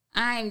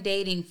 I'm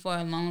dating for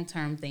a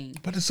long-term thing.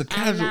 But it's a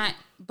casual.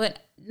 But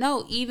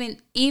no,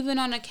 even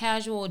on a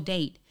casual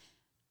date,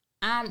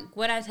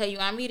 what I tell you,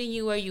 I'm meeting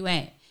you where you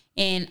at,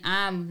 and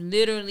I'm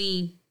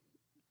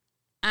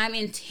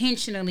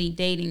intentionally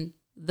dating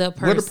the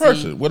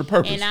person. With a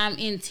purpose. And I'm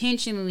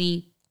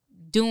intentionally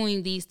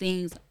doing these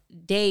things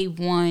day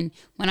one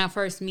when I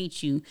first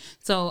meet you.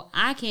 So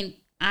I can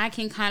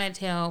kind of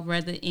tell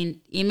whether,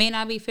 it may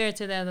not be fair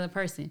to the other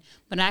person,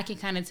 but I can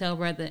kind of tell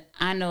whether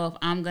I know if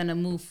I'm going to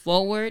move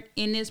forward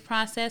in this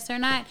process or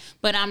not.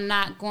 But I'm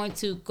not going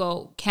to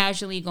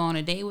casually go on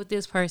a date with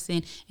this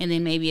person and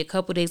then maybe a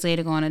couple days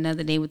later go on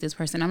another date with this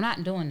person. I'm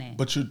not doing that.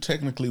 But you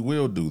technically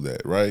will do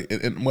that, right?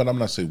 And well, I'm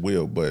not saying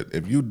will, but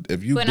if you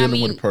But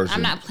dealing with a person,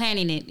 I'm not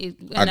planning it.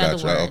 I got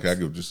you. Okay, I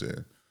get what you're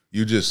saying.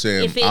 You just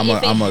saying If it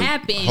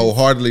happens,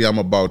 wholeheartedly I'm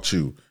about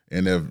you,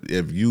 and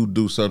if you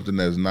do something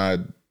that's not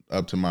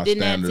up to my Then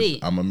that's standards,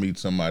 it. I'm gonna meet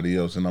somebody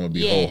else and I'm gonna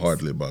be Yes.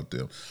 wholeheartedly about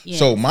them. Yes.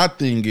 So my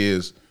thing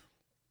is,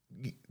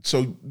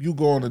 so you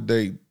go on a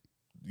date,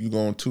 you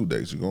go on 2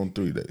 dates, you go on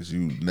 3 days.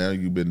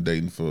 You've been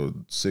dating for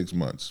 6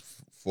 months,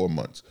 4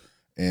 months,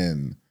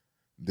 and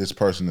this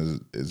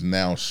person is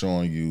now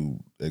showing you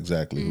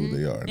exactly who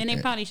they are. and they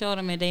probably showed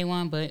them at day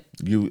one, but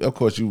You, of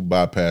course, you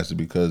bypass it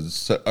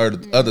because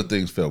other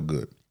things felt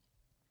good.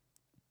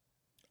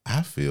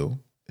 I feel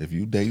if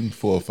you dating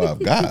 4 or 5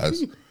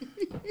 guys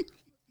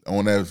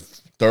on that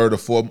 3rd or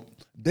 4th,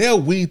 they'll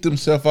weed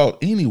themselves out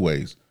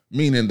anyways.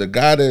 Meaning the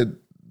guy that,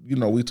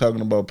 we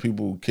talking about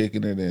people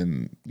kicking it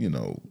and,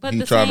 but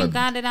he the trying same to.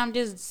 guy that I'm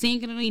just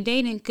singularly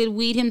dating could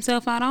weed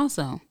himself out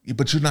also.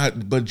 But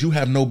you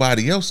have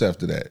nobody else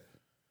after that.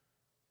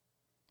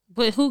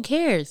 But who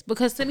cares?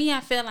 Because to me,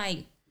 I feel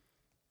like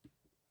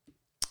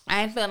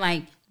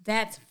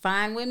that's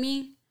fine with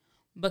me,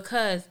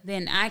 because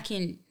then I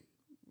can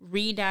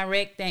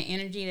redirect that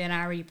energy that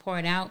I already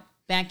poured out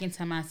back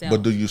into myself.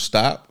 But do you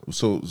stop?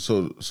 So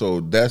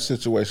that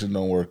situation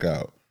don't work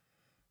out.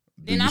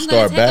 Do then you I'm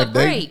going to take a dating?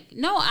 break.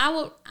 No, I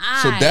will.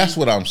 So that's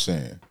what I'm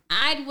saying.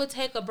 I would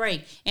take a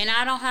break, and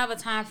I don't have a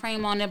time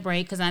frame on the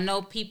break, because I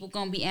know people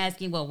gonna be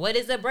asking, well, what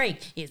is a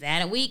break? Is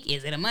that a week?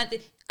 Is it a month?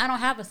 I don't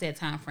have a set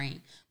time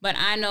frame, but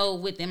I know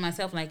within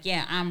myself, like,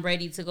 yeah, I'm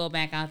ready to go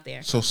back out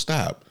there. So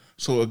stop.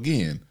 So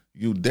again,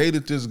 you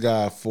dated this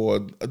guy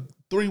for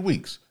 3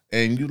 weeks,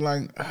 and you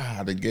like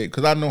the gate,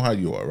 because I know how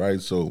you are,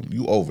 right? So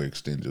you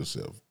overextend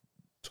yourself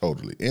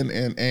totally,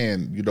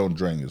 and you don't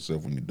drain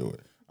yourself when you do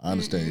it. I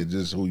understand. It's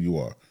just who you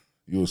are.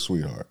 You're a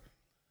sweetheart.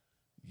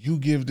 You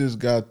give this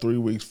guy 3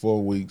 weeks,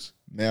 4 weeks.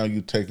 Now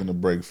you taking a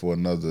break for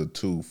another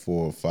 2,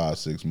 4, 5,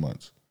 6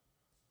 months.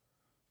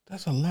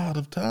 That's a lot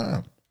of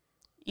time.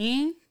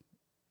 And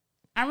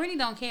I really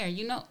don't care,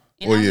 and Oh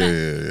I'm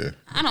yeah.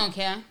 I don't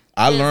care.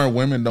 I learned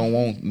women don't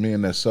want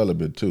men that's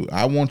celibate too.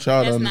 I want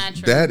y'all to That's not understand.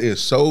 true. That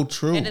is so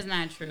true. That is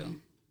not true.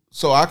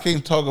 So I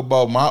can't talk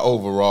about my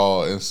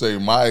overall and say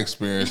my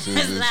experiences.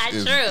 That's not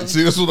true.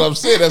 See, that's what I'm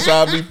saying. That's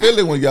how I be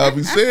feeling when y'all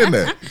be saying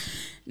that.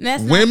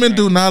 That's not Women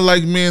true. do not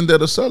like men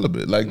that are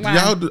celibate. Like Why?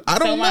 y'all do. I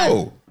don't So why?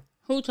 know.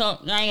 Who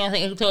told? I ain't gonna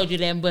say who told you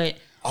that, but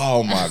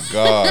Oh my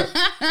God.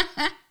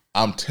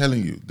 I'm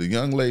telling you, the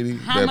young lady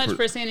how much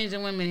percentage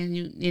of women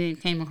you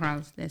came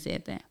across that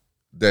said that?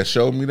 that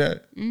showed me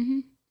that,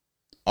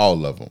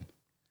 all of them.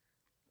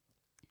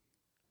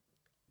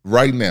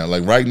 right now,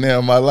 like right now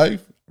in my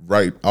life,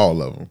 right,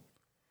 all of them.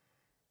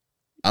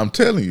 I'm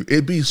telling you,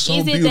 it'd be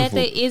so beautiful.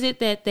 Is it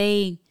that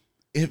they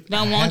if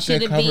don't I want had you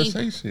that to be?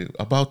 conversation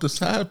about the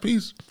side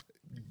piece,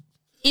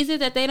 Is it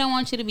that they don't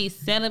want you to be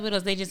celibate, or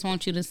they just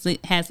want you to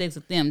have sex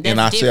with them? That's and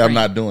I different. say I'm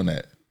not doing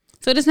that.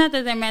 So it's not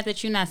that they're mad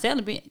that you're not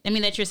celibate. I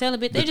mean that you're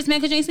celibate. They're just mad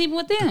because you ain't sleeping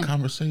with them. The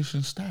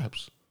conversation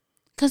stops.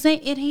 Cause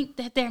it ain't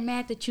that they're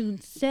mad that you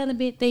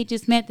celibate. They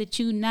just mad that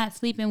you not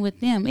sleeping with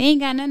them. It ain't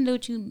got nothing to do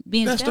with you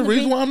being That's celibate. the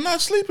reason why I'm not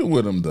sleeping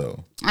with them,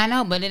 though. I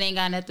know, but it ain't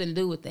got nothing to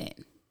do with that.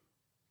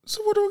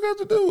 So what do I got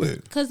to do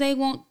with? Cause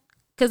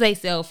they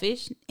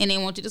selfish and they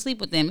want you to sleep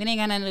with them. It ain't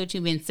got nothing to do with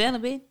you being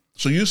celibate.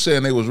 So you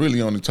saying they was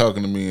really only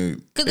talking to me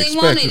Cause they expecting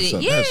wanted it.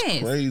 something? Yes. That's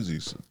crazy.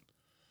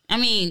 I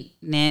mean,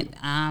 Nat,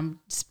 I'm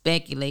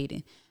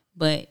speculating,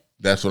 but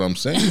That's what I'm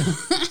saying.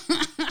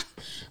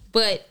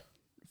 But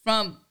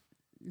from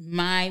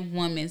my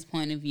woman's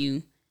point of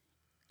view,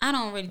 I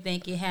don't really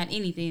think it had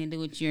anything to do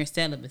with your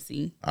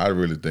celibacy. I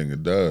really think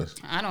it does.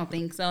 I don't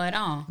think so at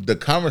all. The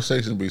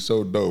conversation be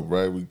so dope,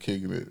 right? We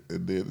kicking it,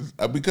 and then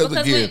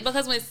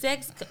because when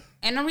sex,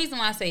 and the reason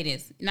why I say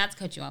this, not to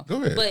cut you off,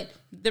 Go ahead. but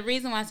the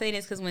reason why I say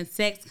this because when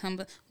sex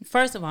comes,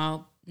 first of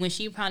all, when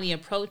she probably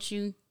approached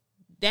you,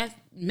 that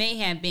may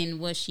have been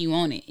what she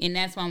wanted, and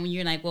that's why when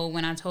you're like, well,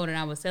 when I told her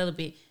I was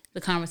celibate,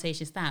 the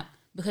conversation stopped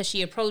because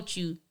she approached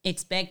you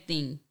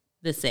expecting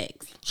the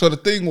sex. So the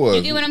thing was,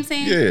 You get what I'm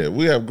saying? Yeah,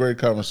 we have great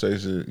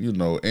conversation,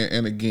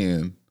 and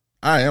again,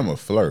 I am a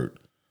flirt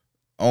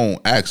on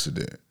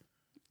accident.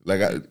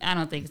 Like I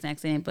don't think it's an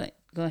accident, but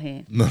go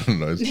ahead. No,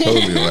 it's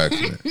totally an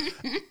accident.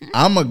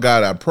 I'm a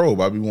guy that probe.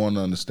 I be wanting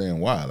to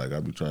understand why. Like I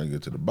be trying to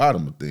get to the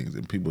bottom of things,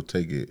 and people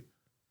take it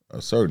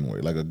a certain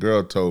way. Like a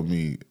girl told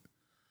me,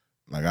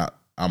 like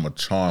I'm a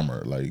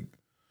charmer. Like,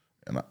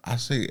 and I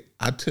say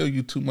I tell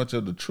you too much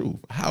of the truth.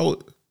 How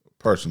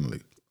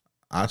personally,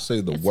 I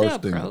say the It's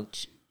worst the thing.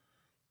 approach.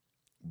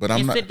 But I'm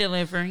It's not. the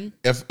delivery.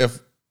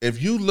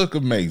 If you look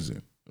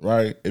amazing,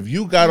 right? If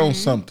you got on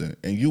something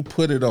and you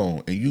put it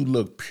on and you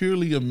look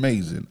purely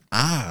amazing,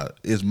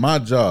 it's my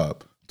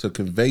job to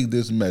convey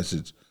this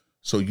message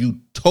so you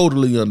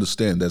totally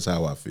understand that's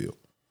how I feel.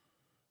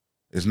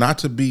 It's not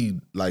to be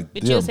like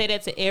But them. you'll say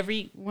that to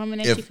every woman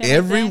that you If feel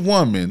every like that?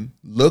 woman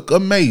look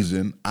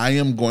amazing, I'm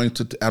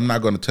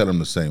not going to tell them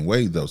the same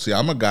way though. See,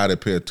 I'm a guy that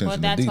pay attention Well,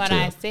 to that's detail. what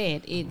I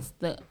said. It's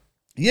the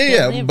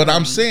Yeah, but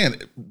I'm delivery.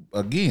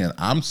 saying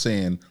I'm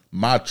saying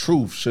my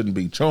truth shouldn't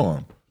be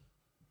charm.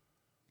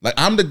 Like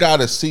I'm the guy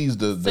that sees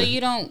the. So you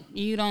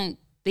don't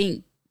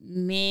think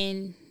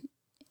men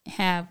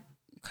have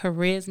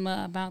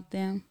charisma about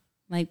them?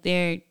 Like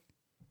they're.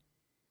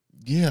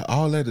 Yeah,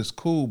 all that is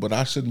cool, but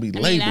I shouldn't be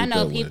I labeled mean, I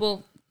know that way.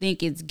 people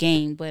think it's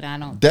game, but I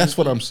don't. That's think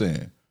what it- I'm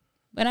saying.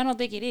 But I don't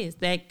think it is.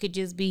 That could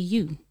just be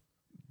you.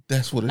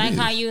 That's what it is. Like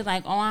how you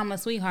like, oh, I'm a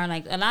sweetheart.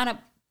 Like a lot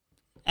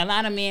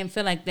of men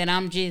feel like that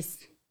I'm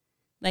just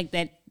like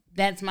that.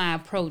 That's my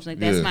approach. Like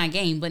that's Yeah. my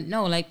game. But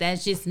no, like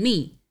that's just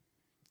me.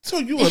 So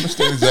you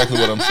understand exactly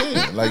what I'm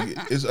saying.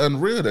 Like it's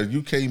unreal that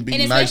you can't be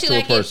And nice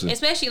especially to a person.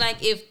 especially like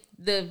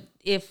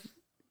if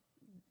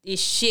it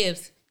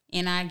shifts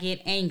and I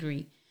get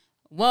angry.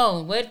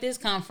 Whoa, where did this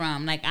come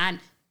from? Like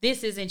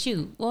this isn't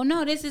you. Well,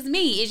 no, this is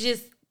me. It's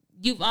just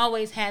you've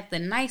always had the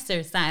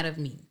nicer side of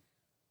me.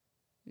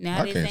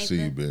 Now I this can't ain't see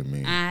the- you being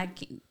mean.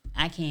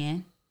 I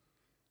can.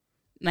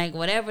 Like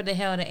whatever the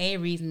hell the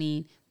Aries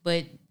mean,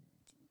 but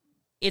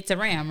it's a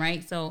ram,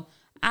 right? So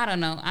I don't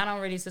know. I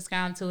don't really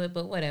subscribe to it,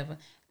 but whatever.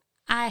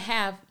 I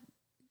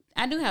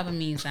do have a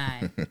mean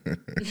side.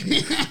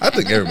 I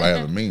think everybody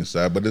have a mean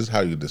side, but this is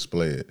how you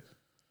display it.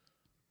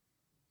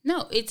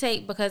 No,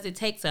 because it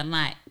takes a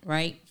lot,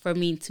 right, for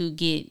me to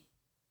get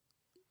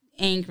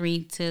angry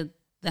to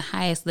the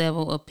highest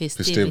level of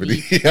festivity.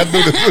 Festivity. I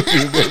knew that's what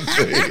you were going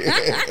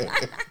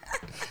to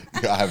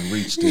say. I have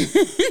reached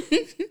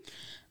it.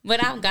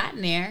 But I've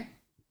gotten there.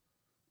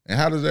 And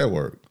how does that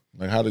work?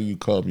 Like, how do you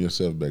calm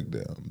yourself back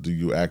down? Do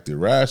you act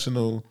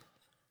irrational?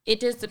 It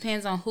just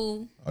depends on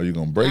who Are you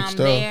going to break I'm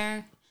stuff?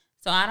 there.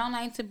 So I don't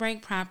like to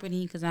break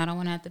property because I don't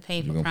want to have to pay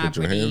You for going to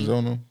property. put your hands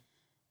on them?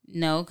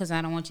 No, because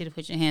I don't want you to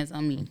put your hands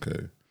on me.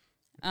 Okay.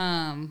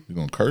 You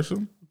going to curse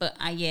him? But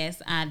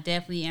yes, I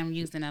definitely am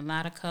using a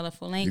lot of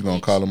colorful language. You going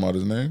to call him out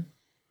his name?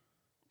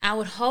 I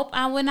would hope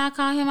I would not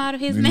call him out of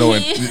his You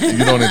name.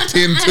 you don't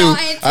intend to.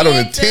 I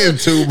don't intend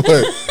to,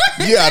 but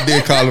yeah, I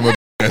did call him a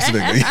ass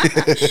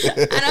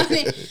nigga. I don't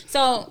think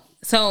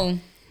so.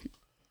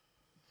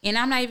 And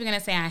I'm not even gonna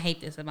say I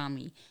hate this about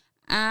me.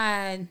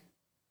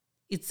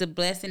 It's a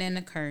blessing and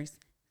a curse.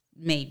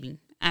 Maybe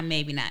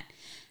not.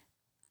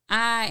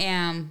 I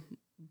am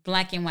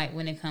black and white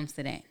when it comes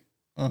to that.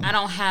 I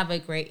don't have a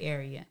gray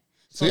area.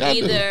 So See, I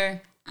do.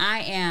 either I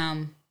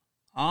am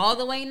all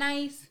the way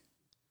nice,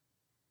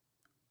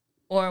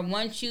 or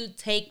once you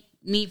take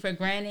me for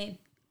granted,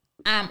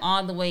 I'm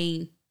all the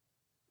way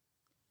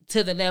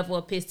to the level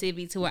of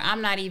festivity to where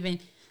I'm not even.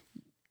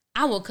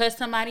 I will cut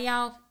somebody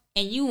off,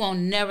 and you won't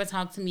never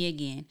talk to me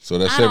again. So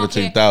that I don't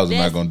care. 17,000 not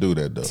That's- going to do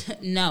that, though.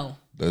 No.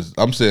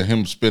 I'm saying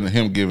him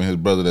giving his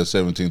brother that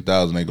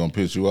 17,000 ain't gonna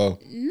piss you off.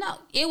 No,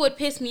 it would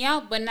piss me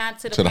off, but not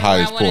to the To the point where I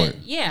highest wanna- point.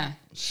 Yeah.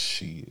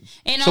 Shit.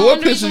 And So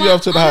what pisses you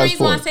off to the highest The only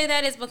reason why I point? say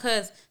that is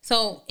because,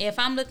 so if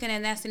I'm looking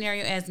at that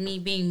scenario as me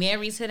being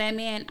married to that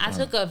man, I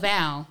took a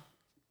vow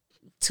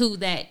to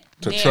that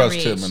To marriage. trust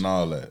him and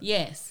all that.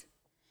 Yes.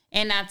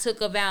 And I took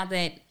a vow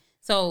that,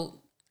 so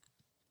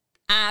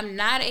I'm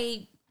not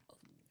saying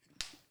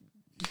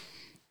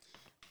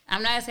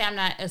I'm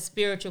not a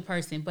spiritual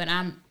person, but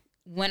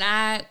when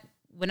I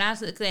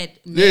look at Yeah,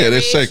 marriage,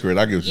 that's sacred.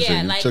 I get what you're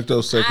saying. You like, took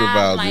those sacred I'm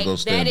vows, like, you're gonna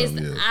stand that up.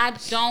 is- Yeah. I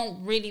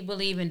don't really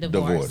believe in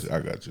divorce. Divorce. I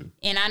got you.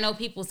 And I know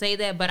people say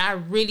that, but I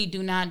really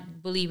do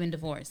not believe in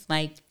divorce.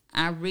 Like,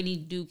 I really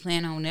do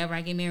plan on whenever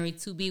I get married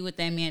to be with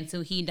that man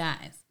until he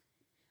dies.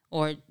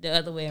 Or the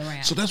other way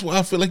around. So that's why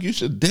I feel like you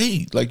should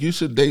date. Like you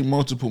should date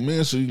multiple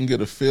men so you can get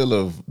a feel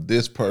of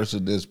this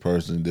person, this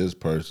person, this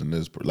person,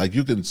 this person. Like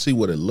you can see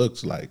what it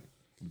looks like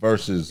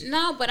versus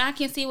No, but I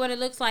can see what it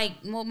looks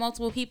like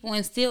multiple people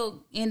and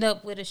still end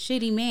up with a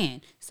shitty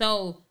man.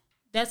 So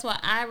that's why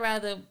I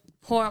rather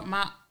pour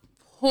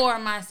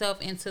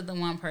myself into the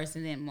one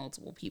person than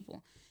multiple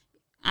people.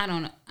 I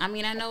don't know. I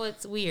mean, I know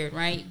it's weird,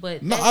 right?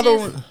 But no, that's I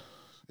don't. just-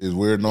 Is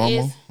weird normal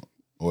It's-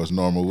 or is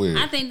normal weird?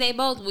 I think they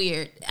both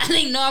weird. I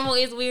think normal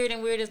is weird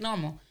and weird is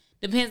normal.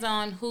 Depends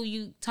on who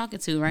you talking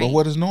to, right? But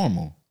what is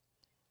normal?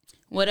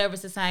 Whatever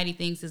society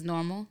thinks is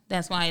normal.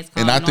 That's why it's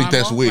called And I think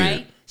that's normal, weird.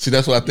 right? See,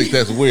 that's why I think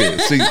that's weird.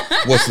 See,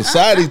 what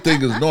society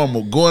think is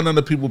normal, going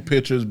under people's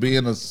pictures,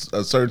 being a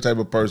certain type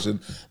of person,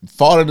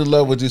 falling in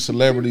love with these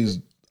celebrities'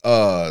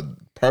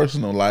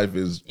 personal life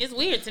is It's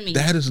weird to me.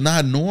 that is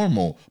not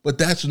normal. But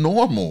that's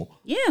normal.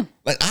 Yeah.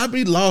 Like I'd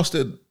be lost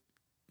at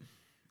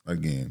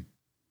again.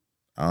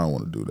 I don't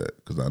want to do that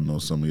because I know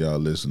some of y'all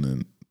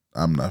listening.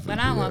 I'm not. But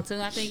finna I do want that.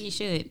 to. I think you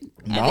should.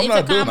 No, it's I'm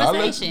not a doing it. I'll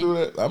let you conversation. do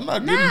that. I'm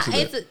not getting Nah, into that.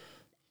 it's a.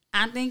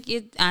 I think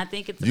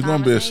it's a You're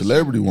gonna be a conversation.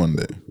 celebrity one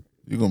day.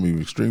 You're gonna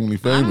be extremely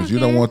famous. don't You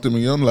don't care. want them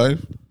in your life.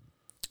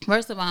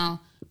 First of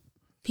all,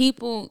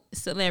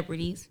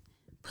 celebrities,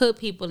 put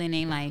people in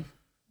their life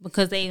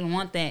because they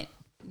want that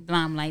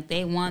limelight.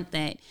 They want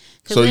that.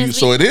 'Cause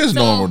So it is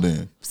normal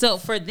then. So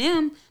for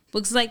them,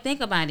 because like think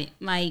about it,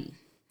 like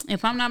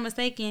if I'm not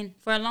mistaken,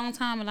 for a long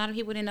time, a lot of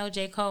people didn't know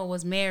J. Cole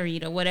was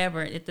married or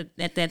whatever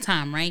at that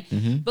time, right?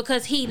 Mm-hmm.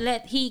 Because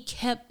he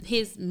kept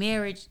his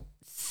marriage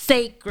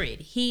sacred.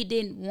 He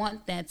didn't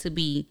want that to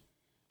be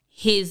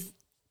his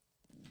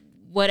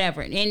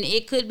whatever, and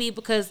it could be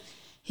because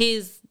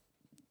his.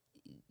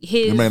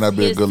 It may not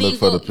be a good look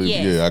for the people.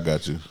 Yes. Yeah, I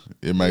got you.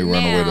 It may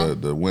run Now- away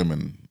the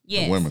women,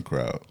 Yes. the women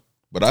crowd.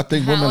 But I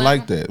think women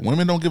like that.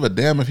 Women don't give a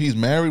damn if he's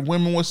married.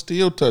 Women will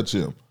still touch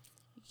him.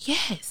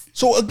 Yes.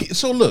 So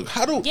look,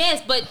 how do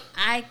Yes, but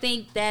I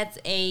think that's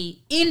a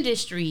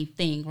industry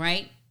thing,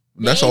 right?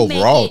 That's They make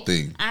overall it-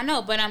 thing. I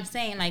know, but I'm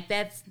saying like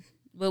that's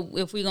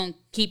if we're gonna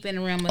keep in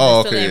the realm of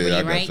Oh, the okay, celebrity, yeah,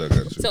 I got right? you, I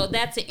got you. So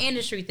that's an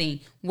industry thing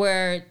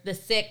where the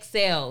sex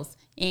sells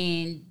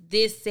and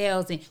this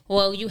sells, and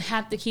well, you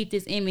have to keep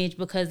this image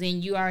because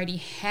then you already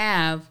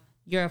have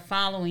your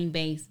following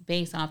base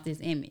based off this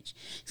image.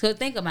 So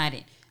think about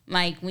it,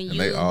 like when and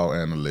you they all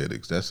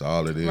analytics. That's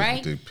all it is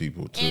Right? with the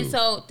people too. And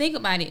so think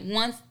about it.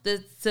 Once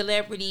the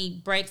celebrity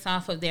breaks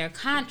off of their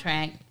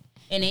contract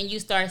and then you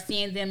start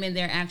seeing them in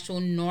their actual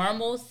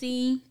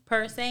normalcy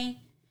per se,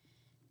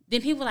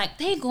 then people are like,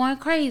 they going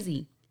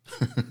crazy.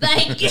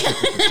 Like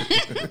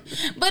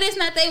but it's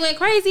not they went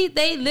crazy.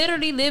 They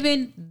literally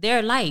living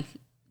their life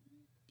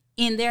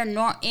in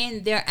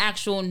their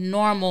actual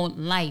normal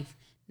life,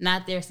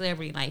 not their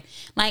celebrity life.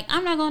 Like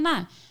I'm not gonna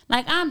lie.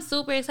 Like I'm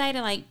super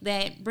excited like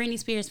that Britney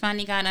Spears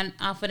finally got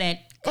off of that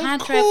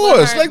contract of course,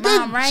 with her like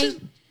mom, that.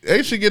 right?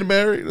 Ain't she getting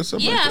married or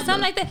something? Yeah, like that,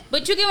 something like that.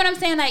 But you get what I'm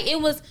saying? Like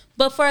it was,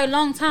 but for a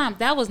long time,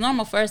 that was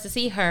normal for us to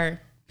see her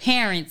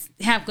parents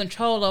have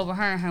control over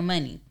her and her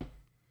money.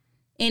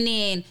 And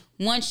then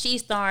once she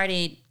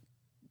started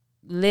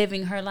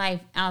living her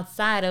life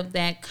outside of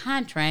that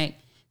contract,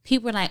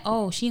 people were like,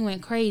 oh, she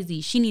went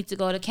crazy. She needs to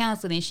go to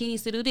counseling. She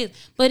needs to do this.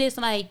 But it's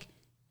like,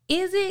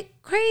 is it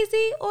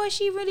crazy or is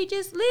she really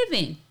just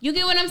living? You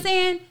get what I'm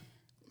saying?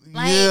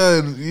 Like,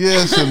 yeah,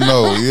 yes and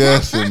no,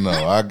 yes and no.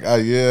 I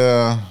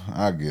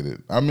get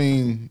it. I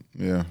mean,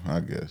 yeah, I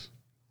guess.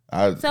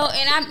 I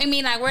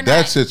mean, like we're That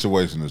not.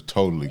 situation is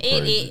totally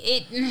crazy.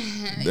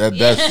 It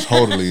That's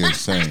totally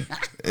insane.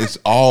 It's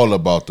all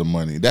about the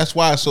money. That's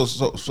why. So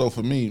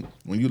for me,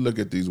 when you look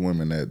at these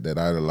women that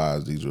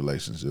idolize these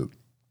relationships,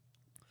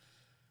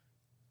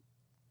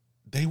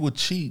 they would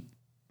cheat.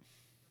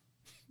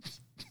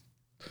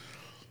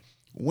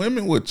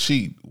 Women would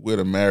cheat with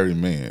a married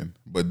man,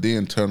 but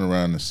then turn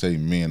around and say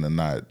men are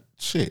not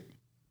shit.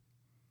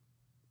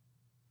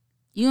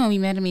 You gonna be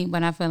mad at me,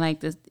 but I feel like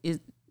this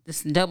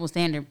double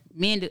standard.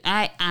 Men do.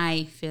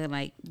 I feel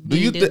like. Do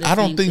you? men the I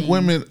don't same think thing.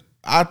 women.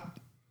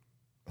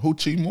 Who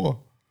cheat more?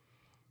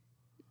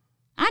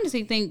 I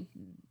honestly think.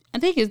 I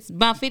think it's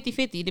about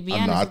 50-50, to be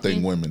honest. No, I with think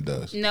you. women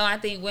does No, I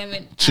think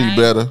women cheat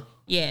better.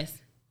 Yes.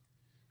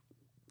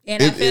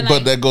 And I feel But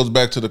like, that goes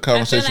back to the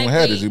conversation like we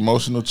had. we- Is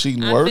emotional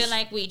cheating I worse? feel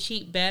like we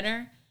cheat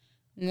better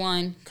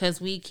One,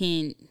 because we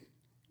can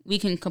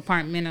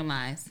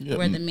compartmentalize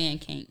where the man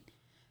can't,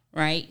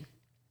 right?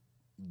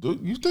 Do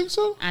you think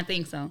so? I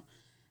think so.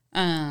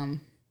 Y'all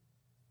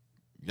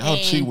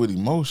And cheat with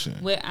emotion.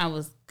 Where I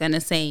was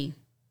gonna say,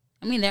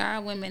 I mean, there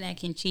are women that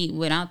can cheat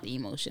without the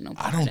emotional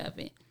part of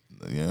it.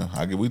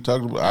 Yeah, we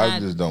talked about. I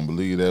just don't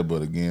believe that,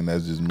 but again,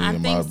 that's just me I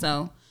and think my.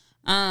 so.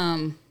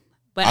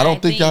 But I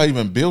don't think y'all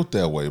even built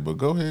that way. But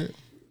go ahead.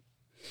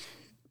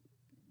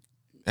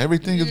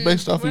 Everything is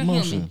based off we're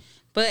emotion. human.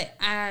 But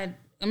I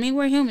mean,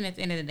 we're human at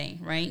the end of the day,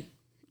 right?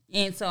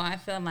 And so I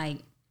feel like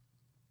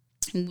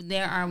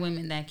there are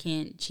women that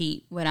can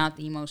cheat without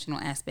the emotional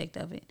aspect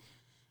of it.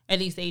 At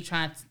least they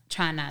try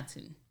not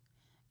to.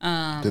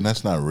 Then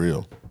that's not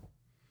real.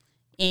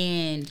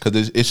 And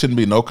Because it shouldn't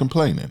be no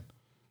complaining.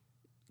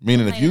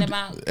 Meaning, Complaining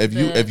about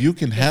if you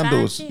can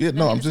handle side it, chick?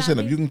 no, I mean, I'm the just side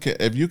saying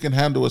if you can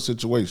handle a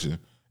situation,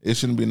 it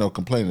shouldn't be no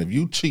complaining. If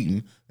you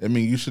cheating, I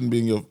mean, you shouldn't be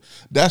in your.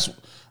 That's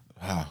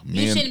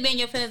you shouldn't be in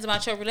your feelings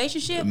about your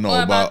relationship no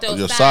or about your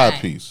your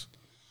side piece.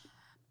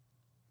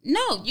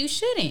 No, you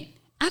shouldn't.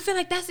 I feel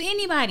like that's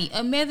anybody.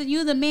 Whether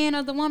you the man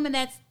or the woman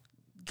that's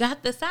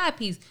got the side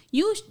piece.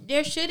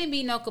 There shouldn't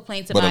be no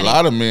complaints about it. But a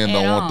lot of men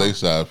don't want all. their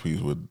side piece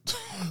with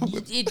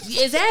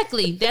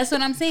Exactly. That's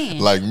what I'm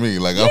saying. like me.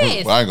 Like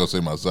Yes. I ain't gonna say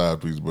my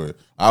side piece, but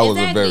I was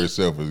a Exactly. very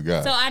selfish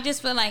guy. So I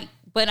just feel like,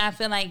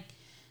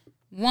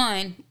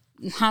 one,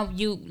 how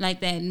you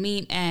like that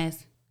meme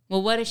asks,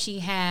 well, what does she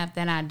have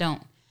that I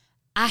don't?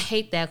 I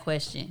hate that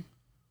question.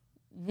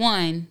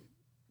 One,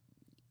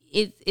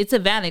 it's a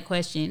valid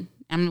question.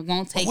 I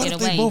won't take what it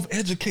if away. they both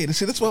educated?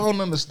 See, that's why I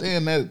don't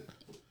understand that.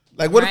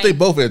 Like, what if they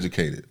both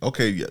educated?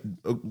 Okay,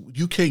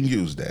 you can't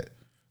use that.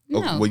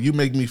 Okay, No. well, you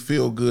make me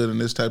feel good in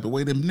this type of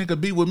way, then nigga,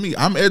 be with me.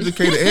 I'm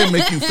educated and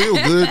make you feel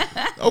good.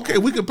 Okay,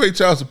 we can pay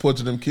child support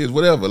to them kids,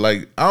 whatever.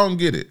 Like, I don't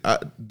get it.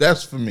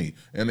 That's for me.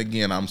 And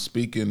again, I'm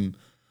speaking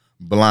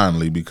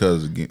blindly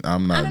because again,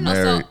 I'm I not don't know.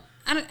 married.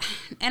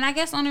 And I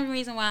guess the only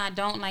reason why I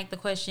don't like the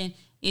question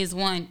is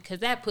one, because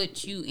that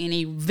puts you in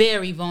a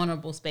very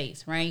vulnerable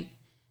space, right?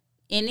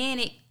 And then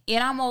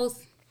it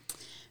almost,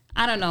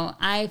 I don't know.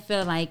 I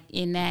feel like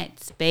in that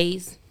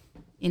space,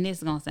 and this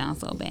is gonna sound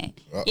so bad.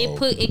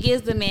 It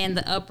gives the man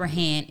the upper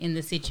hand in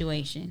the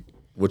situation.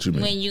 What you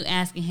mean? When you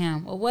asking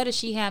him, well, what does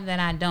she have that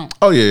I don't?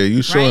 Oh yeah,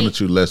 you showing Right? that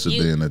you lesser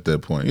than at that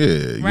point. Yeah,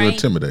 you're Right?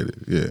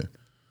 intimidated. Yeah.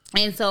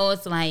 And so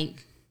it's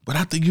like, But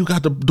I think you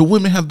got the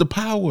women have the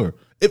power.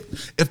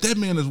 If that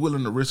man is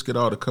willing to risk it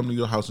all to come to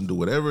your house and do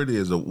whatever it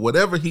is or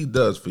whatever he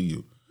does for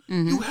you,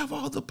 you have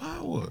all the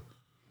power.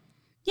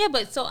 yeah,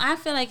 but so I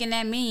feel like in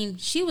that meme,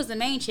 she was the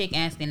main chick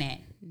asking that,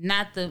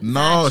 not the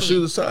No, side she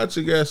chick. was a side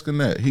chick asking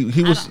that.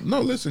 He was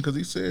no listen because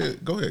he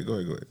said, go ahead,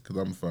 because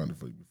I'm gonna find it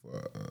for you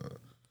before.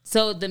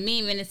 So the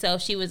meme in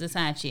itself, she was a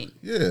side chick.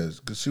 Yes,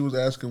 because she was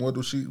asking, what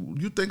do she?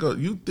 You think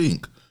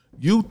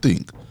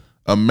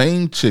a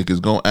main chick is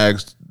gonna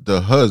ask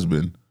the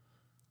husband,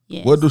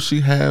 Yes. what does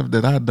she have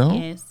that I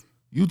don't? Yes.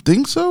 You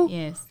think so?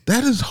 Yes.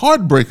 That is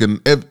heartbreaking.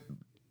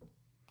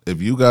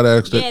 If you gotta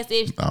ask that,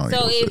 Yes. I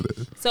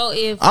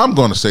ain't I'm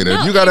gonna say that.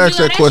 If you gotta ask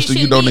that question,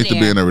 you don't need to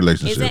be in a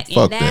relationship. Exactly.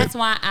 Fuck and that's that.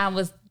 why I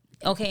was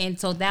okay. And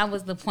so that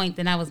was the point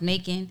that I was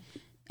making.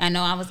 I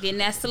know I was getting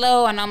that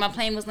slow. I know my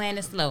plane was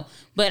landing slow,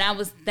 but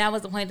that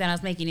was the point that I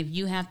was making. If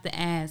you have to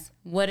ask,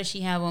 what does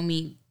she have on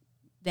me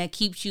that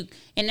keeps you?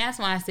 And that's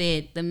why I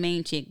said the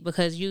main chick,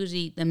 because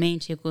usually the main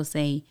chick will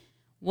say,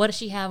 what does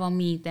she have on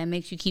me that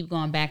makes you keep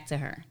going back to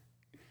her?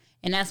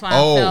 And that's why I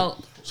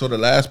felt. So the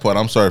last part,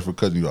 I'm sorry for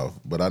cutting you off,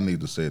 but I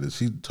need to say this.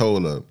 He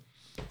told her,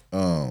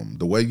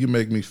 the way you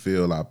make me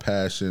feel, our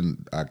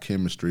passion, our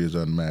chemistry is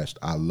unmatched.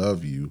 I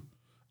love you.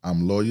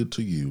 I'm loyal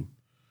to you,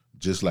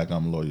 just like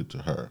I'm loyal to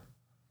her.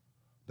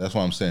 That's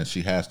why I'm saying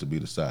she has to be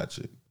the side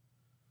chick.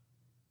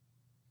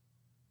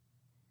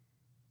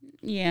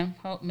 Yeah,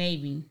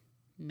 maybe.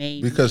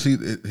 Because he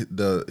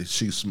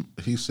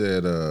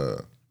said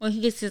Well,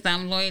 he gets says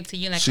I'm loyal to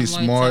you, like she's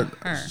I'm loyal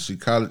smart. to her.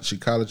 She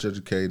college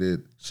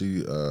educated.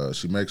 She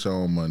makes her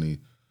own money.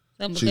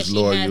 So because she's she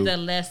loyal, has the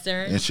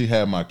lesser. and she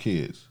had my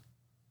kids.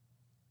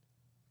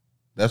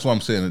 That's why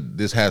I'm saying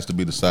this has to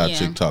be the side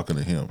chick talking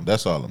to him.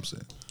 That's all I'm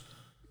saying.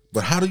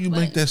 But how do you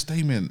make that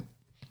statement?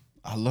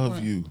 I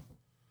love you.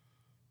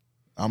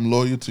 I'm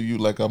loyal to you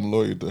like I'm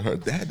loyal to her.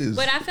 That is.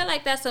 But I feel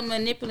like that's a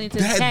manipulative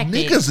that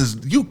tactic. niggas is.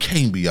 You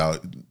can't be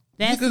out.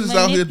 That's niggas is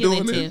out here doing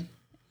manipulative. this.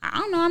 I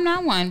don't know. I'm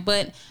not one,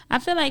 but I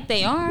feel like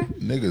they are.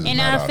 Niggas is and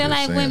not I out feel here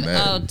like saying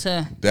women.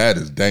 that. That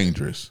is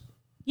dangerous.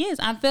 Yes,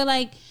 I feel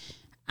like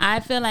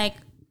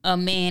a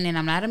man, and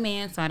I'm not a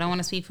man, so I don't want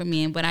to speak for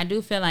men, but I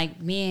do feel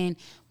like men,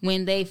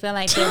 when they feel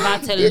like they're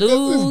about to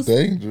lose,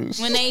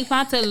 dangerous. when they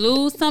about to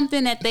lose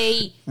something that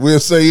they We'll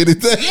say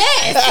anything.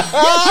 yes,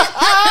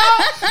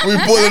 We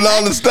pulling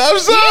all the stop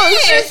signs.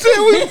 Yes. She said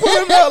we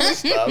pulling all the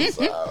stop signs.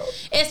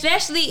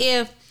 especially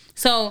if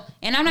so,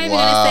 and I'm not even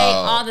gonna say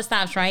all the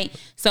stops, right?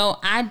 So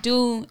I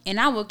do, and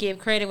I will give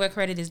credit where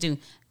credit is due.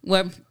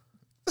 Where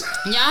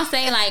Y'all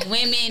say like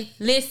women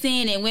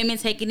listen and women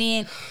take it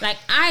in. Like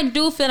I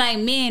do feel like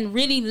men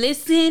really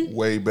listen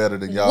way better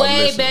than y'all.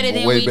 Way listen, better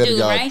than way we better do,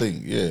 y'all right?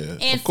 think. Yeah,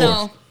 And of course.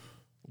 so,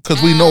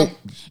 because we know.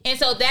 and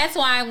so that's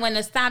why when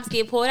the stops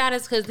get pulled out,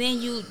 is because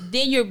then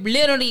you're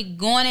literally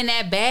going in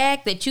that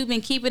bag that you've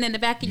been keeping in the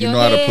back of You your know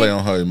head. how to play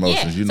on her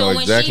emotions. You know when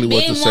exactly she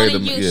what been to say to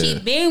wanting me. you, Yeah. She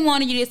been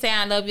wanting you to say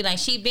I love you. Like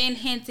she been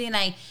hinting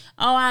like,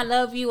 oh I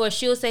love you, or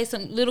she'll say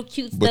some little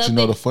cute But stuff. you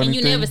know the and funny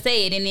you thing? never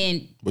say it, and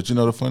then But you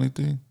know the funny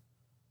thing?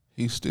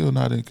 He's still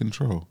not in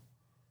control.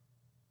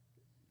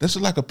 This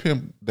is like a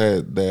pimp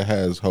that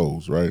has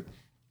hoes, right?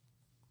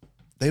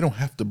 They don't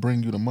have to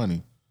bring you the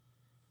money.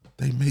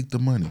 They make the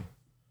money.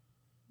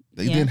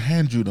 They Yeah. then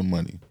hand you the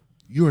money.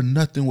 You're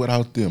nothing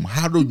without them.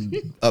 How do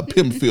a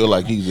pimp feel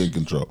like he's in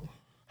control?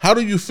 How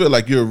do you feel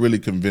like you're really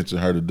convincing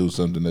her to do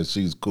something that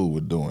she's cool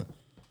with doing?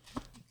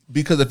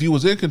 Because if you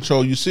was in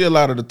control, you see a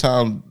lot of the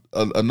time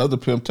another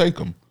pimp take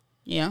them.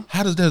 yeah,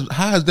 How is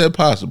that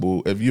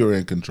possible if you're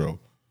in control?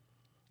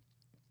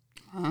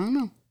 I don't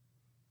know.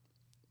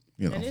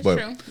 You know, That is but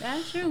true.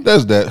 That's true.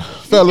 that's that.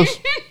 Fellas,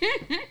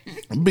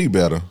 be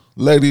better.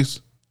 Ladies,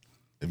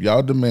 if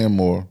y'all demand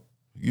more,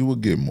 you will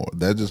get more.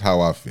 That's just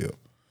how I feel.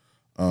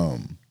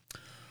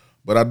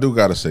 But I do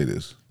gotta say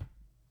this.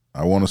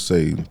 I want to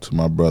say to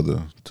my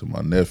brother, to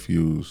my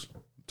nephews,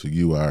 to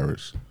you,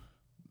 Iris,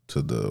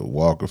 to the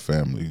Walker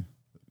family,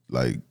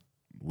 like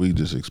we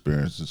just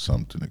experienced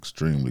something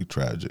extremely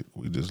tragic.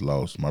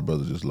 My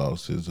brother just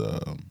lost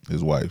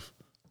his wife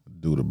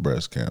due to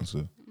breast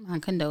cancer. My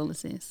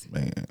condolences.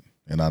 Man,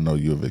 and I know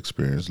you have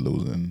experienced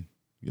losing,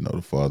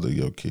 the father of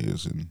your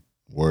kids, and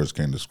words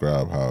can't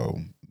describe how,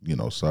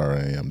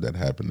 sorry I am that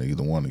happened to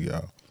either one of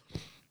y'all.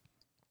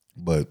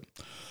 But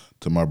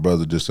to my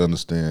brother, just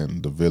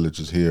understand the village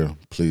is here.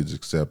 Please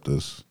accept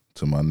us.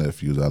 To my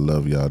nephews, I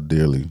love y'all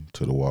dearly.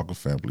 To the Walker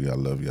family, I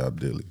love y'all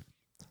dearly.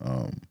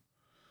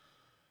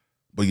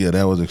 But yeah,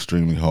 that was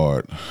extremely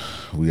hard.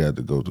 We had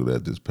to go through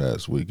that this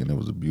past week, and it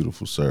was a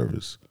beautiful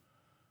service.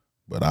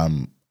 But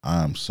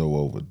I'm so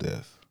over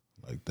death.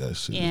 Like that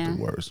shit is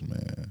the worst,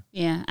 man.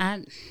 Yeah,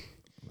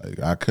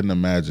 I couldn't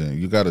imagine.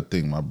 You got to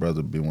think, my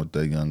brother been with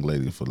that young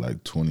lady for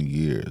like 20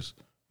 years.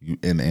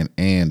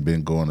 And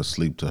been going to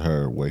sleep to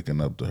her,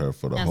 waking up to her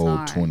for the whole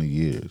hard. 20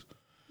 years.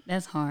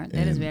 That's hard.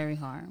 That is very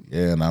hard.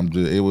 Yeah, and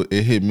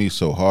it hit me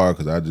so hard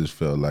because I just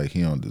felt like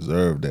he don't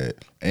deserve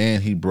that.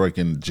 And he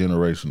breaking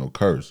generational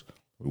curse.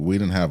 We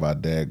didn't have our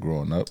dad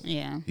growing up.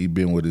 Yeah. He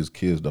been with his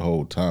kids the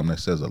whole time. That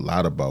says a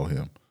lot about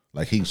him.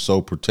 Like he's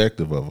so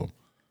protective of them.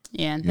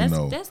 Yeah,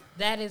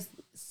 that is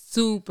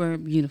super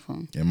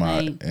beautiful. And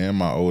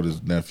my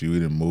oldest nephew, he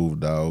done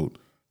moved out,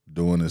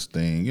 doing his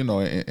thing,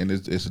 and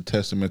it's a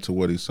testament to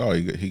what he saw.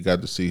 He got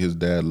to see his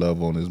dad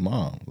love on his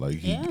mom, and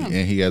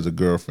he has a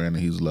girlfriend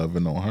and he's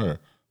loving on her.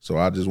 So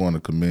I just want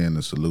to commend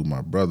and salute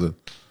my brother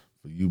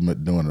for you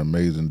doing an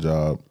amazing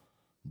job,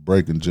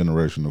 breaking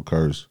generational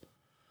curse.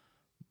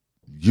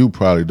 You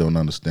probably don't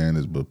understand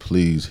this, but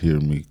please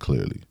hear me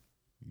clearly.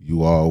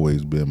 You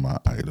always been my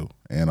idol,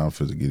 and I'm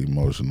finna get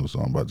emotional, so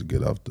I'm about to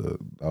get off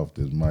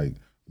this mic.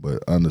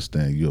 But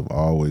understand, you have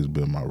always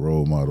been my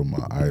role model,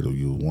 my idol.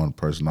 You were one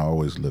person I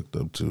always looked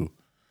up to,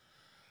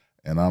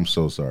 and I'm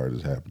so sorry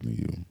this happened to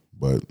you.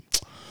 But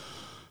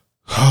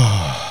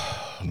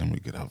let me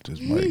get off this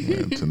mic,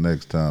 man. Till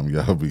next time,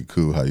 y'all be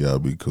cool. How y'all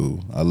be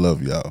cool? I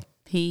love y'all.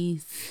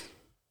 Peace.